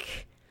 Yeah.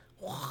 Like,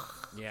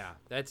 Yeah,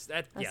 that's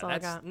all I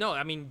got. no.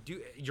 I mean,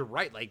 you're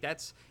right. Like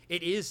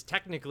it is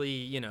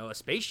technically a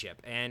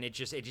spaceship, and it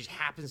just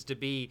happens to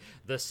be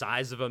the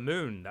size of a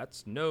moon.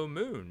 That's no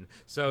moon.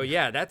 So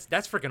yeah, that's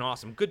freaking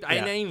awesome. Good. I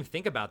didn't even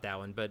think about that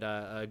one, but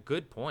a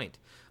good point.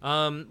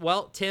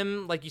 Well,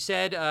 Tim, like you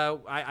said,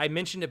 I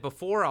mentioned it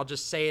before. I'll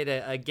just say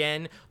it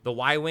again. The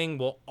Y-wing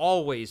will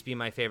always be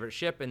my favorite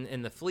ship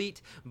in the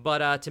fleet.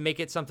 But to make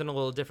it something a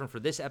little different for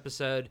this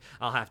episode,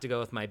 I'll have to go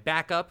with my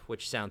backup,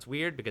 which sounds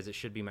weird because it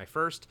should be my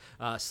first.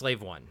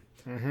 Slave One.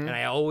 And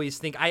I always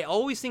think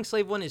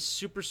Slave One is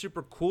super,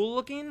 super cool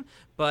looking,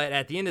 but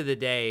at the end of the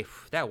day,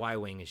 that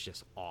Y-wing is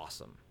just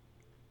awesome.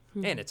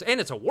 And it's a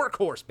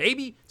workhorse,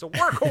 baby. It's a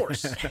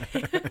workhorse.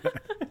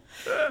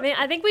 Man,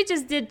 I think we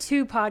just did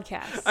 2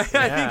 podcasts.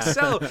 I think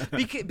so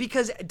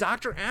because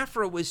Dr.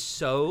 Aphra was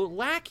so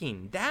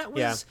lacking. That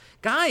was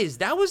guys,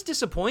 that was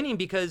disappointing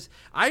because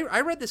I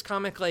read this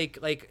comic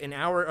like an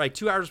hour, like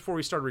 2 hours before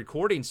we started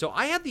recording. So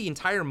I had the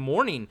entire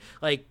morning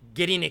like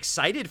getting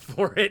excited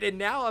for it, and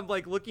now I'm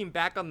like looking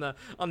back on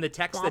the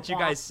text that you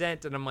guys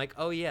sent, and I'm like,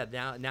 oh yeah,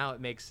 now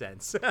it makes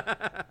sense.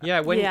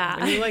 When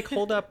you like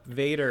hold up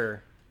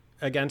Vader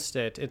against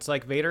it, it's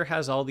like Vader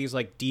has all these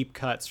like deep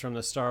cuts from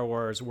the Star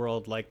Wars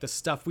world, like the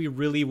stuff we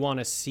really want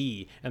to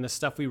see and the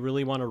stuff we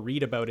really want to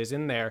read about is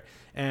in there.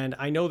 And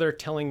I know they're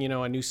telling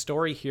a new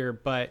story here,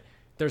 but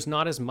there's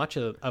not as much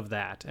of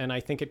that. And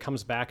I think it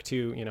comes back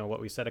to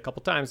what we said a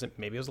couple times, that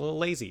maybe it was a little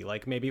lazy,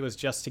 like maybe it was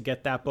just to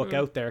get that book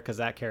out there because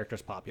that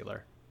character's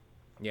popular.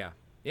 Yeah,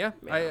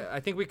 I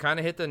think we kind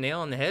of hit the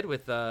nail on the head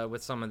with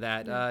some of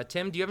that.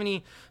 Tim, do you have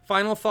any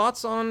final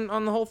thoughts on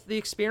the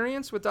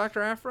experience with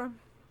Dr. Aphra?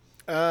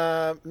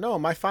 No,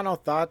 my final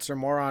thoughts are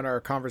more on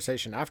our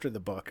conversation after the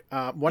book.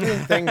 One of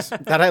the things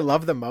that I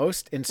love the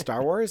most in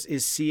Star Wars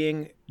is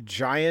seeing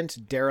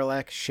giant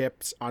derelict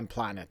ships on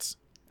planets.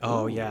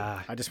 Oh,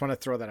 yeah. I just want to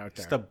throw that out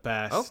there. It's the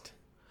best.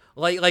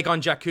 Oh. Like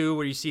on Jakku,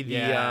 where you see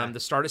the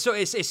starter. So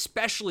it's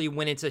especially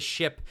when it's a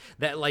ship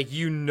that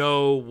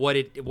what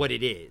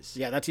it is.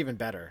 Yeah, that's even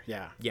better.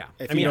 Yeah.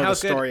 If you know the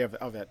story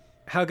of it.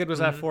 How good was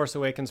that Force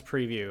Awakens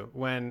preview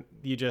when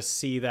you just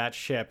see that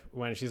ship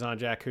when she's on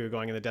Jakku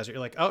going in the desert?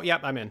 You're like, oh,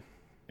 yep, I'm in.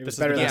 This is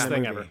the best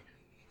thing ever.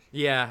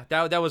 Yeah,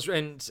 that was,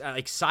 and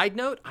like side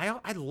note,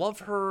 I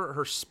love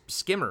her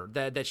skimmer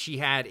that she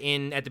had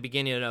at the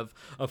beginning of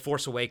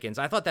Force Awakens.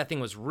 I thought that thing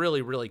was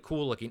really, really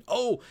cool looking.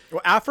 Oh,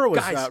 well, Aphra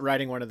was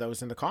riding one of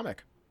those in the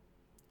comic.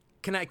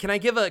 Can I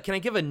give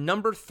a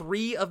number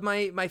 3 of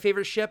my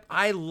favorite ship?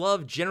 I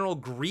love General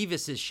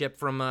Grievous's ship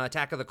from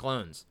Attack of the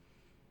Clones.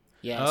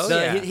 Yes.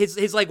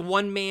 His like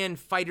one-man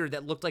fighter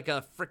that looked like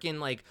a freaking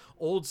like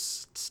old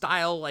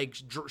style like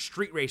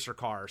street racer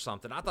car or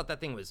something. I thought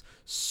that thing was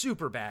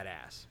super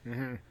badass.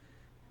 Mm-hmm.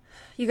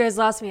 You guys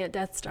lost me at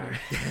Death Star.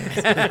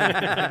 That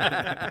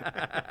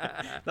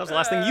was the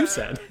last thing you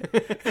said.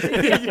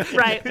 Yeah,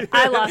 right.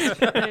 I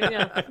lost.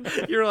 Yeah.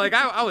 You were like,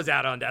 I was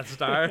out on Death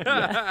Star.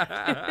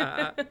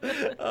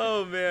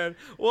 Oh man.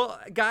 Well,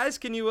 guys,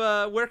 can you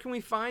where can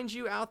we find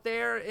you out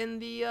there in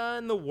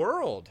the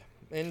world?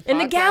 In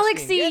the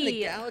galaxy. Yeah, in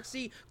the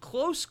galaxy,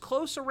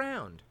 close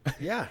around.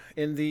 Yeah,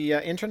 in the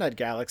internet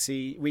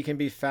galaxy, we can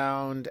be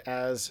found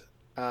as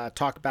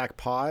Talkback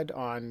Pod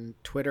on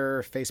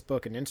Twitter,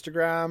 Facebook, and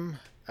Instagram.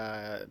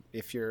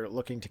 If you're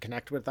looking to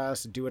connect with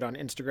us, do it on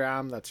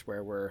Instagram. That's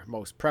where we're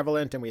most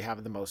prevalent and we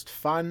have the most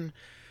fun.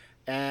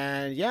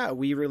 And yeah,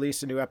 we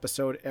release a new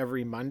episode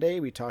every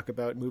Monday. We talk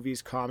about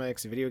movies,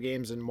 comics, video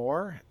games, and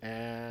more.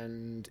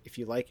 And if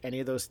you like any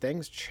of those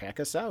things, check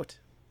us out.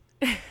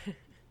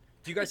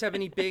 Do you guys have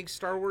any big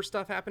Star Wars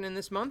stuff happening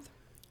this month?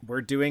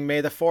 We're doing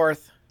May the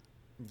 4th.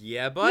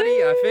 Yeah, buddy.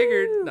 Woo! I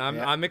figured.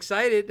 I'm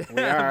excited.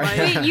 We are.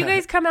 Wait, you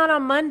guys come out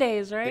on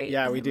Mondays, right?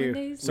 Yeah, we do.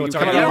 Mondays? So it's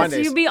coming out on Mondays.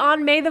 So you'll be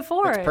on May the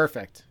 4th. It's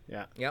perfect.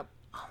 Yeah. Yep.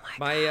 Oh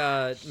my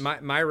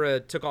God. Myra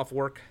took off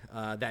work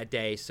that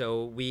day,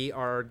 so we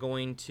are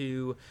going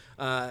to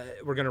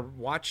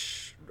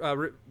watch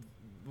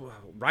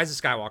Rise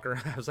of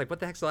Skywalker. I was like, what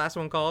the heck's the last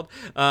one called?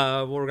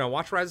 Well, we're going to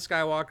watch Rise of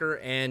Skywalker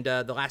and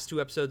the last 2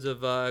 episodes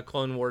of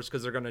Clone Wars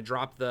because they're going to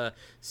drop the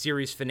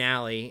series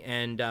finale,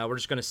 and we're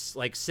just going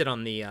to sit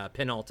on the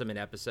penultimate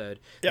episode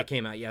that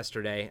came out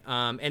yesterday.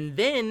 And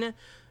then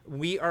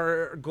we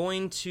are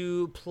going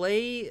to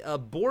play a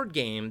board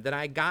game that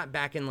I got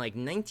back in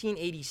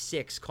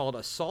 1986 called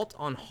Assault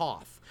on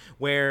Hoth,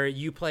 where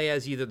you play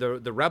as either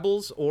the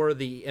Rebels or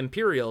the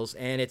Imperials,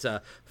 and it's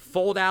a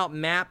fold-out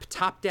map,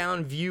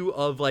 top-down view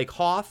of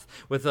Hoth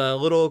with a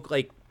little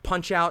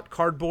punch out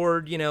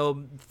cardboard,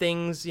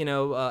 things,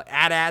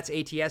 AT-ATs,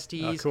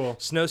 ATSTs, cool.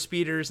 snow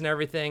speeders and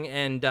everything.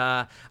 And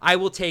I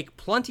will take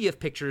plenty of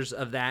pictures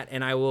of that,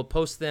 and I will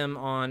post them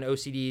on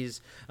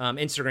OCD's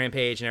Instagram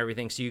page and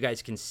everything, so you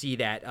guys can see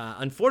that.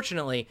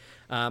 Unfortunately,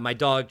 my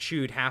dog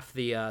chewed half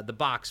the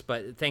box,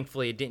 but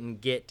thankfully it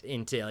didn't get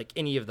into like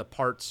any of the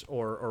parts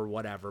or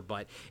whatever.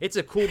 But it's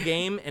a cool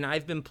game, and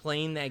I've been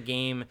playing that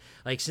game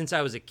like since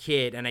I was a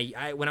kid. And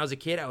I when I was a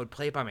kid, I would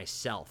play it by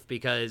myself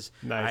because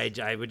Nice.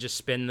 I would just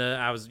spin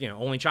I was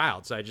only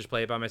child, so I just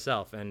play it by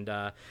myself, and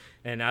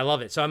I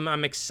love it. So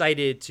I'm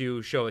excited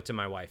to show it to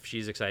my wife.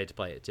 She's excited to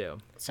play it too.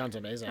 Sounds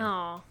amazing.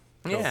 Oh,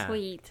 Yeah.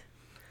 sweet.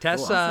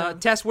 Tess,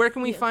 Tess, where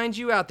can we find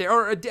you out there?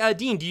 Or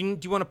Dean, do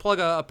you want to plug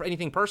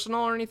anything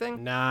personal or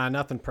anything? Nah,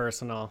 nothing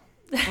personal.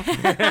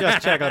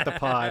 Just check out the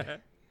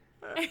pod.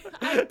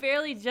 I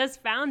barely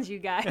just found you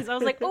guys. I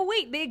was like, oh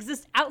wait, they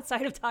exist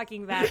outside of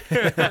Talking Back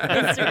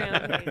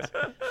Instagram page.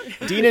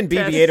 Dean and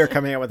BB-8 are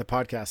coming out with a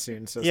podcast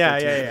soon. So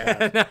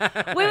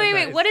Yeah.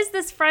 Wait. What is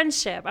this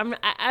friendship? I'm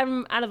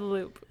out of the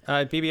loop.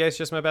 BB-8 is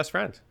just my best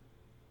friend.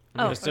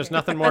 Oh, There's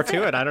nothing more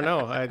to it. I don't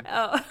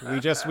know. We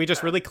just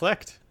really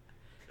clicked.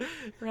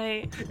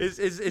 Right. Is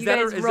that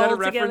guys a roll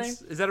reference?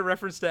 together? Is that a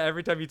reference to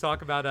every time you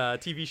talk about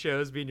TV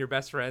shows being your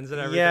best friends and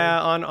everything?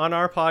 Yeah, on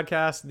our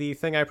podcast, the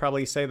thing I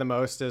probably say the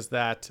most is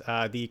that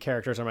the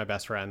characters are my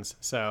best friends.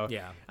 So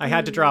Yeah. I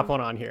had to drop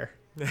one on here.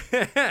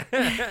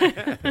 I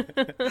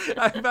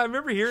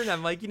remember hearing that.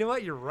 I'm like, you know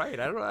what? You're right.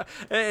 I don't know.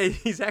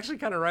 He's actually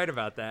kind of right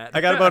about that.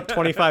 I got about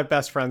 25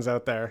 best friends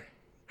out there.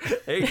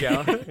 There you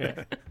go.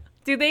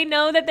 Do they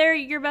know that they're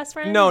your best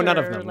friends? No, none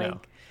of or, them,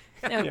 no.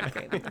 Oh,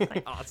 great. That's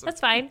fine. Awesome.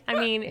 That's fine. I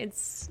mean,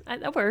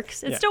 that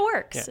works. It Yeah. still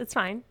works. Yeah. It's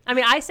fine. I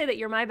mean, I say that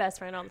you're my best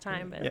friend all the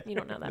time, but you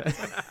don't know that.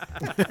 So.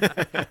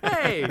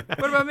 Hey,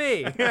 what about me?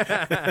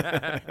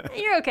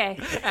 You're okay.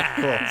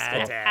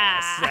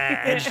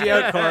 Edge you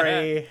out,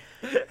 Corey.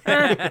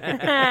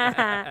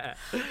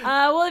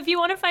 Well, if you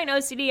want to find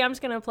OCD, I'm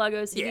just going to plug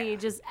OCD. Yeah.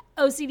 Just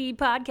OCD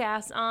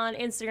Podcast on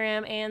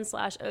Instagram and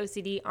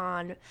 /OCD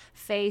on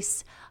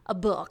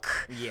Facebook.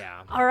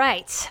 Yeah. All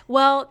right.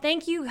 Well,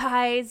 thank you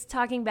guys,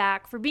 Talking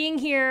Back, for being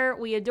here.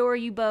 We adore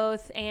you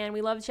both, and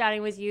we love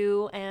chatting with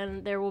you.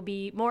 And there will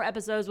be more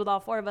episodes with all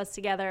four of us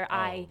together.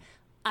 I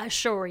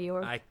assure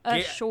you.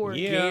 Assure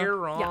you.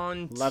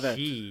 Guarantee. Love it.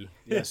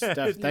 Yes,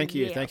 Steph, thank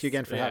you. Yes. Thank you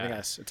again for having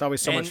us. It's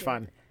always so much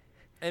fun.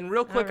 And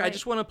real quick, All I right.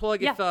 just want to plug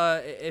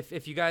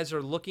if you guys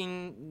are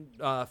looking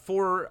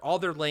for all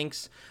their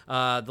links,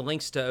 the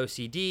links to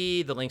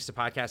OCD, the links to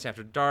Podcast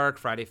After Dark,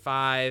 Friday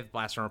 5,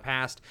 Blast from Our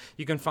Past,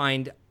 you can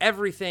find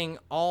everything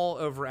all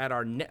over at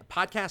our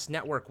podcast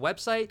network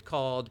website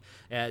called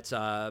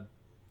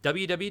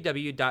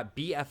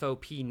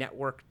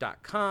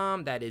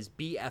www.bfopnetwork.com. That is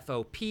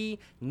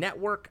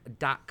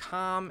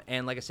bfopnetwork.com.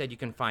 And like I said, you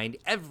can find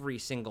every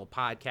single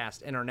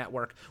podcast in our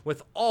network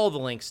with all the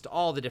links to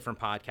all the different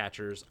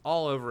podcatchers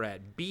all over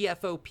at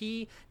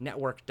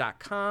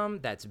bfopnetwork.com.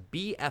 That's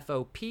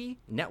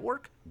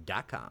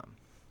bfopnetwork.com.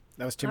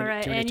 That was too All many,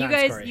 right. too many And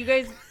times, Corey. you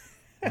guys.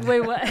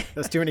 Wait, what?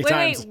 That's too many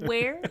times. Wait,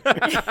 where?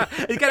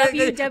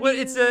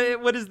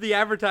 What is the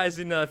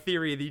advertising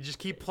theory that you just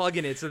keep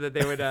plugging it so that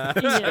they would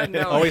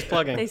know? Always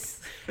plugging.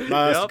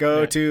 Must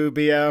go to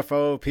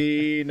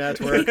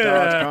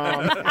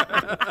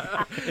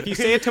bfopnetwork.com. If you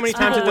say it too many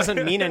times, it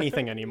doesn't mean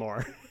anything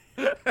anymore.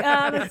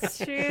 That's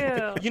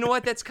true. You know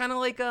what? That's kind of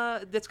like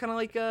I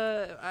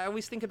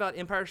always think about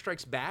Empire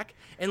Strikes Back,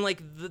 and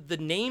like the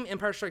name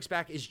Empire Strikes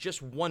Back is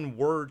just one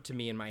word to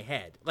me in my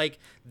head. Like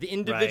the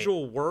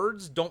individual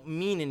words don't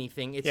mean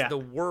anything. It's the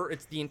word.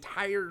 It's the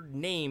entire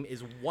name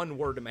is one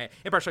word in my head.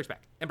 Empire Strikes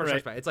Back. Empire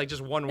Strikes Back. It's like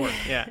just one word.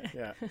 Yeah.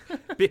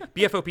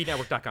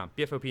 BFOPnetwork.com.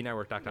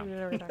 BFOPnetwork.com.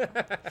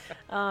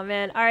 Oh,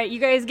 man. All right, you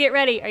guys get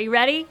ready. Are you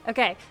ready?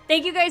 Okay.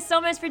 Thank you guys so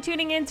much for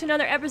tuning in to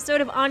another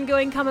episode of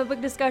Ongoing Comic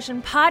Book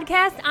Discussion Podcast.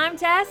 I'm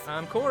Tess.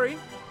 I'm Corey.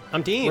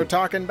 I'm Dean. We're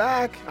talking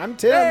back. I'm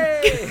Tim.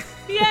 Hey!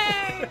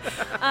 Yay!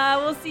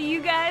 We'll see you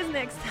guys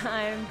next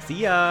time.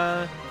 See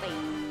ya.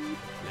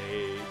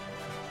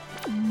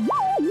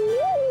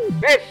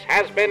 This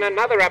has been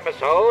another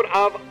episode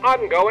of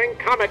Ongoing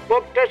Comic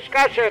Book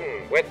Discussion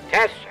with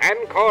Tess and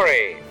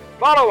Corey.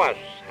 Follow us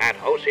at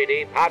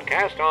OCD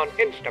Podcast on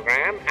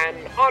Instagram and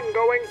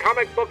Ongoing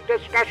Comic Book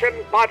Discussion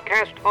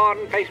Podcast on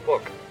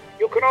Facebook.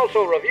 You can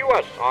also review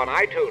us on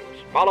iTunes,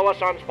 follow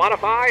us on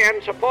Spotify,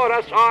 and support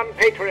us on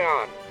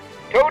Patreon.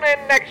 Tune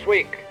in next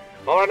week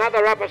for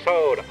another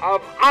episode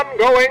of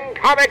Ongoing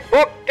Comic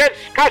Book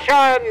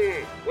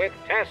Discussion with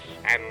Tess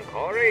and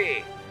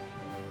Corey.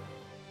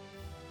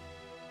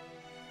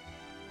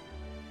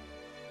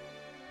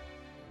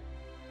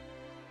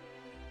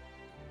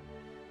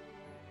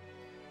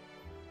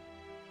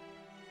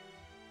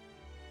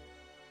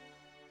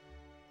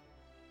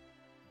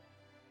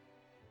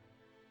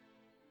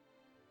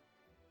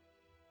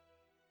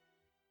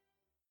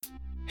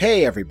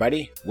 Hey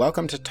everybody,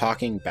 welcome to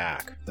Talking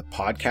Back, the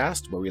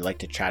podcast where we like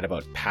to chat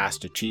about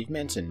past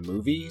achievements in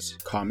movies,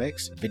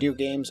 comics, video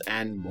games,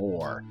 and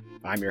more.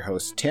 I'm your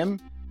host Tim,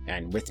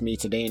 And with me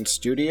today in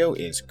studio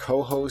is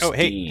co-host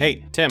Dean.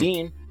 Hey, Tim.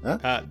 Dean,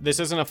 huh? This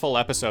isn't a full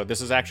episode.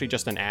 This is actually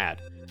just an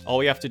ad. All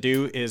we have to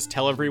do is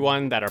tell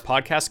everyone that our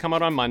podcasts come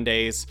out on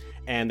Mondays,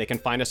 and they can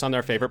find us on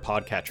their favorite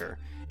podcatcher.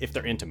 If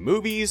they're into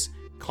movies,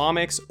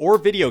 comics, or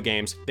video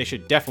games, they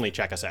should definitely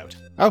check us out.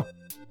 Oh,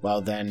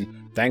 well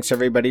then, thanks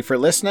everybody for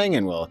listening,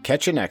 and we'll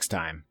catch you next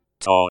time.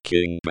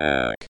 Talking Back.